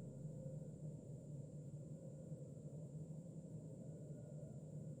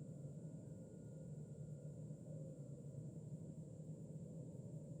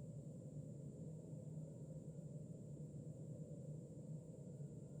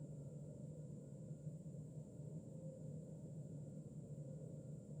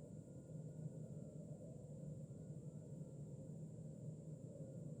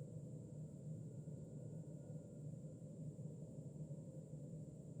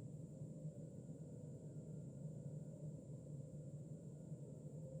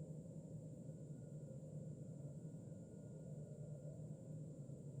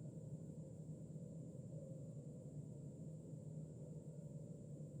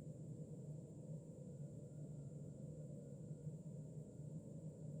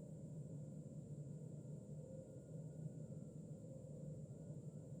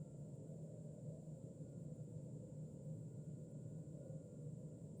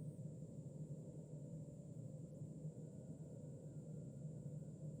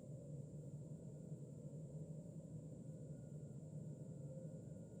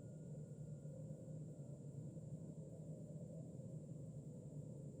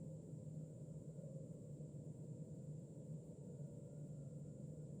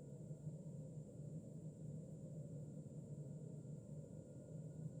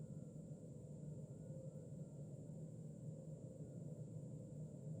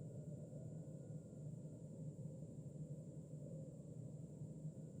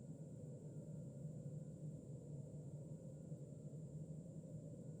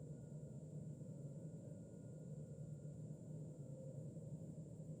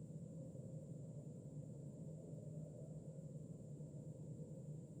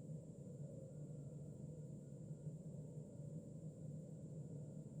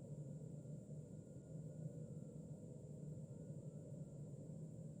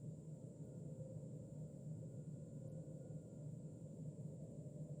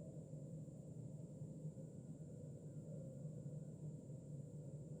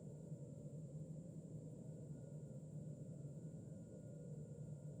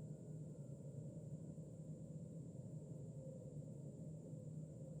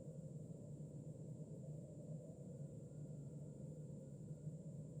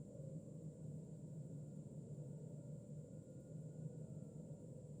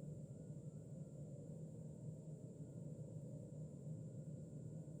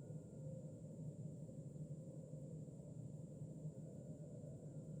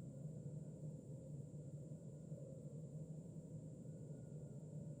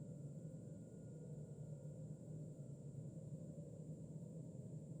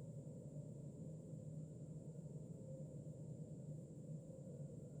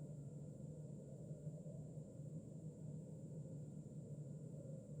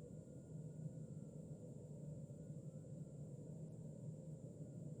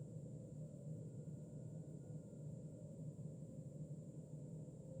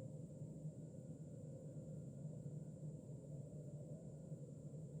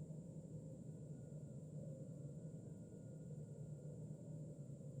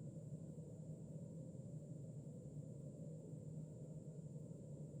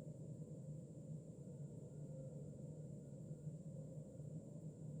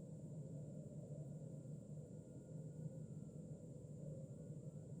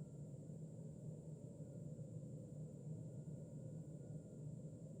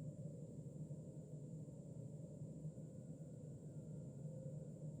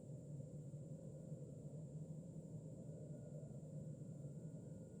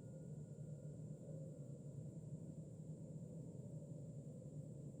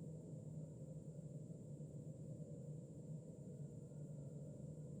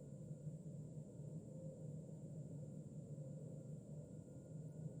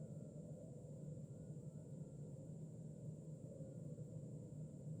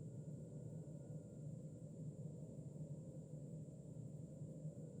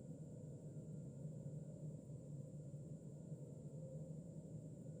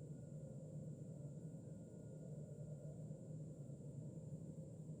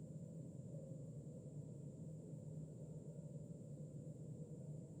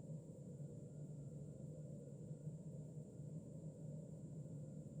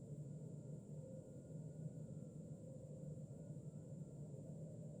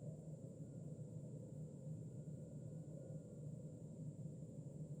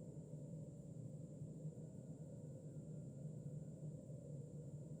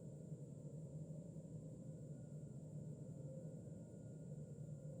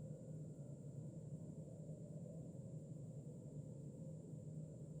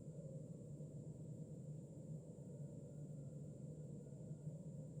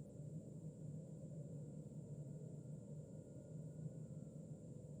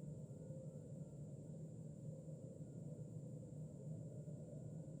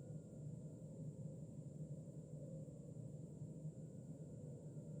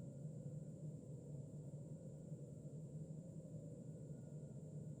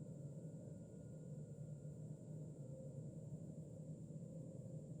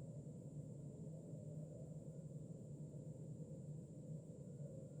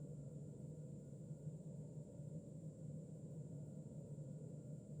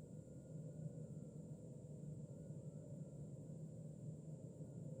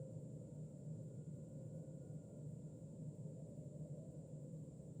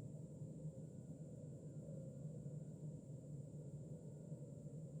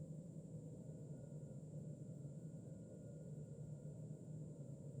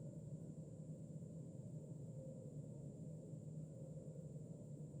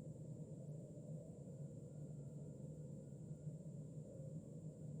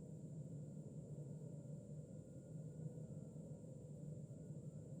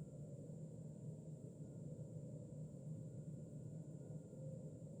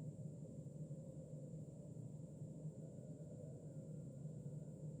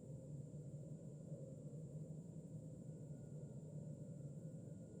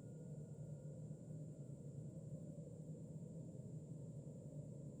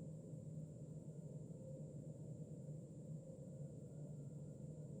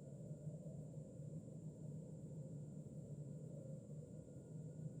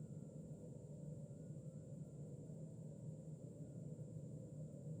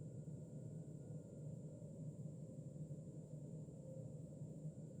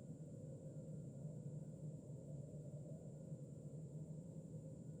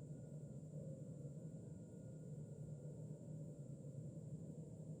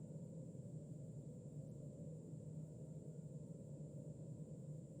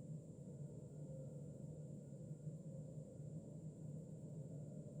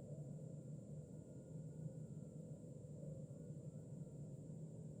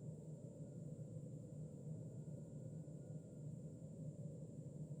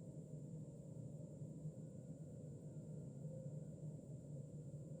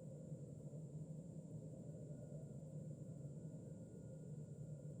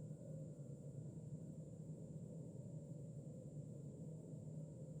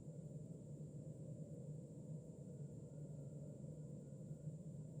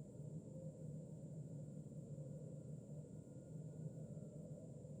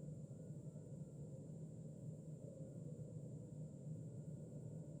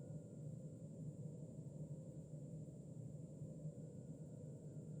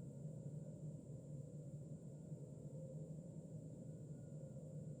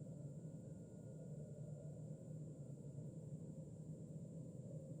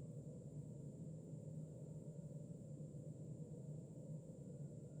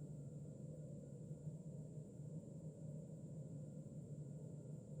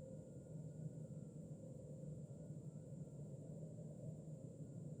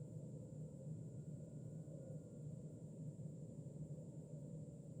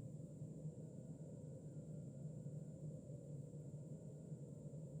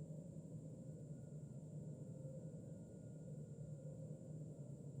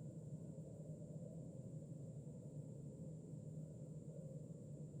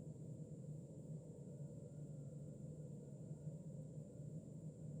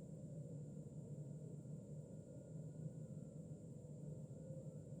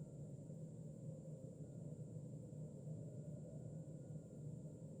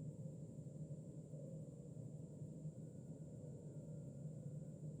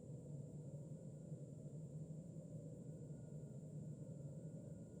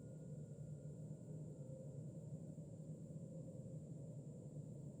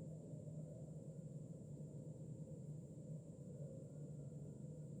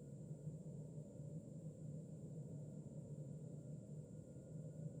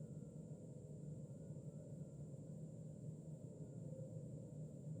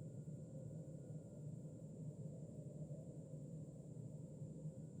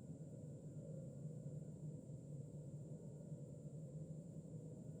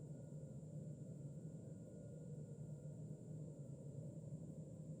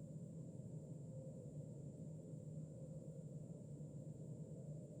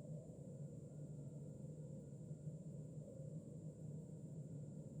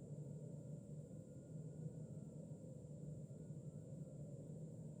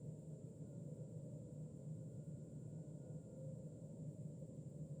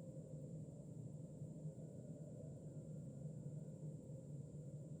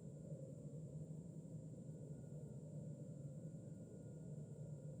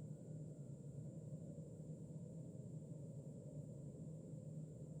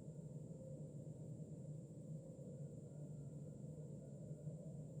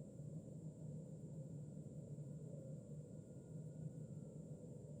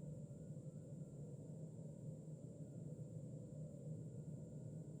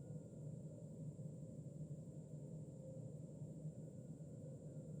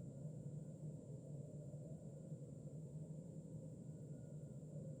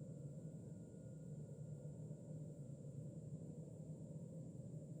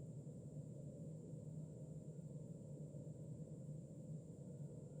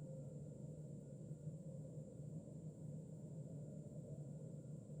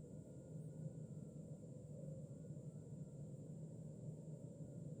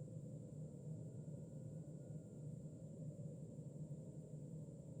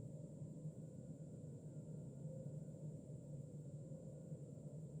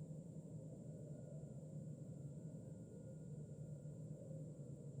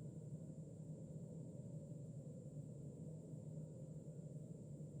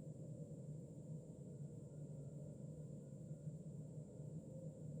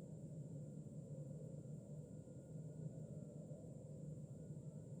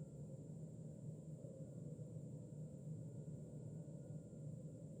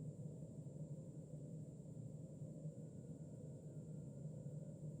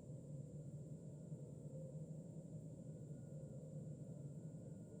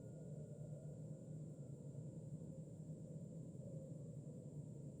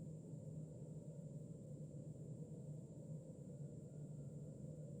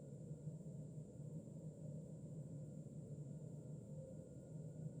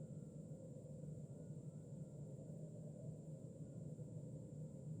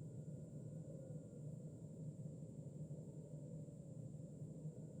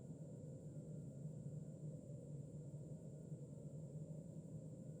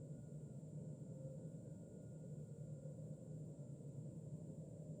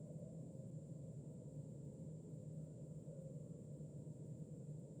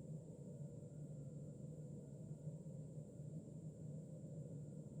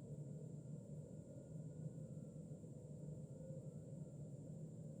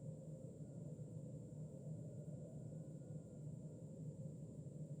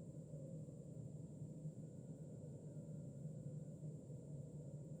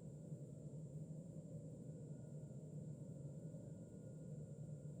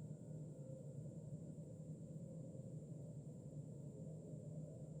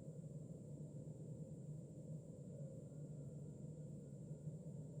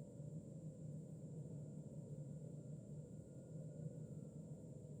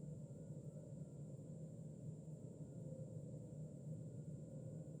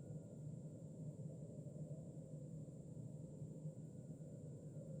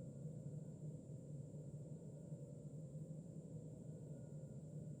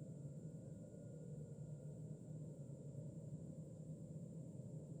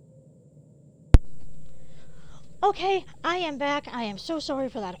 Okay, I am back. I am so sorry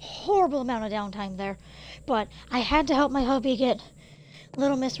for that horrible amount of downtime there. But I had to help my hubby get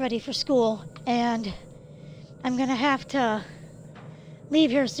Little Miss ready for school. And I'm gonna have to leave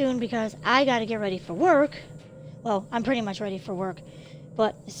here soon because I gotta get ready for work. Well, I'm pretty much ready for work.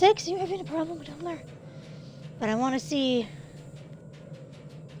 But 6, you having a problem down there? But I want to see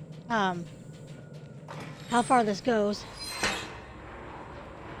how far this goes.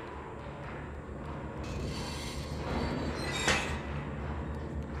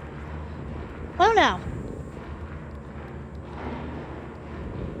 Well, now.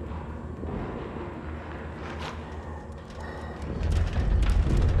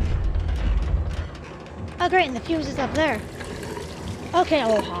 Oh, great, and the fuse is up there. Okay,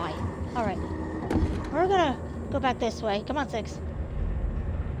 oh, hi. Alright. We're gonna go back this way. Come on, 6.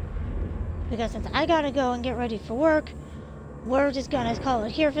 Because since I gotta go and get ready for work, we're just gonna call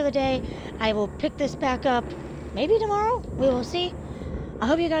it here for the day. I will pick this back up maybe tomorrow. We will see. I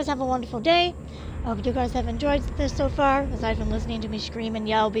hope you guys have a wonderful day. I hope you guys have enjoyed this so far, aside from listening to me scream and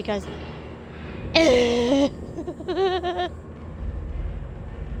yell because...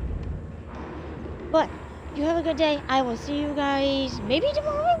 But, you have a good day. I will see you guys maybe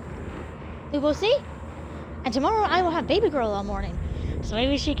tomorrow? We will see. And tomorrow I will have baby girl all morning. So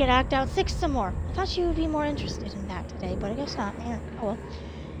maybe she could act out 6 some more. I thought she would be more interested in that today, but I guess not. Yeah, oh well.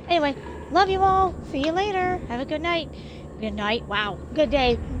 Anyway, love you all. See you later. Have a good night. Good night. Wow. Good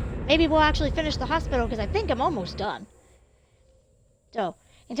day. Maybe we'll actually finish the hospital because I think I'm almost done. So,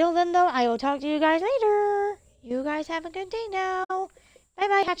 until then though, I will talk to you guys later. You guys have a good day now.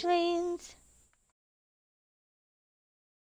 Bye-bye, hatchlings.